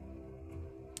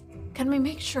 Can we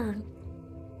make sure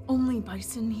only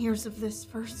Bison hears of this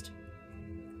first?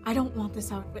 I don't want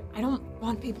this out. I don't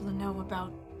want people to know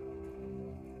about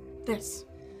this.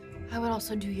 I would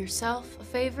also do yourself a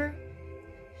favor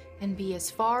and be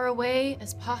as far away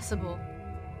as possible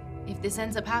if this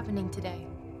ends up happening today.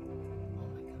 Oh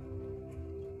my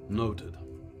god. Noted.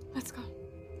 Let's go.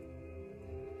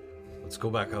 Let's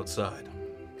go back outside.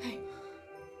 Okay.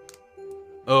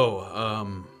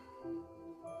 Oh,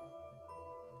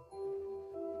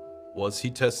 was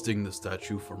he testing the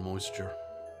statue for moisture?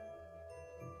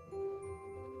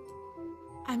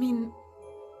 I mean,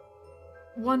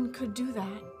 one could do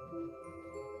that.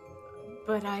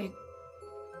 But I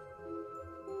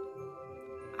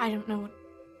don't know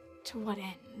to what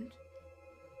end.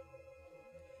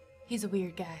 He's a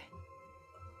weird guy.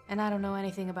 And I don't know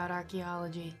anything about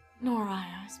archaeology. Nor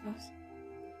I suppose.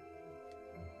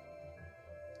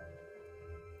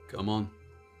 Come on.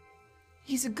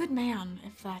 He's a good man,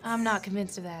 if that's... I'm not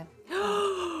convinced of that.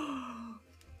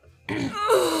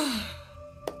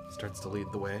 Starts to lead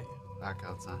the way back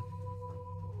outside.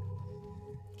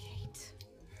 Kate.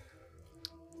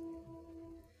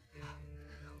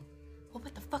 Well,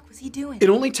 what the fuck was he doing? It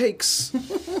only takes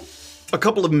a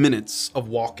couple of minutes of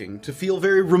walking to feel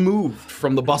very removed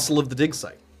from the bustle of the dig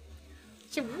site.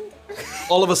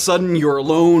 All of a sudden, you're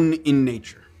alone in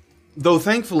nature. Though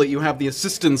thankfully you have the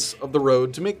assistance of the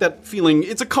road to make that feeling,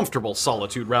 it's a comfortable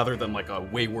solitude rather than like a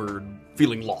wayward,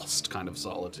 feeling lost kind of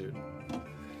solitude.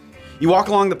 You walk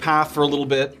along the path for a little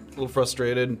bit, a little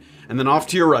frustrated, and then off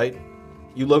to your right,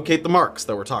 you locate the marks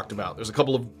that were talked about. There's a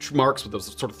couple of marks with those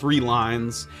sort of 3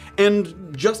 lines,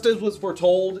 and just as was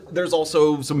foretold, there's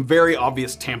also some very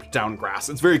obvious tamped down grass.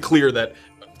 It's very clear that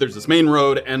there's this main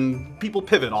road and people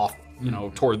pivot off,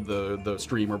 toward the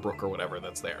stream or brook or whatever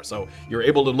that's there. So you're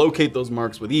able to locate those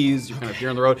marks with ease. You're kind of here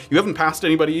on the road. You haven't passed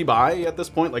anybody by at this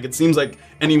point. Like, it seems like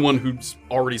anyone who's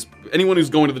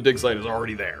going to the dig site is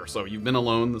already there. So you've been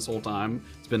alone this whole time.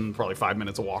 It's been probably 5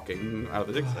 minutes of walking out of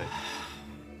the dig site.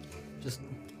 Just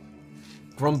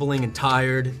grumbling and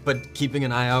tired, but keeping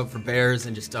an eye out for bears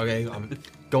and just, okay, I'm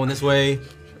going this way,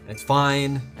 and it's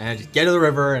fine, and I just get to the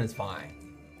river, and it's fine.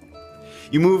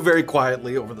 You move very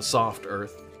quietly over the soft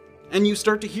earth, and you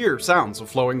start to hear sounds of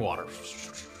flowing water.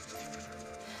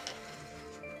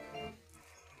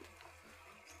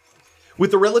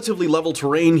 With the relatively level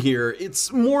terrain here,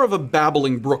 it's more of a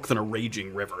babbling brook than a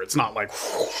raging river. It's not like,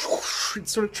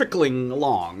 it's sort of trickling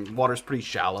along. Water's pretty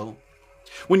shallow.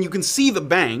 When you can see the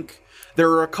bank, there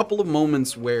are a couple of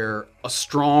moments where a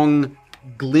strong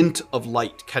glint of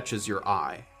light catches your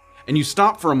eye. And you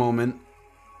stop for a moment,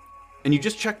 and you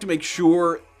just check to make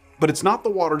sure, but it's not the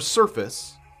water's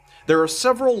surface. There are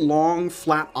several long,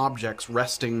 flat objects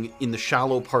resting in the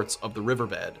shallow parts of the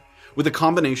riverbed, with a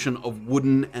combination of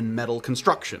wooden and metal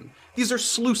construction. These are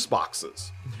sluice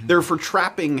boxes. They're for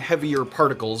trapping heavier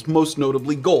particles, most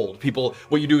notably gold.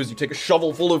 What you do is you take a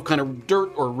shovel full of kind of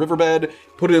dirt or riverbed,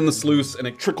 put it in the sluice, and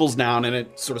it trickles down, and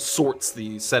it sort of sorts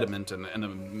the sediment and the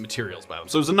materials by them.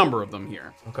 So there's a number of them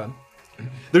here. Okay.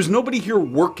 There's nobody here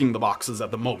working the boxes at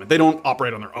the moment. They don't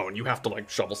operate on their own. You have to like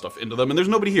shovel stuff into them, and there's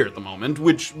nobody here at the moment,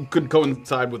 which could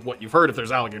coincide with what you've heard. If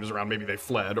there's alligators around, maybe they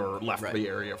fled or left the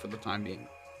area for the time being.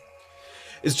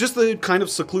 It's just the kind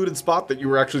of secluded spot that you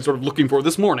were actually sort of looking for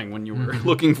this morning when you were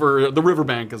looking for the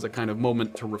riverbank as a kind of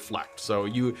moment to reflect. So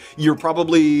you're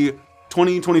probably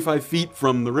 20, 25 feet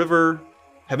from the river,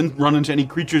 haven't run into any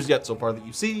creatures yet so far that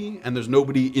you see, and there's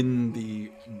nobody in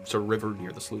the sort of river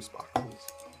near the sluice boxes.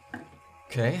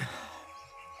 Okay.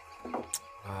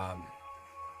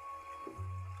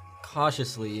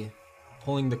 Cautiously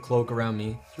pulling the cloak around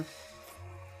me.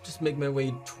 Just make my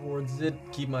way towards it.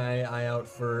 Keep my eye out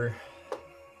for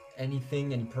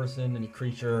anything, any person, any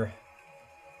creature,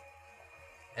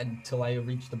 until I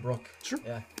reach the brook. Sure.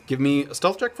 Yeah. Give me a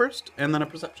stealth check first, and then a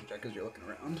perception check as you're looking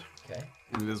around. Okay.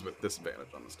 And it is with disadvantage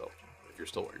on the stealth check, if you're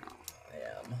still wearing armor. I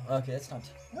am. Okay, that's not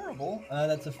terrible.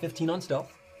 That's a 15 on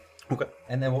stealth. Okay.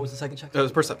 And then what was the second check? That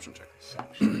was a perception check.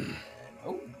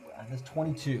 Oh, that's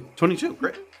 22. 22,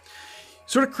 great.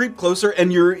 Sort of creep closer,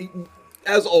 and you're,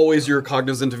 as always, you're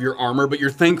cognizant of your armor, but you're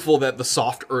thankful that the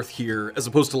soft earth here, as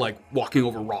opposed to like walking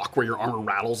over rock where your armor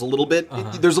rattles a little bit,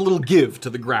 there's a little give to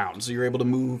the ground, so you're able to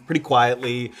move pretty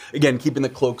quietly, again, keeping the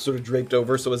cloak sort of draped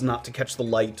over so as not to catch the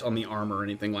light on the armor or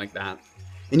anything like that.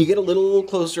 And you get a little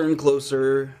closer and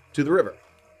closer to the river.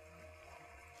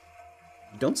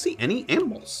 You don't see any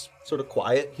animals. Sort of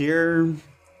quiet here.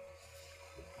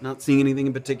 Not seeing anything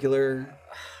in particular.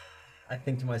 I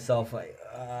think to myself, like,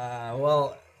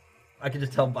 well, I could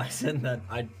just tell Bison that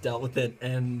I dealt with it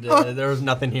and there was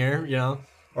nothing here, you know?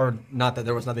 Or not that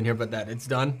there was nothing here, but that it's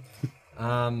done.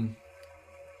 I'm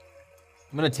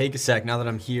gonna take a sec now that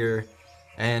I'm here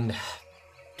and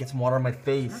get some water on my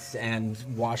face and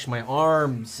wash my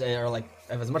arms, or like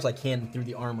as much as I can through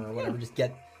the armor or whatever, just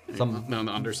get some on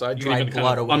the underside. You dried can even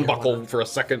blood kind of away or unbuckle whatnot. for a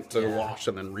second to wash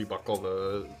and then rebuckle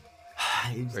the...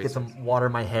 You just get some water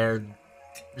in my hair.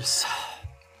 Just...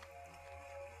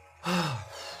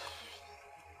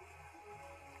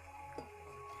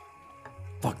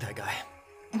 Fuck that guy.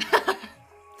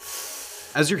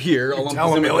 As you're here, along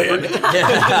tell him, Iliad.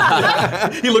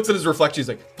 he looks at his reflection, he's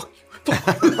like, fuck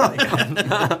you,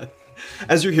 fuck you.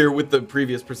 As you're here with the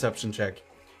previous perception check,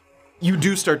 you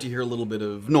do start to hear a little bit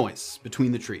of noise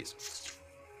between the trees.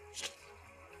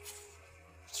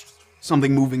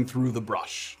 Something moving through the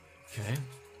brush. Okay.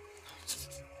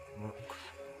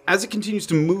 As it continues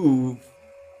to move,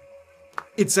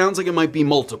 it sounds like it might be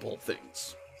multiple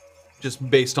things. Just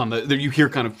based on you hear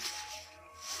kind of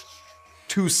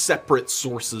two separate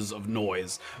sources of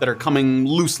noise that are coming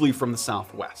loosely from the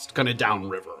southwest, kind of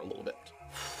downriver a little bit.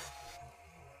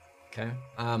 Okay.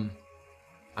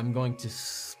 I'm going to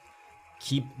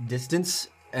keep distance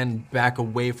and back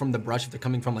away from the brush if they're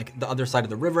coming from like the other side of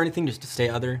the river or anything, just to stay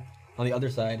on the other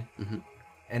side. Mm-hmm.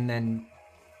 And then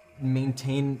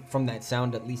maintain from that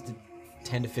sound at least a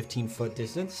 10 to 15 foot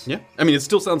distance. Yeah. I mean, it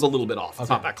still sounds a little bit off. It's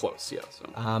not that close, yeah.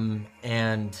 So.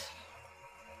 And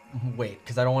wait,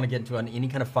 because I don't want to get into any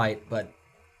kind of fight, but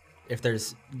if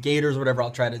there's gators or whatever,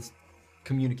 I'll try to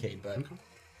communicate, but... Okay.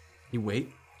 You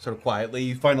wait, sort of quietly.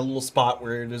 You find a little spot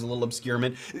where there's a little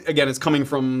obscurement. Again, it's coming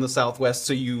from the southwest,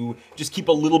 so you just keep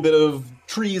a little bit of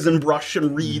trees and brush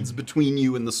and reeds between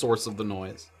you and the source of the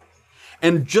noise.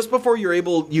 And just before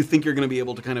you think you're going to be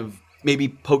able to kind of maybe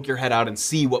poke your head out and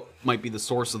see what might be the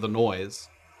source of the noise,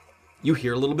 you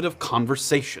hear a little bit of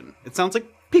conversation. It sounds like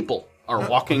people are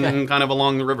walking kind of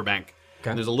along the riverbank. Okay.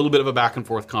 And there's a little bit of a back and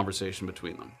forth conversation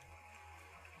between them.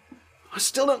 I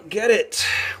still don't get it.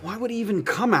 Why would he even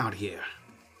come out here?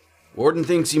 Warden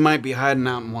thinks he might be hiding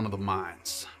out in one of the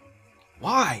mines.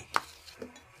 Why?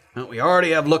 Well, we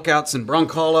already have lookouts in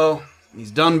Brunkhollow.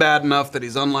 He's done bad enough that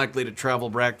he's unlikely to travel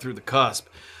back through the cusp.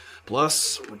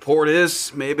 Plus, report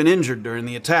is, may have been injured during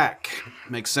the attack.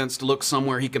 Makes sense to look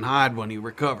somewhere he can hide when he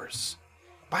recovers.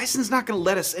 Bison's not going to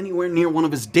let us anywhere near one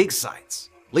of his dig sites.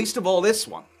 Least of all this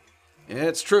one. Yeah,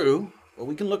 it's true, but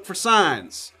we can look for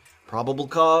signs. Probable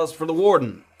cause for the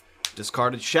warden.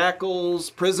 Discarded shackles,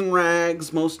 prison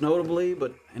rags, most notably,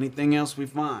 but anything else we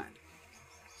find.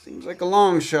 Seems like a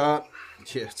long shot.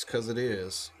 Yeah, it's 'cause it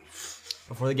is.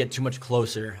 Before they get too much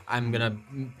closer, I'm gonna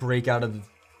break out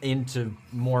into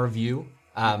more view,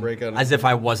 as if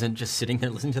I wasn't just sitting there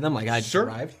listening to them, like I just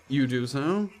arrived. You do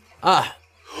so.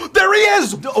 There he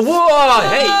is! Whoa!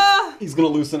 Hey! He's gonna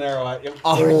loose an arrow at you.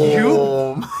 Are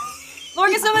you? Lord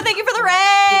Kasuma, thank you for the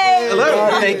raid!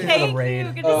 Hello. Thank you for the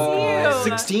raid. Good to see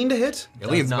you. 16 to hit?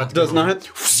 Iliad's about to Does not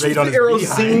hit. Raid on The his arrow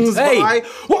behind. sings Hey. by.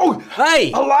 Whoa!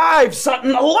 Hey! Alive,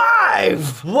 Sutton!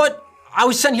 Alive! What? I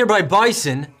was sent here by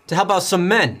Bison to help out some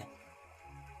men.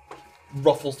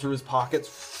 Ruffles through his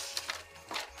pockets.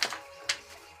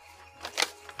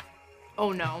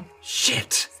 Oh no.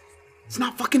 Shit! It's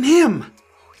not fucking him!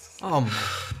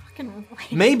 Fucking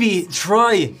right. Maybe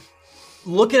try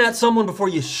looking at someone before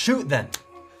you shoot them.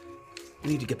 We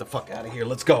need to get the fuck out of here.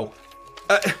 Let's go.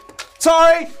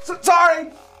 Sorry!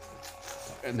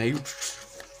 And they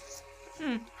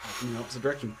in the opposite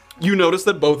direction. You notice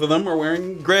that both of them are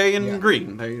wearing gray and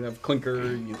green. They have clinker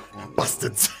uniforms.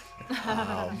 Bastards.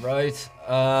 Right.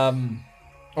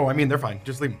 Oh, I mean, they're fine.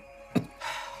 Just leave them.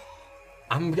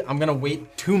 I'm gonna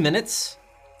wait 2 minutes,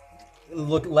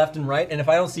 look left and right, and if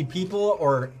I don't see people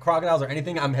or crocodiles or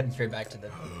anything, I'm heading straight back to the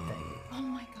thing. Oh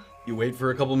my god. You wait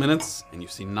for a couple minutes, and you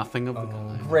see nothing of the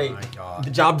kind. Great. my God. The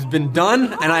job's been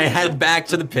done, and I head back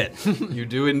to the pit. You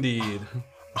do indeed.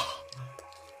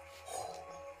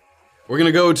 We're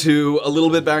gonna go to a little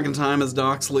bit back in time as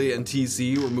Doxley and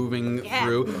TC were moving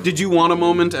through. Did you want a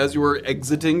moment as you were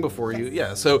exiting before you?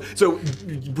 Yeah. So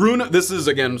Bruno. This is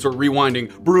again sort of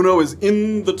rewinding. Bruno is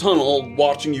in the tunnel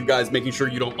watching you guys, making sure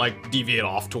you don't like deviate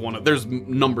off to one of. There's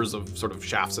numbers of sort of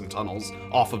shafts and tunnels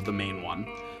off of the main one,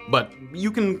 but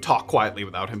you can talk quietly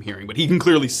without him hearing. But he can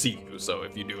clearly see you. So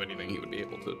if you do anything, he would be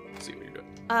able to see what you're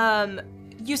doing.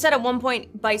 You said at one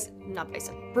point,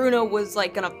 Bruno was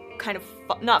like gonna kind of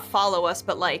not follow us,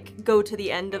 but like go to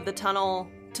the end of the tunnel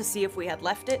to see if we had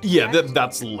left it. Yeah,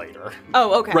 that's later.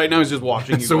 Oh, okay. Right now he's just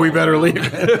watching you. So we better leave.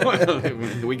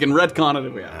 We can retcon it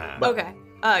if we have. Okay.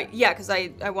 Yeah, because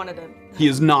I wanted to. He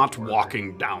is not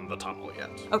walking down the tunnel yet.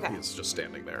 Okay. He's just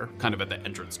standing there, kind of at the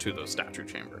entrance to the statue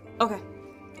chamber. Okay.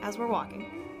 As we're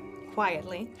walking,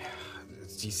 quietly.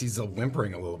 TC's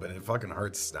whimpering a little bit. It fucking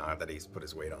hurts now that he's put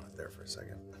his weight on it there for a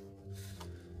second.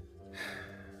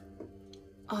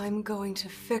 I'm going to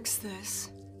fix this.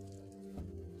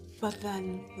 But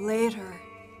then later,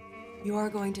 you are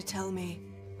going to tell me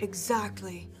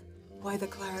exactly why the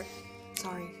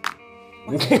Sorry.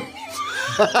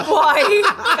 Why?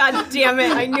 God damn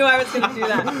it. I knew I was going to do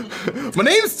that. My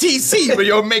name's TC, but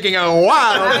you're making a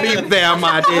wild leap there,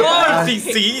 my dear.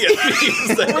 TC.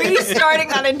 Restarting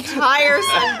that entire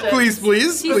sentence. Please.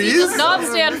 TC does not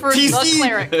stand for the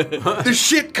cleric. The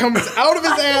shit comes out of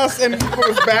his ass and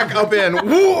goes back up in.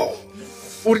 Whoa!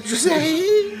 What did you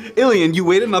say? Ilian, you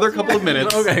wait another couple of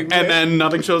minutes, Okay, and then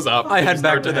nothing shows up. I head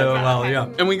back to the well, yeah.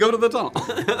 And we go to the tunnel.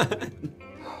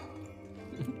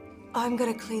 I'm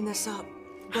gonna clean this up.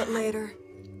 But later,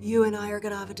 you and I are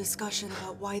gonna have a discussion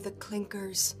about why the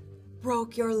Clinkers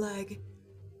broke your leg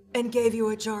and gave you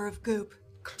a jar of goop.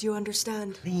 Do you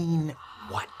understand? Clean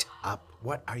what up?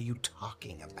 What are you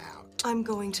talking about? I'm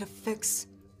going to fix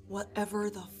whatever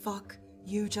the fuck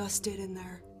you just did in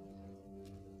there.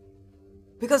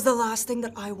 Because the last thing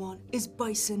that I want is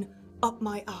bison up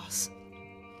my ass.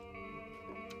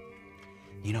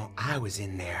 You know, I was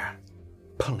in there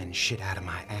pulling shit out of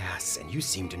my ass, and you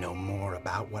seem to know more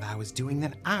about what I was doing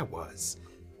than I was.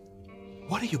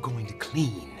 What are you going to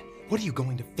clean? What are you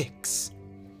going to fix?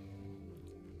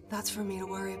 That's for me to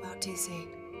worry about, TC.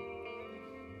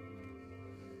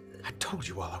 I told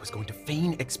you all I was going to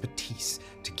feign expertise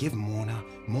to give Morna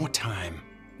more time.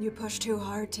 You pushed too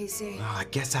hard, TC. Oh, I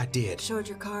guess I did. Showed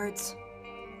your cards.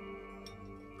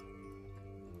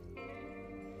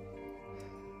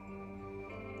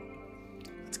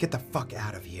 Let's get the fuck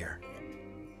out of here.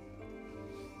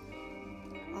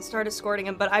 I'll start escorting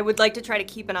him, but I would like to try to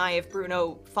keep an eye if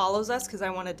Bruno follows us, because I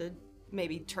wanted to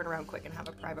maybe turn around quick and have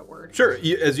a private word. Sure.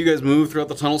 As you guys move throughout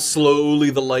the tunnel, slowly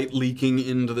the light leaking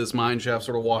into this mine shaft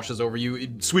sort of washes over you.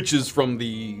 It switches from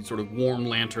the sort of warm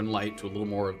lantern light to a little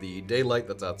more of the daylight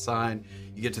that's outside.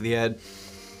 You get to the edge.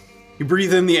 You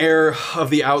breathe in the air of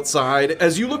the outside.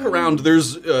 As you look around,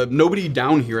 there's nobody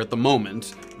down here at the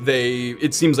moment.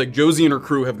 It seems like Josie and her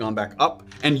crew have gone back up,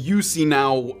 and you see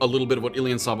now a little bit of what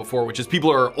Ilian saw before, which is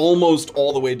people are almost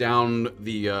all the way down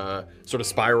the sort of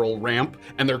spiral ramp,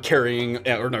 and they're carrying,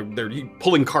 they're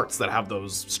pulling carts that have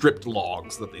those stripped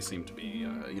logs that they seem to be,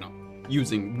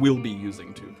 will be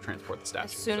using to transport the statue.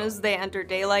 As soon as they enter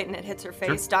daylight and it hits her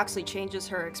face, Doxley changes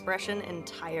her expression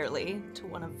entirely to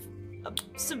one of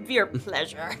severe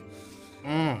pleasure.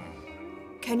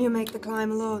 Can you make the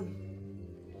climb alone?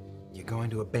 You're going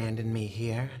to abandon me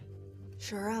here?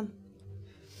 Sure am.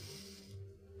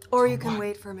 Or you can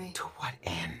wait for me. To what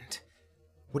end?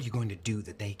 What are you going to do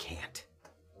that they can't?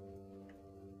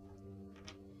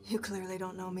 You clearly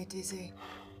don't know me, TC.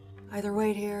 Either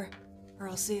wait here, or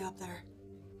I'll see you up there.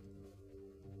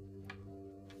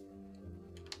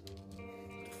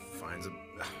 Finds a...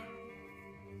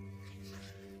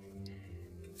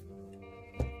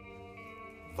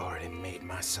 I've already made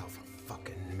myself a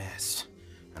fucking mess.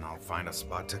 And I'll find a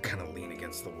spot to kind of lean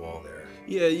against the wall there.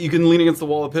 Yeah, you can lean against the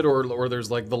wall of the pit, or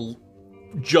there's like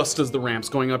just as the ramp's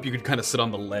going up, you could kind of sit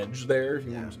on the ledge there if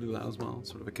you wanted to do that as well.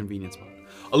 Sort of a convenient spot.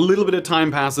 A little bit of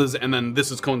time passes, and then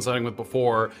this is coinciding with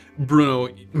before, Bruno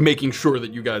making sure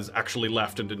that you guys actually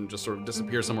left and didn't just sort of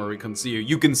disappear somewhere we couldn't see you.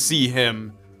 You can see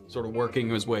him sort of working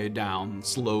his way down,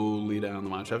 slowly down the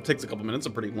mine shaft. It takes a couple minutes, a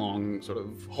pretty long sort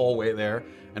of hallway there,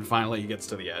 and finally he gets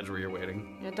to the edge where you're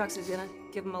waiting. Yeah, Doxley's gonna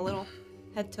give him a little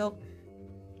head tilt.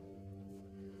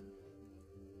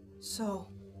 So,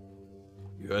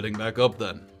 You heading back up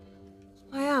then?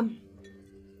 I am.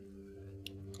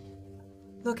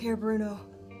 Look here, Bruno.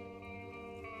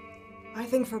 I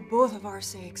think for both of our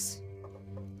sakes,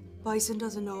 Bison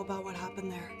doesn't know about what happened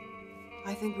there.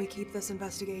 I think we keep this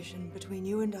investigation between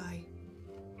you and I.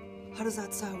 How does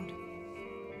that sound?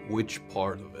 Which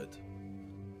part of it?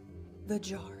 The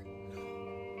jar.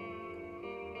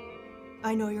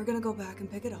 I know you're gonna go back and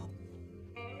pick it up.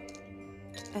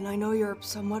 And I know you're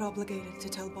somewhat obligated to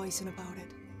tell Bison about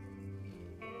it.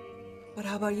 But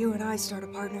how about you and I start a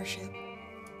partnership?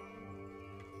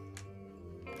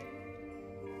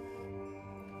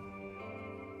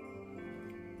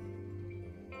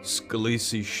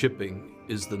 Scalisi Shipping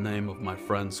is the name of my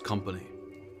friend's company.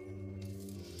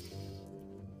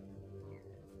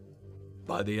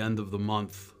 By the end of the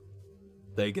month,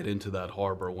 they get into that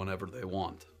harbor whenever they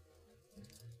want.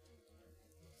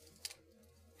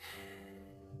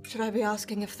 Should I be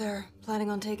asking if they're planning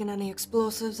on taking any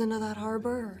explosives into that harbor?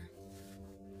 Or?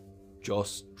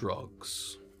 Just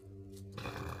drugs.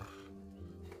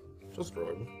 Just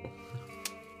drugs.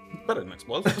 Better than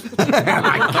explosives.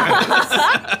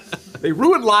 They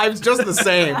ruin lives just the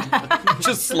same.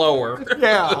 Just slower.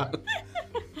 Yeah.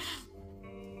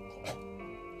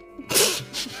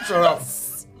 Shut up.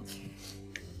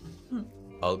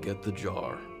 I'll get the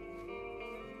jar.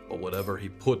 But whatever he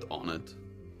put on it,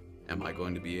 am I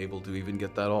going to be able to even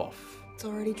get that off? It's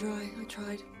already dry. I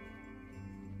tried.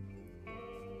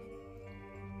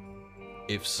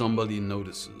 If somebody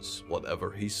notices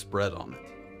whatever he spread on it,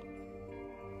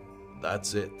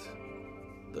 that's it.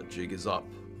 The jig is up.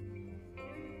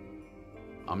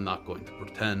 I'm not going to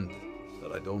pretend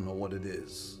that I don't know what it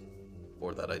is,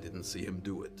 or that I didn't see him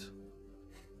do it.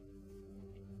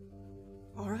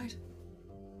 All right.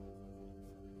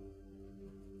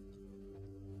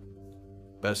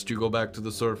 Best you go back to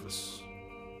the surface.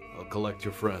 I'll collect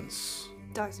your friends.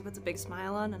 Doxy puts a big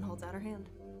smile on and holds out her hand.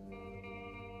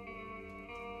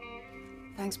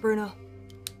 Thanks, Bruno.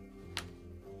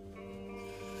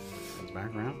 Comes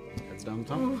back around, heads down the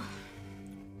tunnel.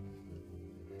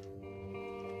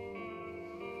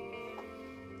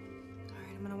 Alright,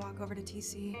 I'm gonna walk over to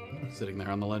TC. Sitting there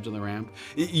on the ledge of the ramp.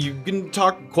 You can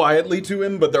talk quietly to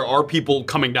him, but there are people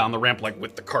coming down the ramp like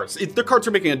with the carts. The carts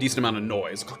are making a decent amount of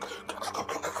noise.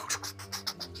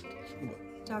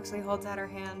 Doxy holds out her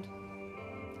hand,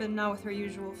 but not with her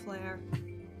usual flair.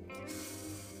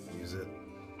 Use it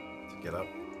to get up.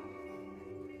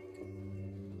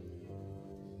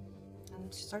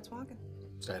 And she starts walking.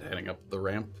 Start heading up the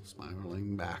ramp,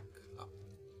 smiling back up.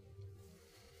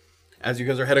 As you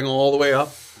guys are heading all the way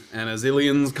up, and as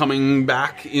Ilian's coming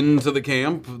back into the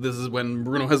camp, this is when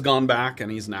Bruno has gone back,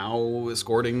 and he's now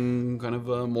escorting kind of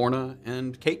Morna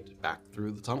and Kate back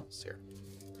through the tunnels here.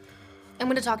 I'm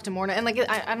gonna talk to Morna, and like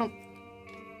I'm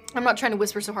not trying to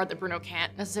whisper so hard that Bruno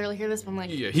can't necessarily hear this, but I'm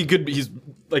like, Yeah, he could. He's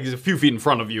a few feet in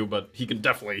front of you, but he can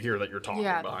definitely hear that you're talking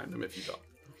Yeah. behind him if you talk.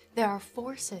 there are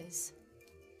forces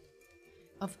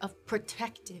of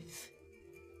protective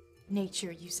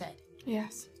nature, you said.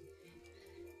 Yes.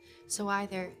 So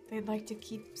either They'd like to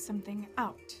keep something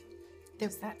out.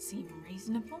 Does that seem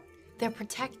reasonable? they're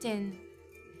protecting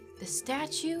the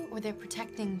statue or they're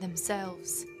protecting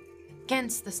themselves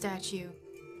against the statue.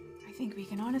 I think we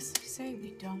can honestly say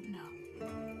we don't know.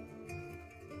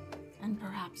 And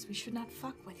perhaps we should not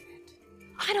fuck with it.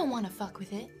 I don't want to fuck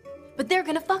with it, but they're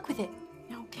gonna fuck with it.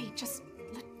 No, Kate, just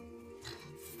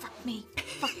fuck me.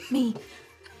 Fuck me.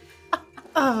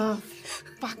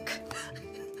 Fuck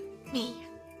me.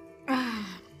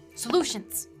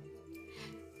 Solutions.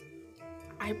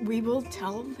 We will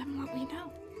tell them what we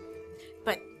know.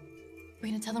 But We're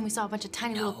gonna tell them we saw a bunch of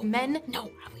tiny little men. no,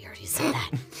 we already said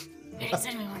that. We already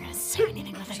said we weren't gonna say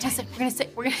anything with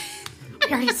it. We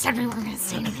already said we weren't gonna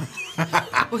say anything.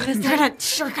 We're gonna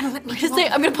You're gonna let me Just say,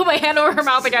 I'm gonna put my hand over her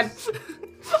mouth again.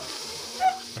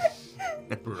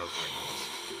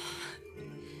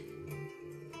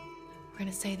 We're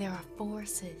gonna say there are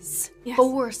forces. Yes.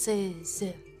 Forces.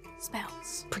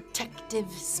 spells. Protective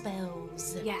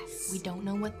spells. Yes. We don't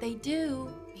know what they do.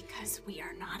 Because we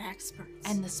are not experts.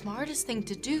 And the smartest thing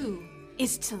to do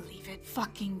is to leave it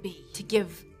fucking be. to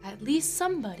give at least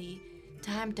somebody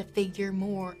time to figure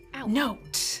more out. No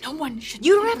one should.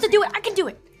 You don't have to do it. I can do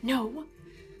it. No.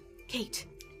 Kate,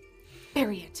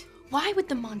 bury it. Why would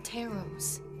the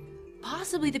Monteros,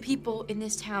 possibly the people in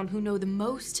this town who know the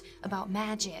most about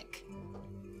magic,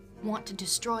 want to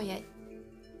destroy it?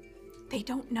 They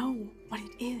don't know what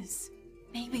it is.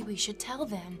 Maybe we should tell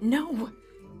them. No.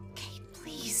 Kate,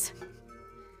 please.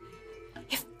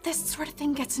 If this sort of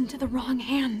thing gets into the wrong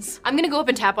hands. I'm gonna go up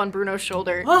and tap on Bruno's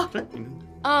shoulder.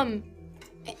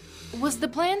 Was the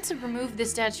plan to remove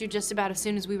this statue just about as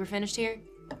soon as we were finished here?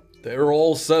 They're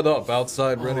all set up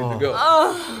outside, ready to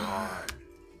go.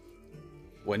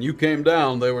 When you came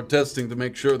down, they were testing to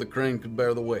make sure the crane could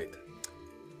bear the weight.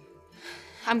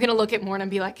 I'm gonna look at Morn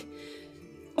and be like,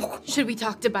 should we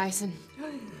talk to Bison?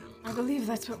 I believe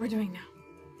that's what we're doing now.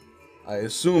 I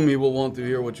assume he will want to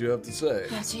hear what you have to say.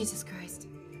 Oh, Jesus Christ.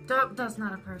 That's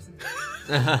not a person.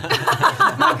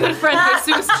 My good friend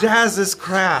Jesus. Jazz is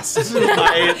crass.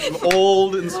 My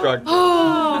old instructor.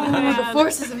 Oh, the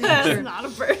forces of nature. Not a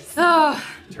person. Oh.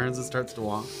 Turns and starts to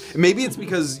walk. Maybe it's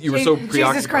because you were so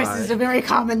preoccupied. Jesus Christ is a very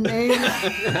common name.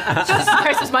 Jesus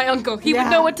Christ is my uncle. He would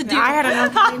know what to do. I had an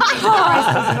uncle named Jesus Christ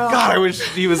as well. God, I wish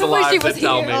he was alive he to was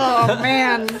tell here. me. Oh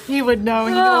man, he would know.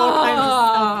 He knew all kinds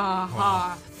of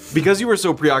stuff. Because you were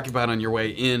so preoccupied on your way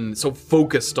in, so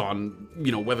focused on,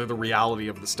 whether the reality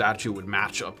of the statue would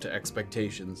match up to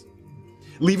expectations.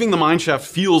 Leaving the mineshaft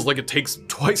feels like it takes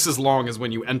twice as long as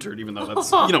when you entered, even though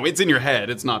that's, it's in your head,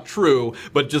 it's not true,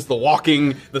 but just the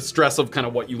walking, the stress of kind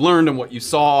of what you learned and what you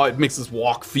saw, it makes this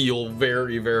walk feel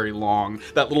very, very long.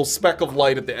 That little speck of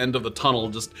light at the end of the tunnel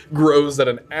just grows at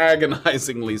an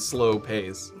agonizingly slow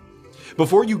pace.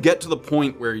 Before you get to the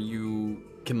point where you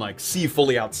can see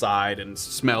fully outside and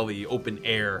smell the open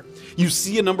air, you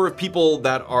see a number of people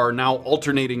that are now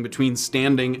alternating between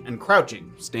standing and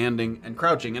crouching,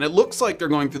 and it looks like they're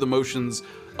going through the motions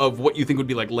of what you think would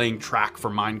be like laying track for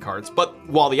minecarts. But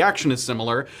while the action is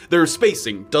similar, they're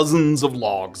spacing dozens of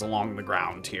logs along the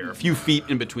ground here, a few feet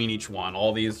in between each one.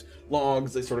 All these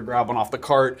logs, they sort of grab one off the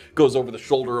cart, goes over the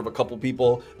shoulder of a couple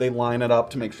people, they line it up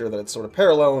to make sure that it's sort of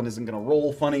parallel and isn't going to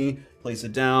roll funny, place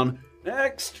it down.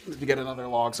 Next, to get another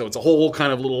log. So it's a whole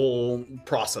kind of little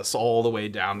process all the way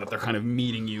down that they're kind of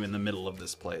meeting you in the middle of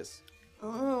this place.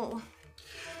 Oh.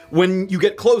 When you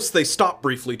get close, they stop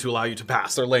briefly to allow you to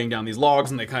pass. They're laying down these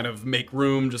logs and they kind of make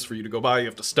room just for you to go by. You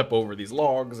have to step over these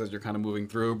logs as you're kind of moving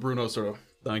through. Bruno sort of,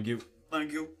 thank you,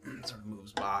 sort of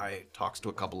moves by, talks to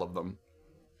a couple of them.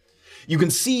 You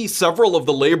can see several of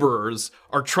the laborers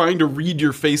are trying to read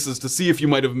your faces to see if you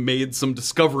might have made some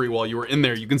discovery while you were in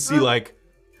there. You can see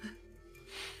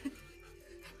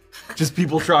just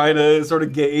people trying to sort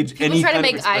of gauge People any try to kind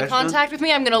of make eye expression. contact with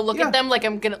me. I'm gonna look at them like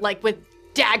I'm gonna with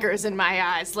daggers in my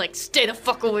eyes. Stay the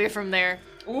fuck away from there.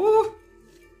 Ooh.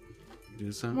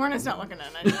 Do so. Morna's not looking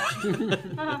at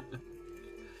it.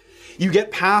 You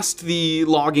get past the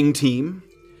logging team,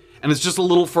 and it's just a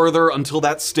little further until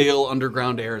that stale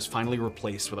underground air is finally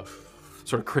replaced with a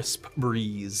sort of crisp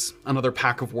breeze. Another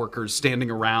pack of workers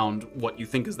standing around what you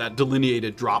think is that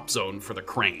delineated drop zone for the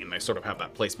crane. They sort of have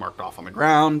that place marked off on the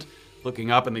ground,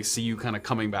 looking up, and they see you kind of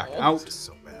coming back out. This is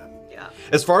so bad. Yeah.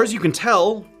 As far as you can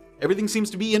tell, everything seems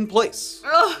to be in place.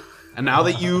 And now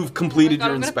that you've completed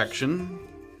your inspection,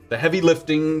 the heavy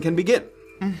lifting can begin.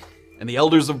 And the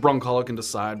elders of Brunkhollow can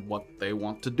decide what they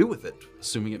want to do with it,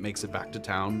 assuming it makes it back to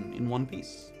town in one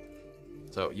piece.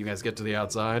 So you guys get to the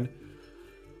outside.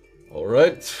 All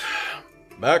right,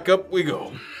 back up we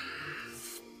go.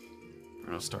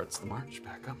 Bruno starts the march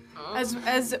back up.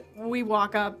 As we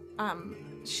walk up,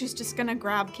 she's just gonna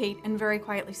grab Kate and very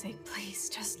quietly say, "Please,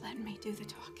 just let me do the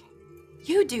talking."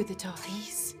 You do the talking.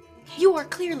 Please. You are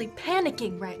clearly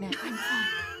panicking right now. I'm fine.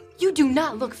 You do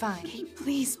not look fine. Kate,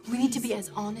 please. We need to be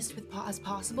as honest as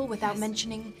possible without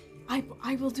mentioning.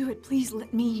 I will do it. Please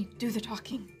let me do the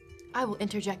talking. I will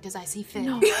interject as I see fit.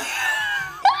 No.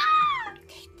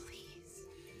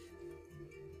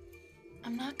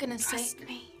 I'm not gonna Trust say.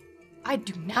 me. I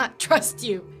do not trust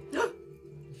you.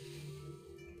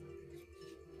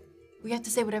 We have to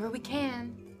say whatever we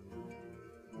can.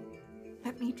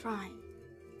 Let me try.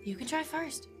 You can try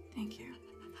first. Thank you.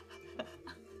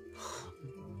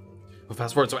 Well,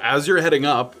 fast forward. So as you're heading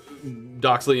up,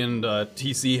 Doxley and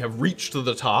TC have reached to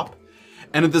the top.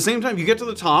 And at the same time, you get to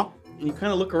the top, and you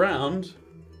kind of look around,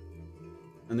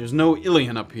 and there's no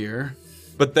Ilian up here.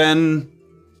 But then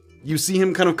you see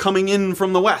him kind of coming in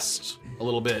from the west a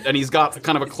little bit, and he's got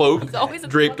kind of a cloak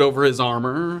draped over his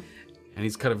armor, and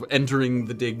he's kind of entering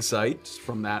the dig site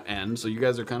from that end. So you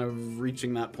guys are kind of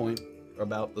reaching that point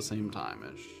about the same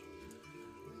time-ish.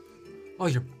 Oh,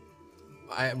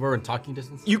 we're in talking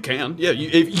distance? You can, yeah.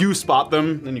 If you spot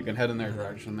them, then you can head in their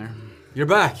direction there. You're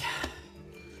back.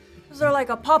 Is there like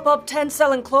a pop-up tent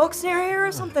selling cloaks near here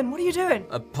or something? What are you doing?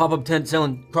 A pop-up tent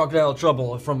selling crocodile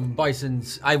trouble from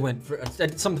Bison's. I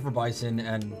did something for Bison,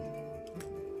 and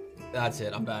that's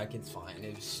it. I'm back. It's fine.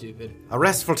 It was stupid. A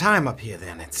restful time up here,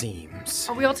 then, it seems.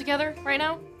 Are we all together right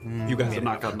now? You guys have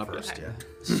not gotten up yet.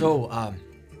 So,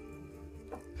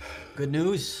 good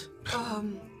news?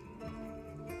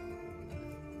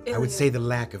 I would say the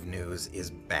lack of news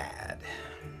is bad.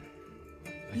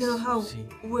 You know how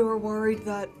we were worried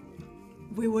that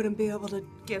we wouldn't be able to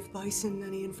give Bison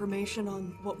any information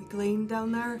on what we gleaned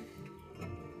down there?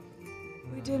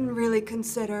 We didn't really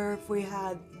consider if we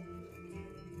had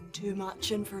too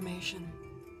much information.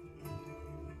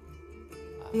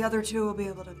 The other two will be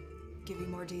able to give you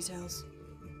more details.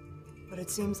 But it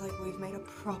seems like we've made a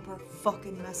proper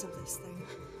fucking mess of this thing.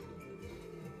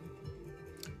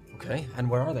 Okay, and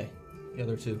where are they? The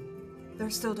other two? They're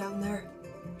still down there.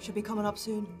 Should be coming up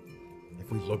soon.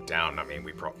 If we look down, I mean,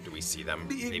 do we see them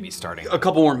maybe starting? A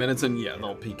couple more minutes and yeah,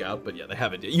 they'll peek out, but yeah, they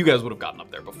haven't. You guys would have gotten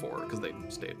up there before because they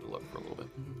stayed to look for a little bit.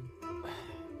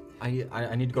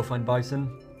 I need to go find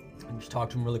Bison and just talk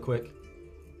to him really quick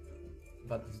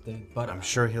about this thing. But I'm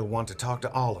sure he'll want to talk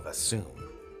to all of us soon.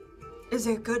 Is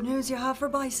there good news you have for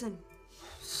Bison?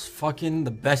 it's fucking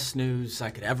the best news I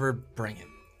could ever bring him.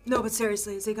 No, but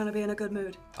seriously, is he gonna be in a good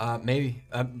mood? Maybe.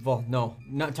 Well, no.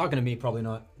 Not talking to me, probably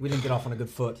not. We didn't get off on a good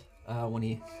foot when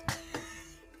he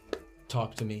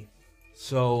talked to me.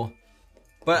 So,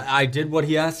 but I did what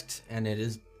he asked, and it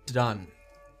is done.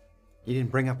 You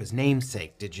didn't bring up his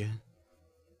namesake, did you?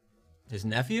 His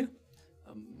nephew?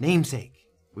 Namesake.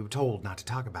 We were told not to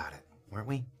talk about it, weren't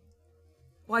we?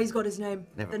 Why he's got his name,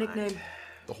 Never the mind. nickname.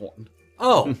 The horn.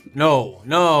 Oh,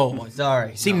 no,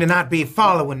 sorry. Seem to not be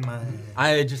following my...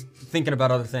 I just thinking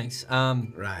about other things.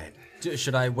 Right.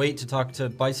 Should I wait to talk to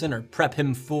Bison or prep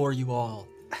him for you all?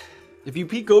 If you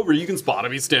peek over, you can spot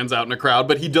him. He stands out in a crowd,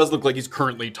 but he does look like he's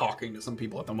currently talking to some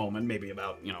people at the moment, maybe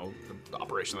about, you know, the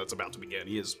operation that's about to begin.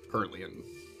 He is currently in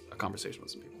a conversation with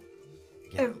some people.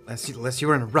 Yeah, unless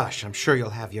you're in a rush, I'm sure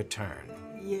you'll have your turn.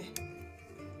 Yeah.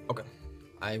 Okay.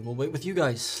 I will wait with you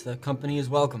guys. The company is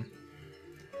welcome.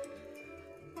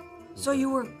 So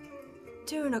you were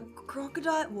doing a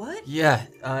crocodile? What? Yeah,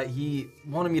 he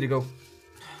wanted me to go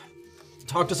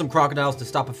talk to some crocodiles to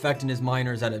stop affecting his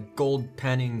miners at a gold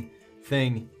panning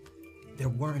thing. There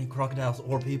weren't any crocodiles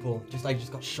or people. I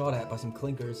just got shot at by some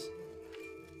clinkers.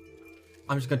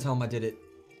 I'm just gonna tell him I did it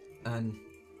and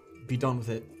be done with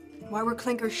it. Why were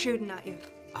clinkers shooting at you?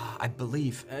 I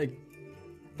believe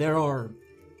there are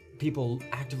people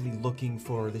actively looking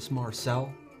for this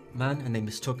Marcel man, and they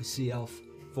mistook a sea elf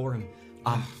for him.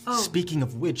 Speaking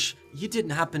of which, you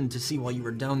didn't happen to see while you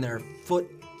were down there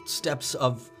footsteps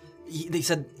of... They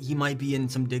said he might be in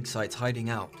some dig sites hiding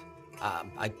out.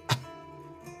 I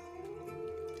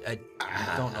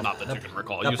don't know. Not that you can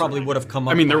recall. That probably would have come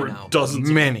up. I mean, there by were now. dozens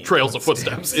of trails of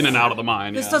footsteps in and out of the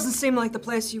mine. This doesn't seem like the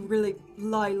place you really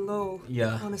lie low.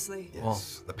 Yeah. Honestly.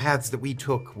 Yes. The paths that we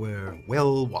took were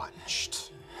well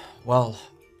watched. Well,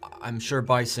 I'm sure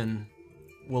Bison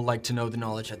will like to know the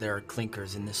knowledge that there are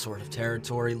clinkers in this sort of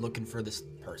territory looking for this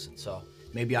person. So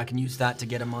maybe I can use that to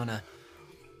get him on a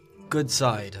good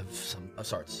side of some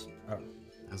sorts.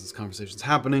 As this conversation's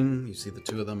happening, you see the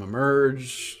two of them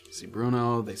emerge. You see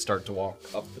Bruno. They start to walk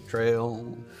up the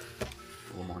trail.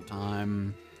 A little more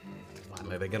time.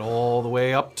 Finally, they get all the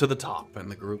way up to the top,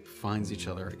 and the group finds each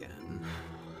other again.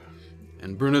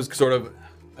 And Bruno's sort of,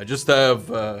 I just have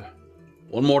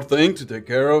one more thing to take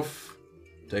care of.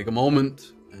 Take a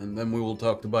moment, and then we will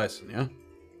talk to Bison, yeah?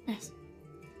 Yes.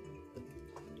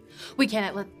 We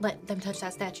can't let them touch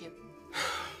that statue.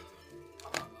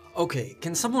 Okay,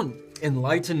 can someone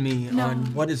enlighten me on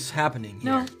what is happening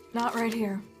here? No, not right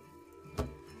here.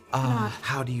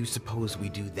 How do you suppose we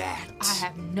do that? I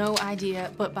have no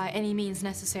idea, but by any means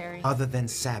necessary. Other than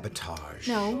sabotage.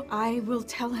 No, I will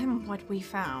tell him what we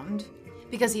found.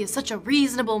 Because he is such a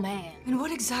reasonable man. And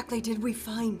what exactly did we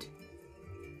find?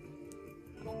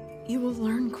 You will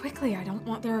learn quickly. I don't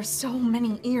want... There are so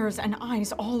many ears and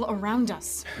eyes all around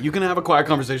us. You can have a quiet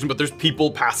conversation, but there's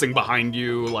people passing behind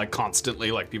you, like,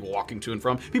 constantly, like, people walking to and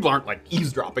from. People aren't, like,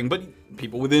 eavesdropping, but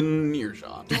people within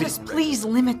earshot. Just please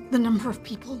limit the number of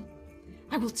people.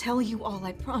 I will tell you all,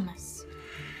 I promise.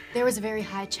 There is a very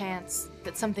high chance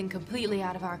that something completely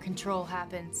out of our control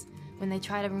happens when they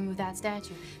try to remove that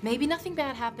statue. Maybe nothing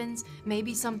bad happens,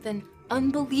 maybe something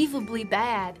unbelievably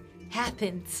bad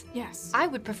happens. Yes. I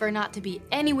would prefer not to be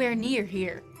anywhere near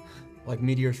here. Like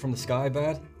meteors from the sky,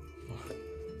 bad?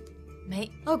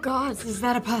 Mate, Oh God, is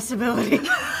that a possibility?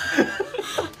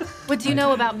 what do you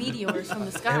know about meteors from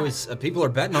the sky? People are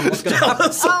betting on what's gonna happen.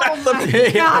 Oh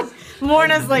my God.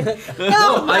 Morna's like,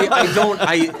 No, I don't.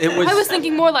 I was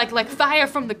thinking more like fire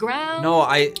from the ground. No,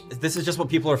 this is just what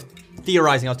people are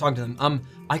theorizing. I was talking to them.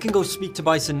 I can go speak to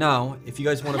Bison now if you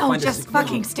guys want to no, find just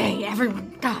fucking stay,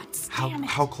 everyone. God damn it.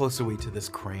 How close are we to this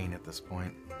crane at this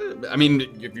point? I mean,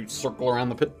 if you circle around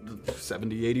the pit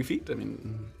 70, 80 feet, I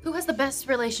mean... Who has the best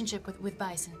relationship with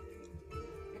Bison?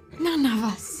 None of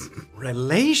us.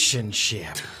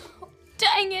 Relationship?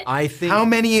 Dang it! I think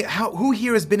Who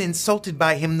here has been insulted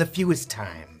by him the fewest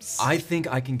times? I think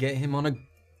I can get him on a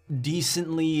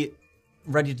decently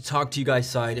ready to talk to you guys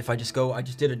side if I just go. I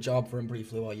just did a job for him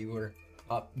briefly while you were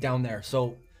down there.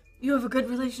 So You have a good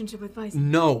relationship with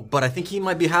Bison. no, but I think he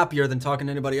might be happier than talking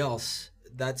to anybody else.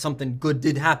 That something good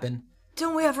did happen,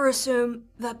 Don't we ever assume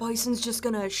that Bison's just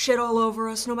gonna shit all over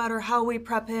us no matter how we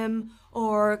prep him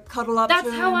or cuddle up to him?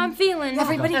 That's how I'm feeling.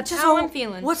 Everybody, That's how I'm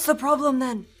feeling. What's the problem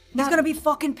then? He's gonna be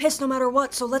fucking pissed no matter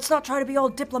what, so let's not try to be all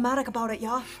diplomatic about it,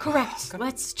 yeah? Correct.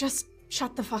 Let's just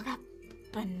shut the fuck up.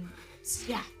 And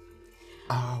yeah.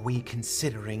 Are we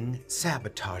considering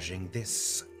sabotaging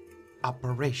this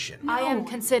operation? I am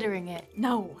considering it.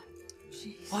 No.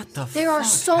 What the There are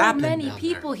so happened many down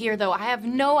people here, though. I have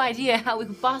no idea how we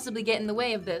could possibly get in the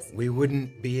way of this. We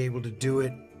wouldn't be able to do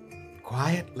it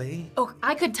quietly. Oh,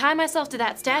 I could tie myself to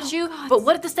that statue, but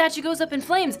what if the statue goes up in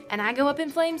flames and I go up in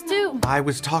flames too? I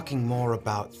was talking more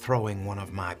about throwing one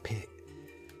of my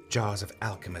jars of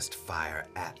alchemist fire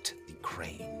at the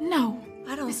crane. No.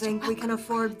 I don't think we can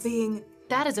afford being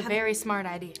That is a very smart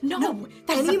idea. No.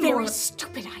 That is any a very more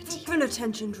stupid idea. even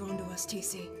attention drawn to us,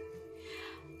 TC.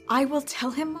 I will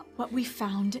tell him what we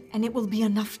found, and it will be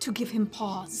enough to give him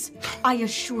pause. I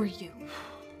assure you.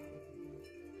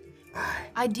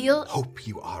 Ideal Hope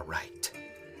you are right.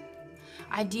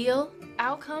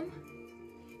 outcome?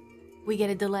 We get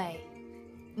a delay.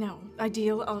 No,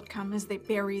 ideal outcome is they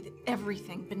buried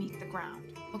everything beneath the ground.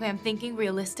 Okay, I'm thinking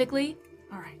realistically.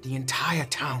 All right. The entire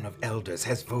town of elders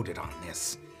has voted on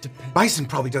this. Bison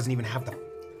probably doesn't even have the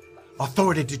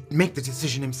authority to make the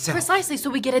decision himself. Precisely, so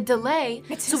we get a delay,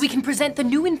 so we can present the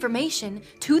new information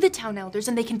to the town elders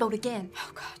and they can vote again.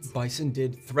 Oh, God. Bison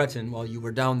did threaten while you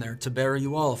were down there to bury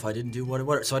you all if I didn't do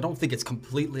whatever. So I don't think it's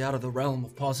completely out of the realm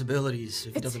of possibilities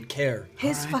if he doesn't care.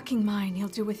 His fucking mind. He'll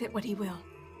do with it what he will.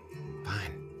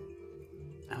 Fine.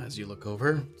 As you look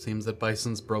over, seems that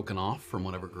Bison's broken off from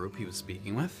whatever group he was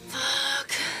speaking with.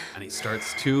 Fuck. And he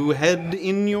starts to head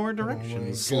in your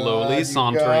direction, slowly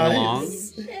sauntering along.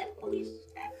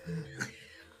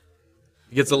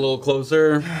 He gets a little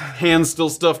closer, hands still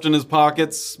stuffed in his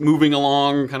pockets, moving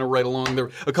along, kind of right along there.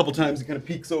 A couple times he kind of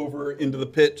peeks over into the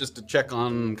pit just to check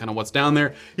on kind of what's down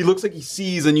there. He looks like he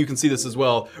sees, and you can see this as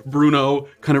well, Bruno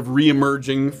kind of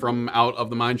re-emerging from out of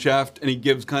the mine shaft, and he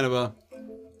gives kind of a...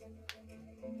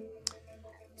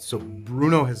 So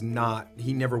Bruno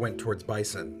he never went towards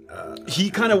Bison. He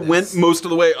kind of went most of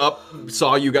the way up,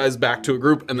 saw you guys back to a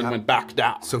group, and then went back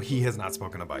down. So he has not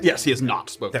spoken to Bison. Yes, he has not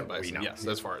spoken to That we Bison. know. Yes,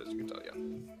 as far as you can tell, yeah.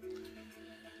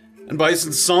 And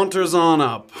Bison saunters on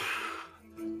up.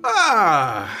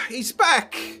 Ah, he's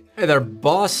back. Hey there,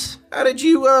 boss. How did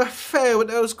you fare with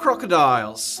those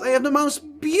crocodiles? They have the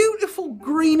most beautiful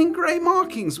green and grey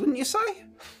markings, wouldn't you say?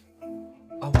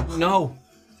 Oh, no.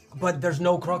 But there's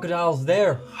no crocodiles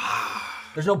there.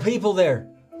 There's no people there.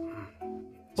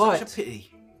 But Such a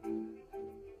pity.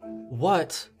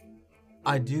 what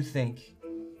I do think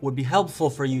would be helpful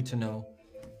for you to know,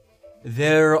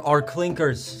 there are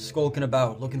clinkers skulking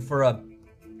about, looking for a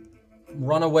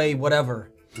runaway whatever.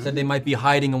 Said they might be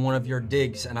hiding in one of your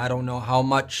digs, and I don't know how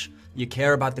much you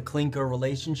care about the clinker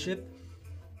relationship,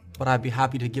 but I'd be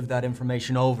happy to give that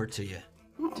information over to you.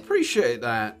 I appreciate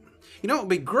that. You know what would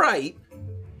be great?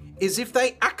 Is if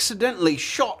they accidentally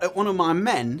shot at one of my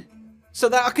men so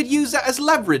that I could use that as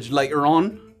leverage later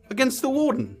on against the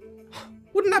warden.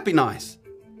 Wouldn't that be nice?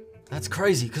 That's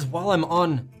crazy, because while I'm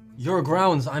on your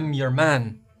grounds, I'm your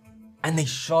man. And they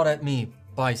shot at me,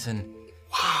 Bison.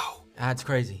 Wow. That's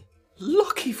crazy.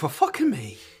 Lucky for fucking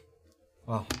me.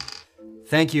 Well,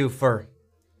 thank you for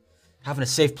having a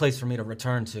safe place for me to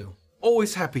return to.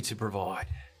 Always happy to provide.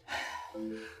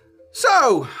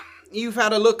 So, you've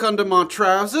had a look under my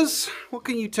trousers. What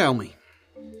can you tell me?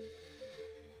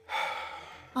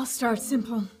 I'll start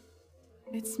simple.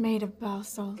 It's made of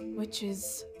basalt, which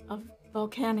is of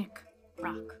volcanic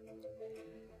rock.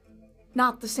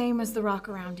 Not the same as the rock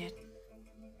around it.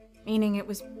 Meaning it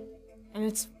was... And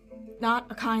it's not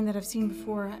a kind that I've seen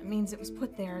before. It means it was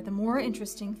put there. The more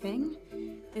interesting thing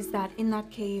is that in that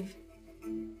cave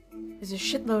is a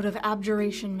shitload of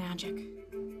abjuration magic.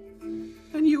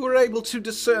 And you were able to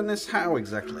discern this how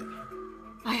exactly?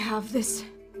 I have this...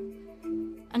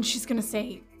 And she's gonna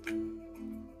say...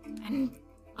 And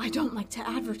I don't like to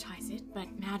advertise it, but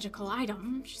magical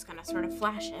item. She's gonna sort of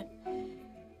flash it.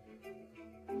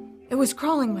 It was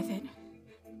crawling with it.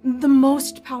 The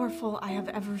most powerful I have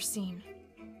ever seen.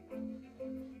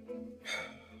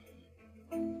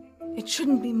 It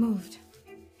shouldn't be moved.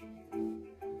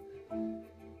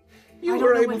 You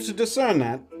were able to discern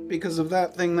that because of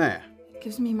that thing there? It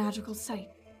gives me magical sight.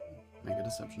 Make a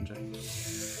deception check.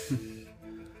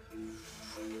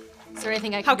 Is there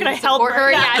anything I can How do can I to help support her?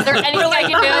 her? Yeah, is there anything I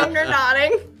can do? You're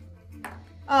nodding.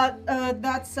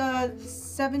 That's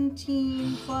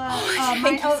 17 plus...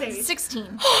 thank you, Sage.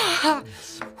 16.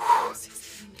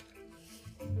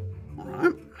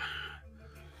 Alright.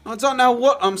 I don't know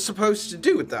what I'm supposed to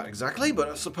do with that exactly, but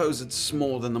I suppose it's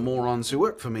more than the morons who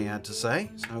work for me had to say.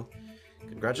 So,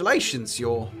 congratulations,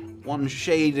 you're one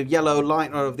shade of yellow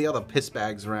lighter of the other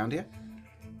pissbags around here.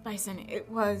 Bison, it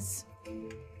was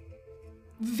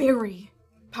very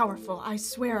powerful. I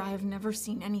swear I have never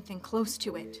seen anything close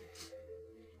to it.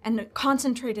 And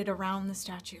concentrated around the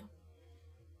statue.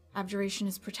 Abjuration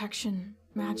is protection,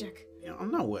 magic. Yeah, I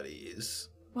know what it is.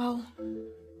 Well,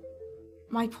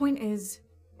 my point is,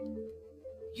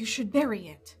 you should bury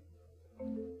it.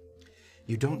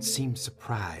 You don't seem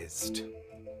surprised.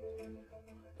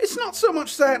 It's not so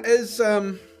much that as,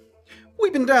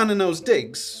 we've been down in those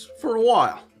digs for a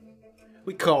while.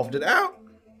 We carved it out.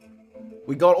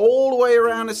 We got all the way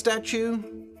around the statue.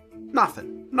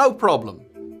 Nothing. No problem.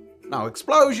 No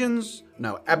explosions.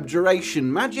 No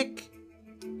abjuration magic.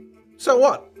 So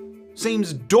what?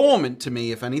 Seems dormant to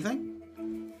me, if anything.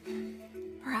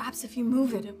 Perhaps if you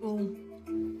move it, it will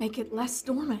make it less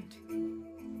dormant.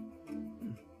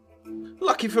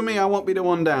 Lucky for me, I won't be the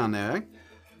one down there, eh?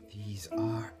 These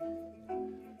are...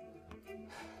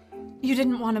 You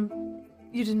didn't want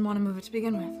to move it to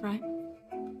begin with, right?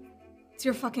 It's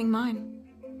your fucking mine.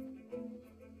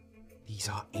 These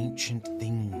are ancient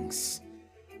things.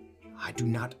 I do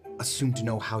not assume to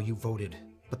know how you voted,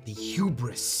 but the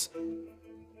hubris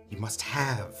you must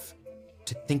have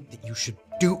to think that you should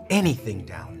do anything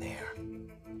down there.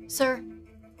 Sir,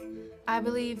 I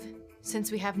believe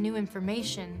since we have new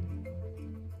information,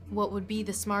 what would be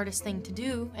the smartest thing to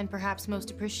do, and perhaps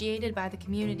most appreciated by the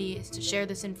community, is to share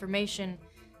this information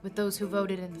with those who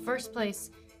voted in the first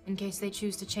place, in case they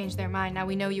choose to change their mind. Now,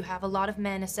 we know you have a lot of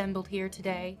men assembled here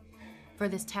today for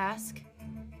this task,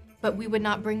 but we would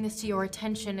not bring this to your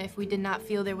attention if we did not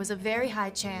feel there was a very high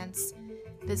chance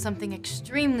that something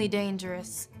extremely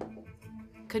dangerous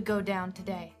could go down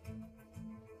today.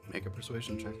 Make a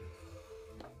persuasion check.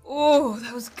 Oh,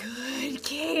 that was good,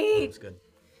 Kate. That's good.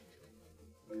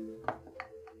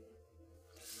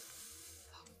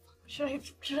 Should I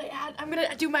add? I'm gonna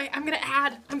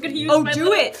add. I'm gonna use Oh, my do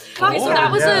little... it. Okay, so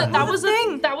that was yeah. that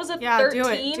was a Yeah,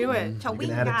 13. do it.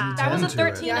 That was a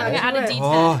 13. Yeah, I'm gonna add a do it.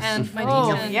 D10 and my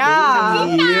D10.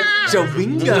 Yeah.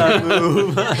 Chewinga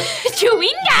move.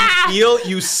 Chewinga!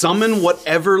 You summon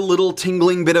whatever little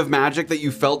tingling bit of magic that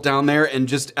you felt down there, and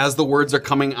just as the words are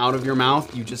coming out of your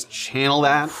mouth, you just channel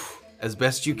that as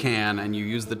best you can, and you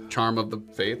use the charm of the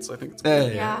fates. I think it's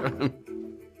called. Yeah.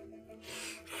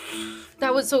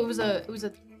 That was it was a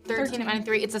 13 and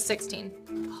 3. It's a 16.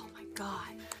 Oh my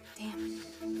god. Damn it.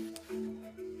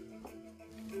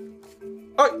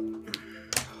 Oh.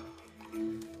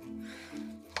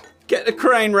 Get the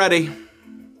crane ready.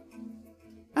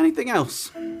 Anything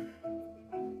else?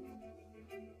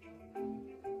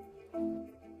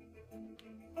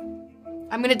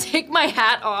 I'm gonna take my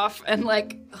hat off and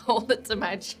like hold it to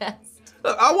my chest.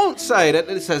 Look, I won't say that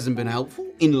this hasn't been helpful,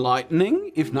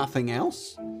 enlightening, if nothing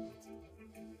else.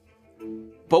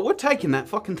 But we're taking that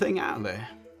fucking thing out of there.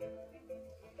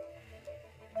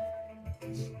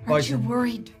 Aren't you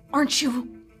worried? Aren't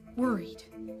you worried?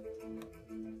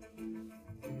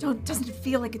 Doesn't it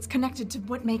feel like it's connected to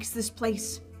what makes this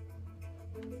place?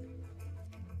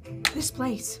 This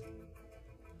place.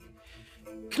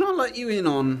 Can I let you in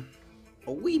on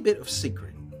a wee bit of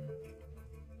secret?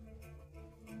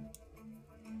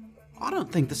 I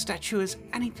don't think the statue has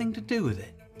anything to do with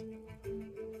it.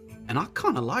 And I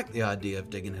kind of like the idea of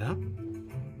digging it up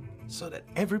so that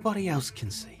everybody else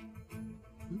can see.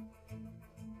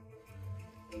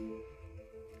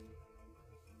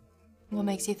 What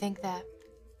makes you think that?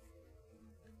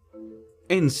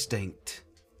 Instinct.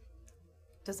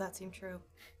 Does that seem true?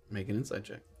 Make an insight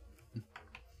check.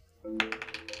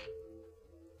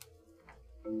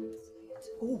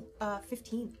 Ooh,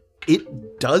 15.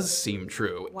 It does seem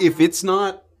true. Wow. If it's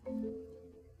not,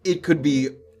 it could be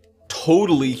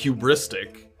totally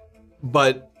hubristic,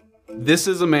 but this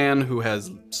is a man who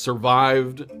has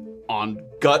survived on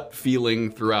gut feeling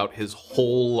throughout his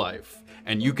whole life.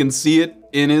 And you can see it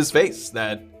in his face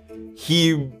that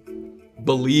he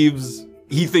believes,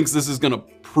 he thinks this is gonna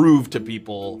prove to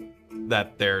people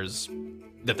that there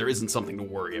isn't something to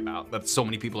worry about, that so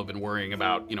many people have been worrying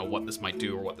about, you know, what this might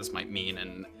do or what this might mean,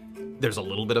 and there's a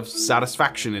little bit of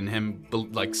satisfaction in him,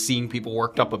 like seeing people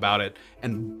worked up about it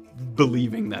and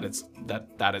believing that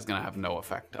that is gonna have no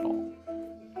effect at all.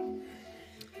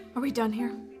 Are we done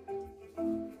here?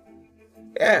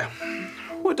 Yeah,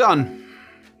 we're done.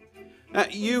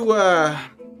 I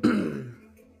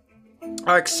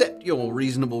accept your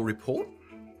reasonable report.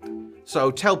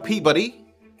 So tell Peabody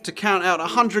to count out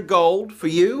 100 gold for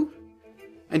you,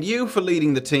 and you for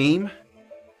leading the team,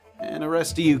 and the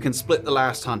rest of you can split the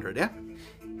last 100, yeah?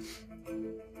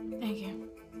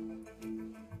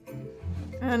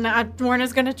 And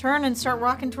Morna's gonna turn and start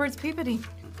walking towards Peabody.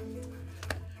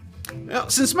 Well,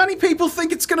 since many people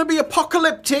think it's going to be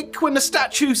apocalyptic when the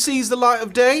statue sees the light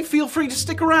of day, feel free to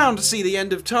stick around to see the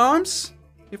end of times.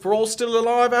 If we're all still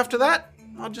alive after that,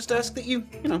 I'll just ask that you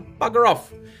bugger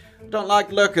off. Don't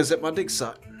like lurkers at my dig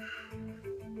site.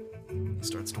 He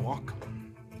starts to walk.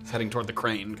 He's heading toward the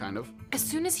crane, kind of. As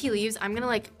soon as he leaves, I'm gonna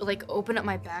like open up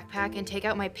my backpack and take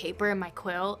out my paper and my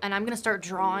quill, and I'm gonna start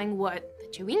drawing what the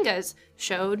Chewingas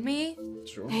showed me,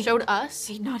 showed us.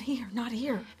 Hey, not here, not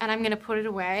here. And I'm gonna put it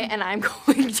away, and I'm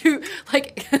going to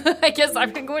I guess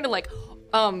I'm going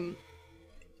to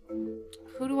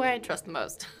who do I trust the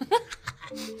most?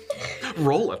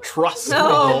 Roll a trust.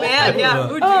 Oh man, yeah.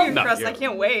 Who do you trust? I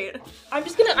can't wait. I'm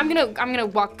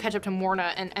gonna catch up to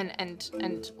Morna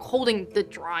and holding the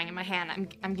drawing in my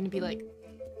hand. I'm gonna be like,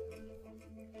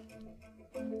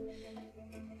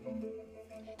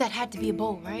 that had to be a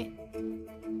bowl, right?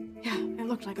 Yeah, it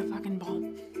looked like a fucking ball.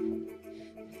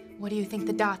 What do you think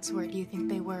the dots were? Do you think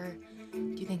they were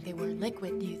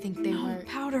liquid? Do you think they were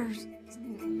powders,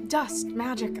 dust,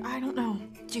 magic? I don't know.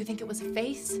 Do you think it was a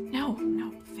face? No,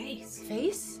 face.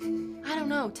 Face? I don't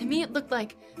know. To me, it looked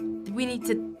like, did we need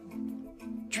to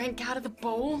drink out of the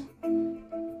bowl?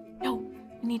 No,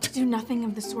 we need to do nothing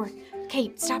of the sort.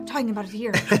 Kate, stop talking about it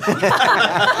here.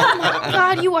 Oh my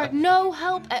God, you are no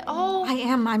help at all. I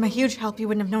am. I'm a huge help. You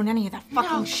wouldn't have known any of that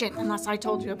fucking shit unless I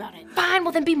told you about it. Fine,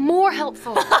 well then be more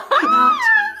helpful. Not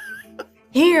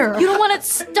here. You don't want to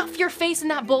stuff your face in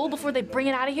that bowl before they bring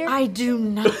it out of here? I do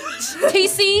not.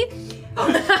 TC?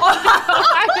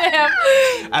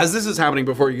 As this is happening,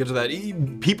 before you get to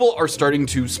that, people are starting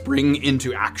to spring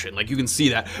into action. Like, you can see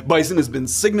that. Bison has been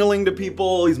signaling to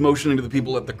people, he's motioning to the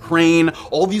people at the crane,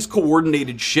 all these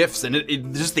coordinated shifts, and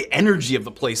it just the energy of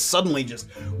the place suddenly just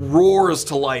roars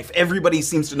to life. Everybody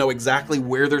seems to know exactly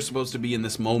where they're supposed to be in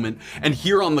this moment. And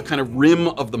here on the kind of rim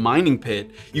of the mining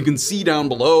pit, you can see down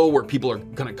below where people are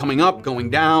kind of coming up, going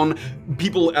down.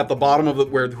 People at the bottom of it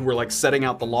who were like setting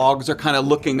out the logs are kind of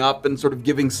looking up and sort of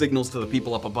giving signals to the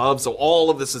people up above. So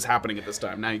all of this is happening at this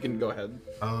time. Now you can go ahead.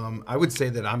 I would say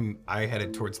that I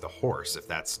headed towards the horse, if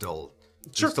that's still.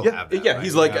 Sure. Still Yeah, have that, yeah. right?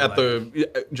 He's like at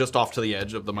the just off to the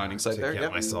edge of the mining site to there. get Yeah.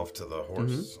 myself to the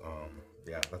horse.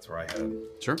 Yeah, that's where I headed.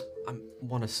 Sure. I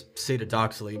want to say to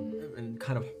Doxley and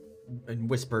kind of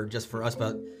whisper just for us,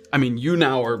 but I mean, you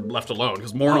now are left alone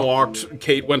because Morna walked,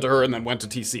 Kate went to her, and then went to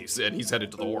TC, and he's headed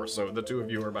to the horse. So the two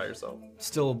of you are by yourself.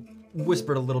 still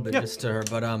whispered a little bit just to her,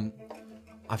 but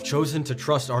I've chosen to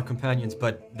trust our companions,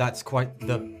 but that's quite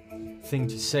the thing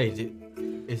to say.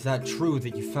 Is that true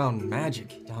that you found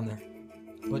magic down there?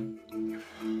 What?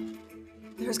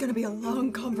 There's gonna be a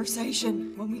long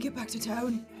conversation when we get back to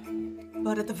town.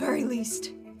 But at the very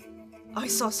least, I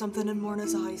saw something in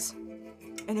Morna's eyes,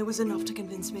 and it was enough to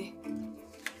convince me.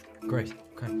 Great,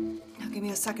 okay. Now give me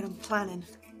a second, I'm planning.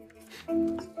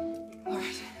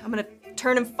 Alright, I'm gonna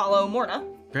turn and follow Morna.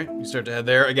 Okay, you start to head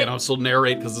there. Again, I'll still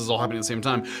narrate because this is all happening at the same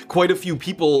time. Quite a few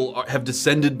people have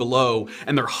descended below,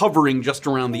 and they're hovering just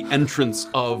around the entrance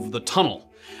of the tunnel.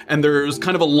 And there's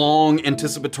kind of a long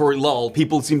anticipatory lull.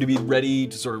 People seem to be ready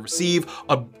to sort of receive.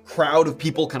 A crowd of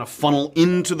people kind of funnel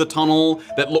into the tunnel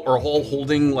that are all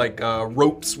holding like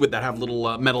ropes that have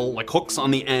little metal like hooks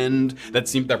on the end that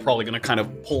seem they're probably going to kind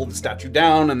of pull the statue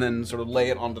down and then sort of lay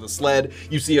it onto the sled.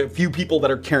 You see a few people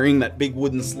that are carrying that big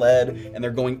wooden sled, and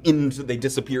they're going into, they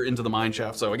disappear into the mine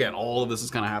shaft. So again, all of this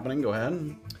is kind of happening. Go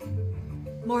ahead.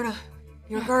 Morna,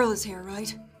 your girl is here,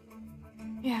 right?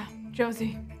 Yeah,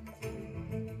 Josie.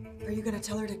 Are you gonna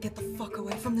tell her to get the fuck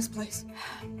away from this place?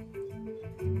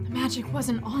 The magic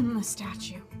wasn't on the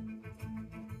statue.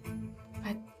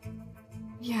 But,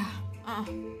 yeah,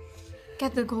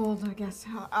 get the gold, I guess.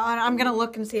 I'm gonna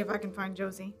look and see if I can find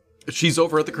Josie. She's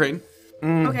over at the crane.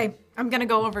 Okay, I'm gonna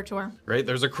go over to her. Right?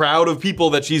 There's a crowd of people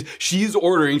that she's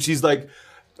ordering. She's like,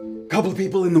 couple of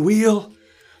people in the wheel.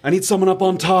 I need someone up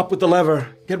on top with the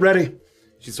lever. Get ready.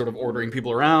 She's sort of ordering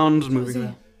people around, moving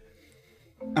them.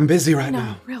 I'm busy right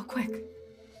now. Real quick.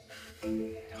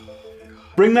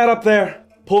 Bring that up there.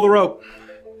 Pull the rope.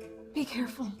 Be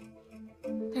careful.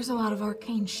 There's a lot of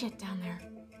arcane shit down there.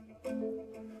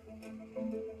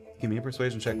 Give me a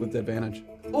persuasion check with advantage.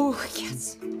 Oh,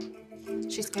 yes.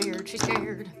 She's scared. She's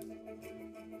scared.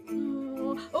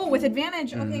 Oh, with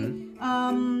advantage. Okay.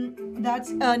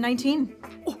 That's 19.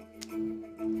 Oh.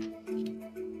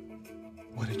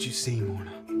 What did you see,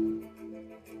 Morna?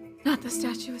 Not the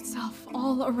statue itself.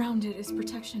 All around it is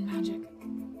protection magic.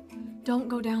 Don't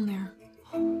go down there.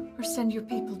 Or send your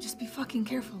people. Just be fucking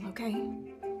careful, okay?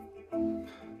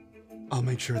 I'll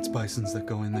make sure it's Bisons that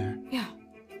go in there. Yeah.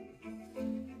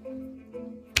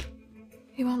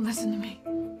 He won't listen to me.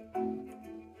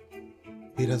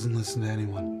 doesn't listen to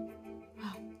anyone.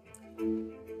 Well,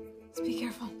 let's be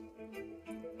careful.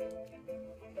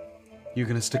 You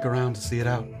gonna stick around to see it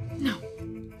out? No.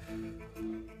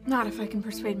 Not if I can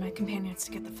persuade my companions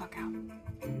to get the fuck out.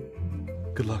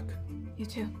 Good luck. You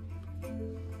too.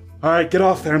 All right, get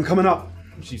off there. I'm coming up.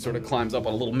 She sort of climbs up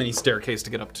on a little mini staircase to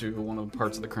get up to one of the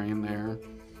parts of the crane there.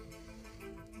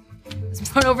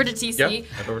 Let's run over to TC. Yep,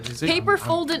 head over to TC. Paper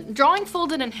folded, drawing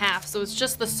folded in half, so it's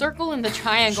just the circle and the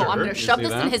triangle. I'm Sure, gonna you shove see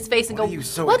this that? in his face and What go, are you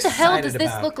so what the hell does excited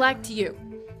this about?" look like to you?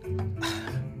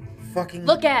 Fucking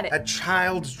Look at it. A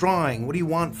child's drawing. What do you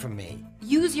want from me?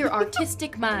 Use your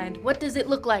artistic mind. What does it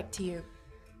look like to you?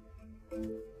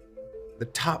 The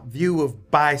top view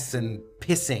of bison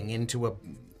pissing into a...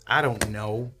 I don't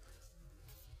know.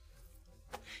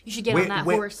 You should get on that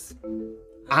horse.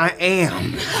 I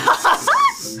am.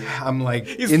 I'm like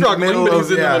He's in the struggling, middle but of,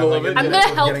 he's in the middle of it. I'm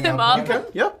gonna help him up. Okay,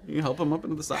 yep. You help him up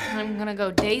into the side. I'm gonna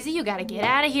go, Daisy, you gotta get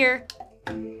out of here.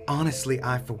 Honestly,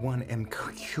 I for one am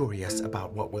curious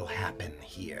about what will happen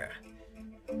here.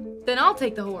 Then I'll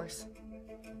take the horse.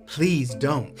 Please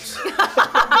don't.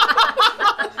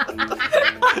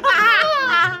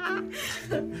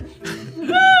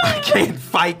 I can't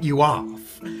fight you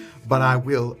off, but I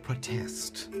will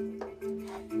protest.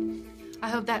 I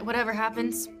hope that whatever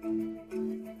happens,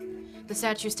 the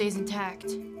statue stays intact.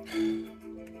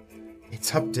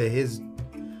 It's up to his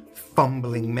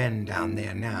fumbling men down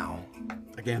there now.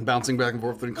 Again, bouncing back and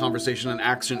forth between conversation and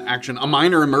action. A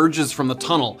miner emerges from the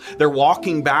tunnel. They're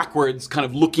walking backwards, kind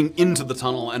of looking into the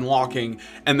tunnel and walking,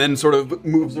 and then sort of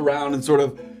moves around and sort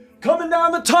of, coming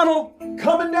down the tunnel, and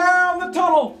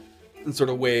sort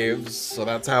of waves. So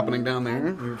that's happening down there.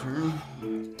 Your turn.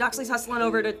 Doxley's hustling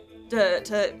over to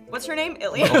what's her name?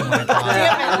 Ilian. Oh my god.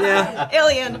 Damn it. Yeah.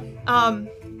 Ilian.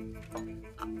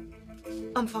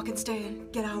 I'm fucking staying.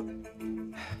 Get out.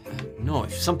 No,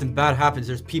 if something bad happens,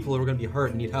 there's people who are gonna be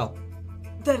hurt and need help.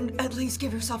 Then at least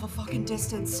give yourself a fucking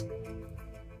distance.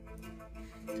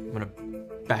 I'm gonna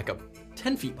back up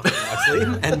 10 feet behind Oxley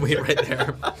and wait right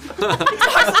there.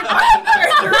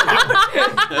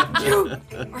 You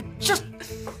are just...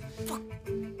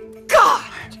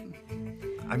 God!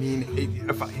 I mean,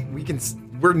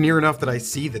 we're near enough that I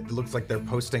see that it looks like they're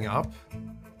posting up.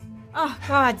 Oh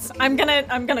God, I'm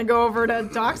gonna go over to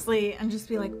Doxley and just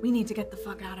be like, we need to get the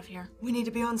fuck out of here. We need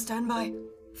to be on standby.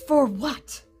 For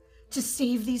what? To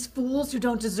save these fools who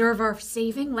don't deserve our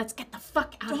saving? Let's get the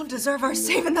fuck out Don't of here. deserve our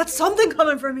saving. That's something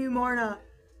coming from you, Morna.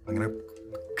 I'm gonna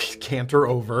canter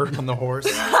over on the horse.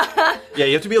 Yeah,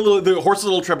 you have to be the horse is a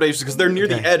little trepidatious because they're near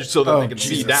the edge so that Oh, they can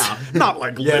see Jesus. down. Not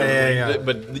like literally, yeah.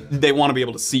 but they want to be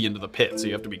able to see into the pit, so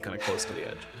you have to be kind of close to the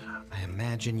edge. I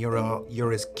imagine you're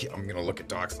as I'm gonna look at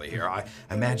Doxley here. I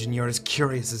imagine you're as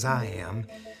curious as I am.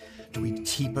 Do we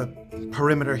keep a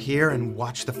perimeter here and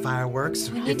watch the fireworks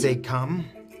if they come?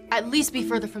 At least be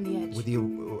further from the edge. With the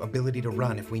ability to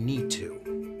run if we need to.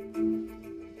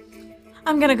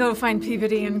 I'm gonna go find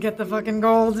Peabody and get the fucking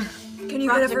gold. Can you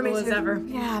get it for me Practical as too? ever.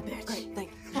 Yeah, bitch. Great,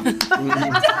 thank you.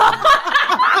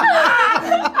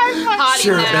 Potty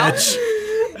Sure, now. bitch.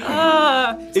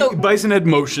 Bison had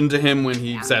motioned to him when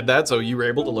he said that, so you were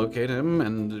able to locate him,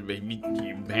 and he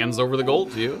hands over the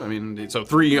gold to you. I mean, so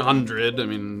 300. I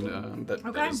mean,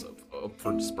 that is up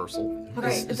for dispersal.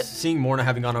 Okay. Seeing Morna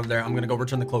having gone over there, I'm gonna go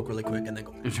return the cloak really quick and then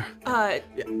go. Sure.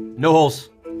 No holes.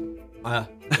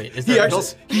 Wait, is there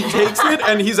holes? He takes it,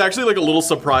 and he's actually like a little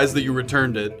surprised that you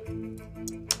returned it.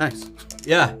 Nice.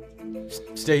 Yeah.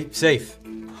 Stay safe.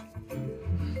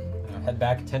 Head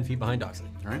back 10 feet behind Doxley.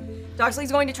 All right.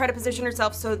 Doxley's going to try to position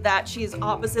herself so that she is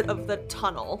opposite of the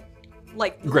tunnel.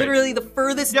 Like, Great. literally the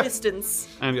furthest Yeah. distance.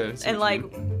 I see And, what like, you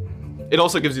mean. It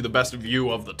also gives you the best view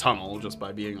of the tunnel just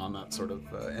by being on that sort of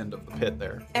end of the pit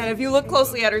there. and if you look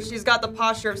closely at her, she's got the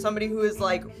posture of somebody who is,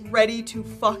 like, ready to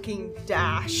fucking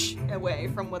dash away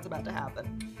from what's about to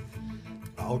happen.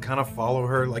 I'll kind of follow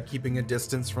her, like keeping a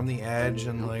distance from the edge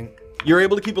and like. You're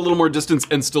able to keep a little more distance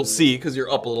and still see because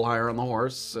you're up a little higher on the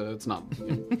horse. It's not.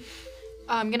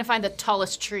 I'm gonna find the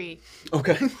tallest tree.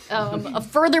 Okay.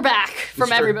 Further back from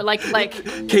Sure. everybody.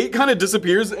 Like. Kate kind of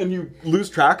disappears and you lose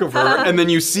track of her, and then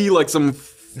you see like some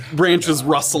branches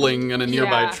rustling in a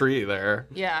nearby Yeah. tree there.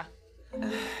 Yeah.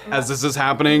 As this is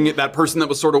happening, that person that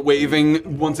was sort of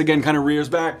waving once again kind of rears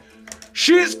back.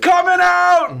 She's coming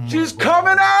out! She's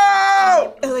coming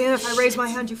out! Ilian, if I raise my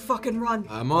hand, you fucking run.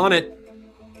 I'm on it.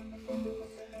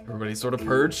 Everybody's sort of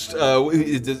perched.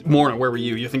 Morna, where were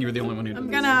you? You think you were the only one who I'm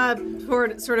did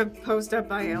gonna sort of post up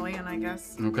by Alien, I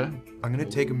guess. this? Okay. I'm gonna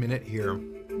take a minute here.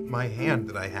 My hand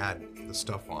that I had the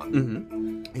stuff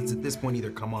on. It's at this point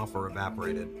either come off or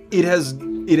evaporated. It has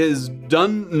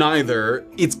done neither.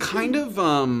 It's kind of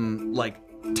like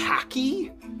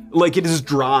tacky, like it is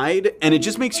dried, and it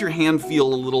just makes your hand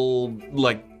feel a little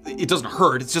like it doesn't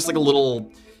hurt. It's just like a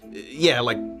little,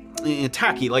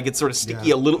 tacky, like it's sort of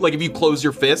sticky a little. Like if you close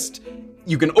your fist,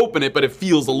 you can open it, but it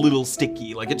feels a little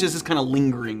sticky. Like it just is kind of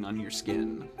lingering on your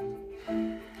skin.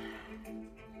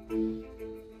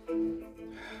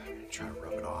 Try to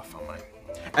rub it off on my.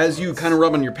 As you kind of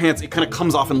rub on your pants, it kind of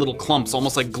comes off in little clumps,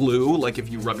 almost like glue. Like if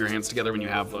you rub your hands together when you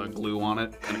have glue on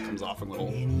it, kind of comes off in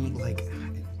little.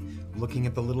 Looking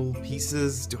at the little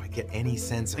pieces, do I get any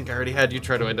sense? I think I already had you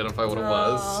try to identify what it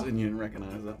was, and you didn't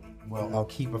recognize it. Well, I'll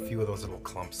keep a few of those little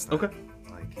clumps. Then. Okay.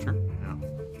 Sure. Yeah.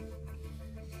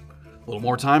 A little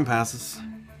more time passes.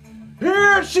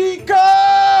 Here she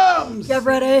comes! Get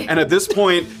ready. And at this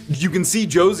point, you can see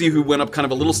Josie, who went up kind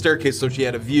of a little staircase so she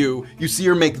had a view. You see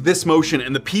her make this motion,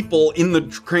 and the people in the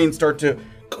crane start to...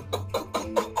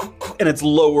 And it's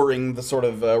lowering the sort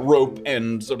of rope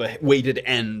and sort of weighted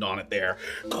end on it there.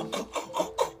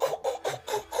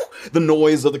 The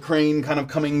noise of the crane kind of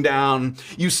coming down.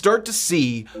 You start to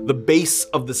see the base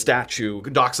of the statue.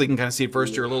 Doxley can kind of see it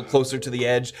first. You're a little closer to the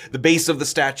edge. The base of the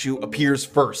statue appears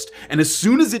first. And as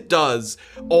soon as it does,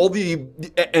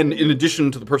 and in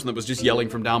addition to the person that was just yelling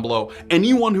from down below,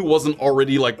 anyone who wasn't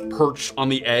already like perched on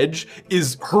the edge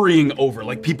is hurrying over.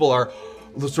 Like people are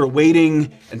sort of waiting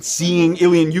and seeing.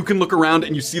 Ilian, you can look around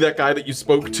and you see that guy that you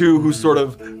spoke to who's sort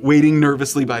of waiting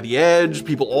nervously by the edge.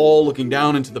 People all looking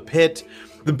down into the pit.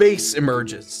 The base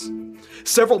emerges.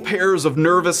 Several pairs of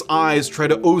nervous eyes try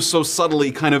to oh so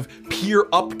subtly kind of peer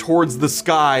up towards the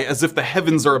sky as if the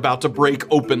heavens are about to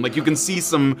break open. Like you can see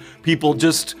some people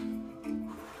just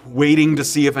waiting to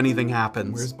see if anything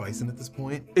happens. Where's Bison at this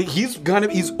point? He's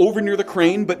over near the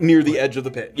crane, but near the edge of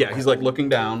the pit. Yeah, he's like looking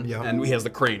down, and he has the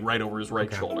crane right over his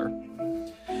right shoulder.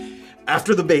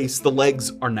 After the base, the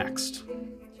legs are next.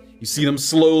 You see them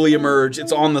slowly emerge.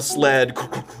 It's on the sled,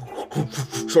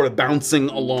 sort of bouncing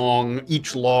along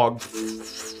each log.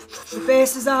 The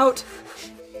base is out.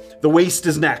 The waist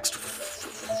is next.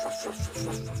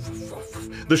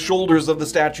 The shoulders of the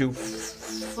statue.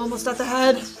 Almost at the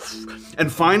head.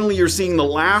 And finally, you're seeing the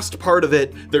last part of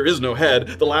it. There is no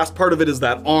head. The last part of it is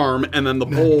that arm and then the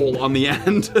bowl on the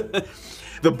end.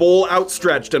 The bowl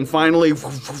outstretched, and finally,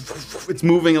 it's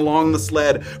moving along the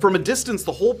sled. From a distance,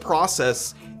 the whole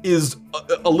process is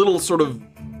a little sort of,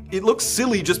 it looks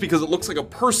silly just because it looks like a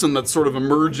person that's sort of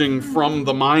emerging from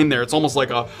the mine there. It's almost like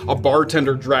a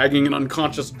bartender dragging an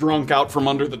unconscious drunk out from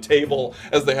under the table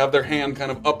as they have their hand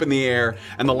kind of up in the air.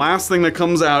 And the last thing that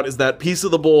comes out is that piece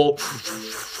of the bowl.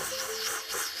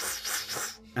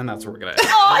 And that's where we're gonna end. You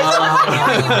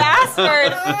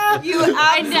bastard!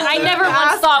 I never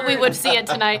once thought we would see it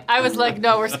tonight. I was like,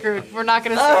 no, we're screwed. We're not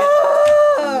gonna see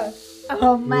it.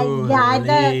 Oh my god. Oh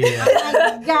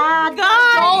my god.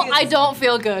 I don't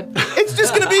feel good. It's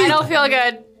just gonna be. I don't feel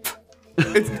good.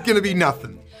 It's gonna be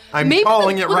nothing. I'm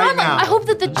calling it right now. I hope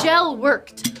that the gel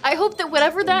worked. I hope that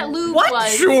whatever that lube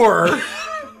was. Sure.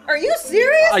 Are you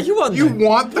serious?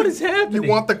 What is happening? You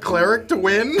want the cleric to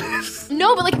win?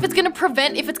 No, but like if it's gonna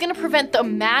prevent the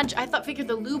magic, figured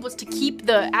the lube was to keep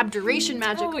the abjuration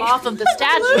magic off of the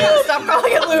statue. Stop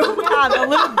calling it lube. God, the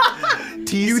lube.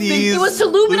 TC's it was to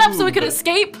lube it up so it could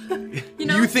escape.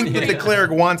 You think that the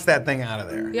cleric wants that thing out of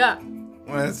there? Yeah.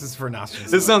 Well, this is for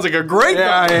Nostrils. This sounds like a great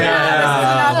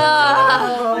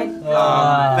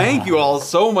Thank you all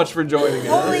so much for joining us.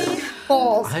 Holy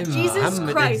balls. Jesus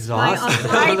Christ.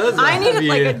 I needed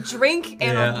like a drink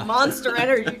and a Monster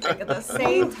Energy drink at the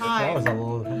same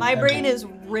time. My brain is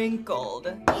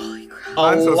wrinkled. Holy crap.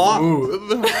 I'm so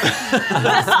smooth.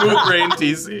 Smooth brain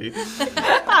TC.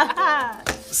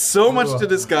 So much to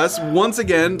discuss. Once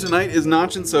again, tonight is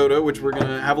Notch and Soda, which we're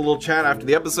gonna have a little chat after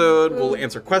the episode. We'll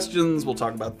answer questions. We'll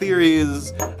talk about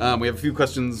theories. We have a few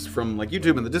questions from like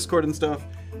YouTube and the Discord and stuff.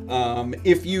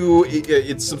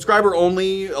 It's subscriber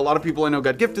only. A lot of people I know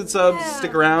got gifted subs.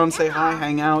 Stick around, say hi,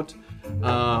 hang out.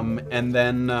 And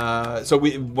then, so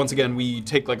we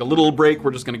take like a little break.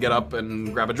 We're just gonna get up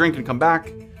and grab a drink and come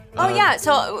back.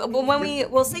 So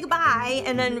we'll say goodbye,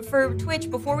 and then for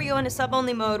Twitch, before we go into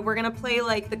sub-only mode, we're gonna play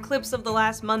like the clips of the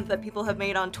last month that people have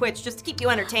made on Twitch, just to keep you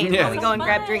entertained while we go and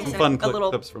grab drinks and a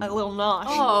little nosh.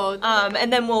 Oh.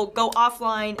 And then we'll go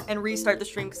offline and restart the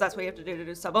stream because that's what you have to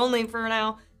do sub-only for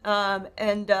now. You'll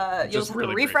just have to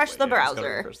refresh the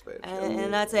browser,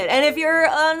 and that's it. And if you're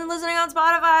listening on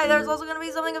Spotify, there's also going to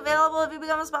be something available if you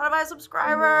become a Spotify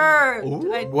subscriber.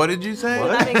 What did you say?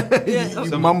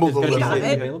 You mumbled a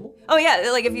little. Oh yeah,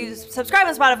 like if you subscribe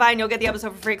on Spotify, and you'll get the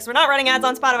episode for free because we're not running ads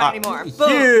on Spotify anymore. Boom.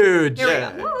 Huge.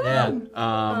 Here we go.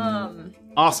 Yeah.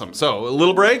 Awesome. So a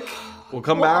little break. We'll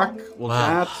come back. We'll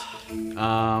chat.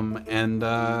 And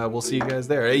we'll see you guys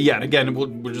there. Yeah, and again,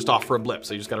 we're just off for a blip,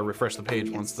 so you just got to refresh the page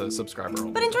once the subscriber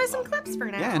rolls. But enjoy some clips for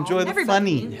now. Yeah, enjoy the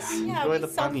funny. Yeah, Enjoy we the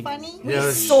so funny. funny. Yeah,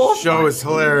 this show is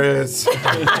hilarious.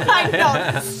 I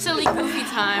know. Silly, goofy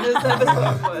time. This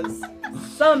episode was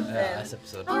something. This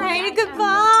episode. All right,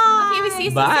 goodbye. Okay, we see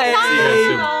you. Bye. See you guys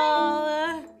soon.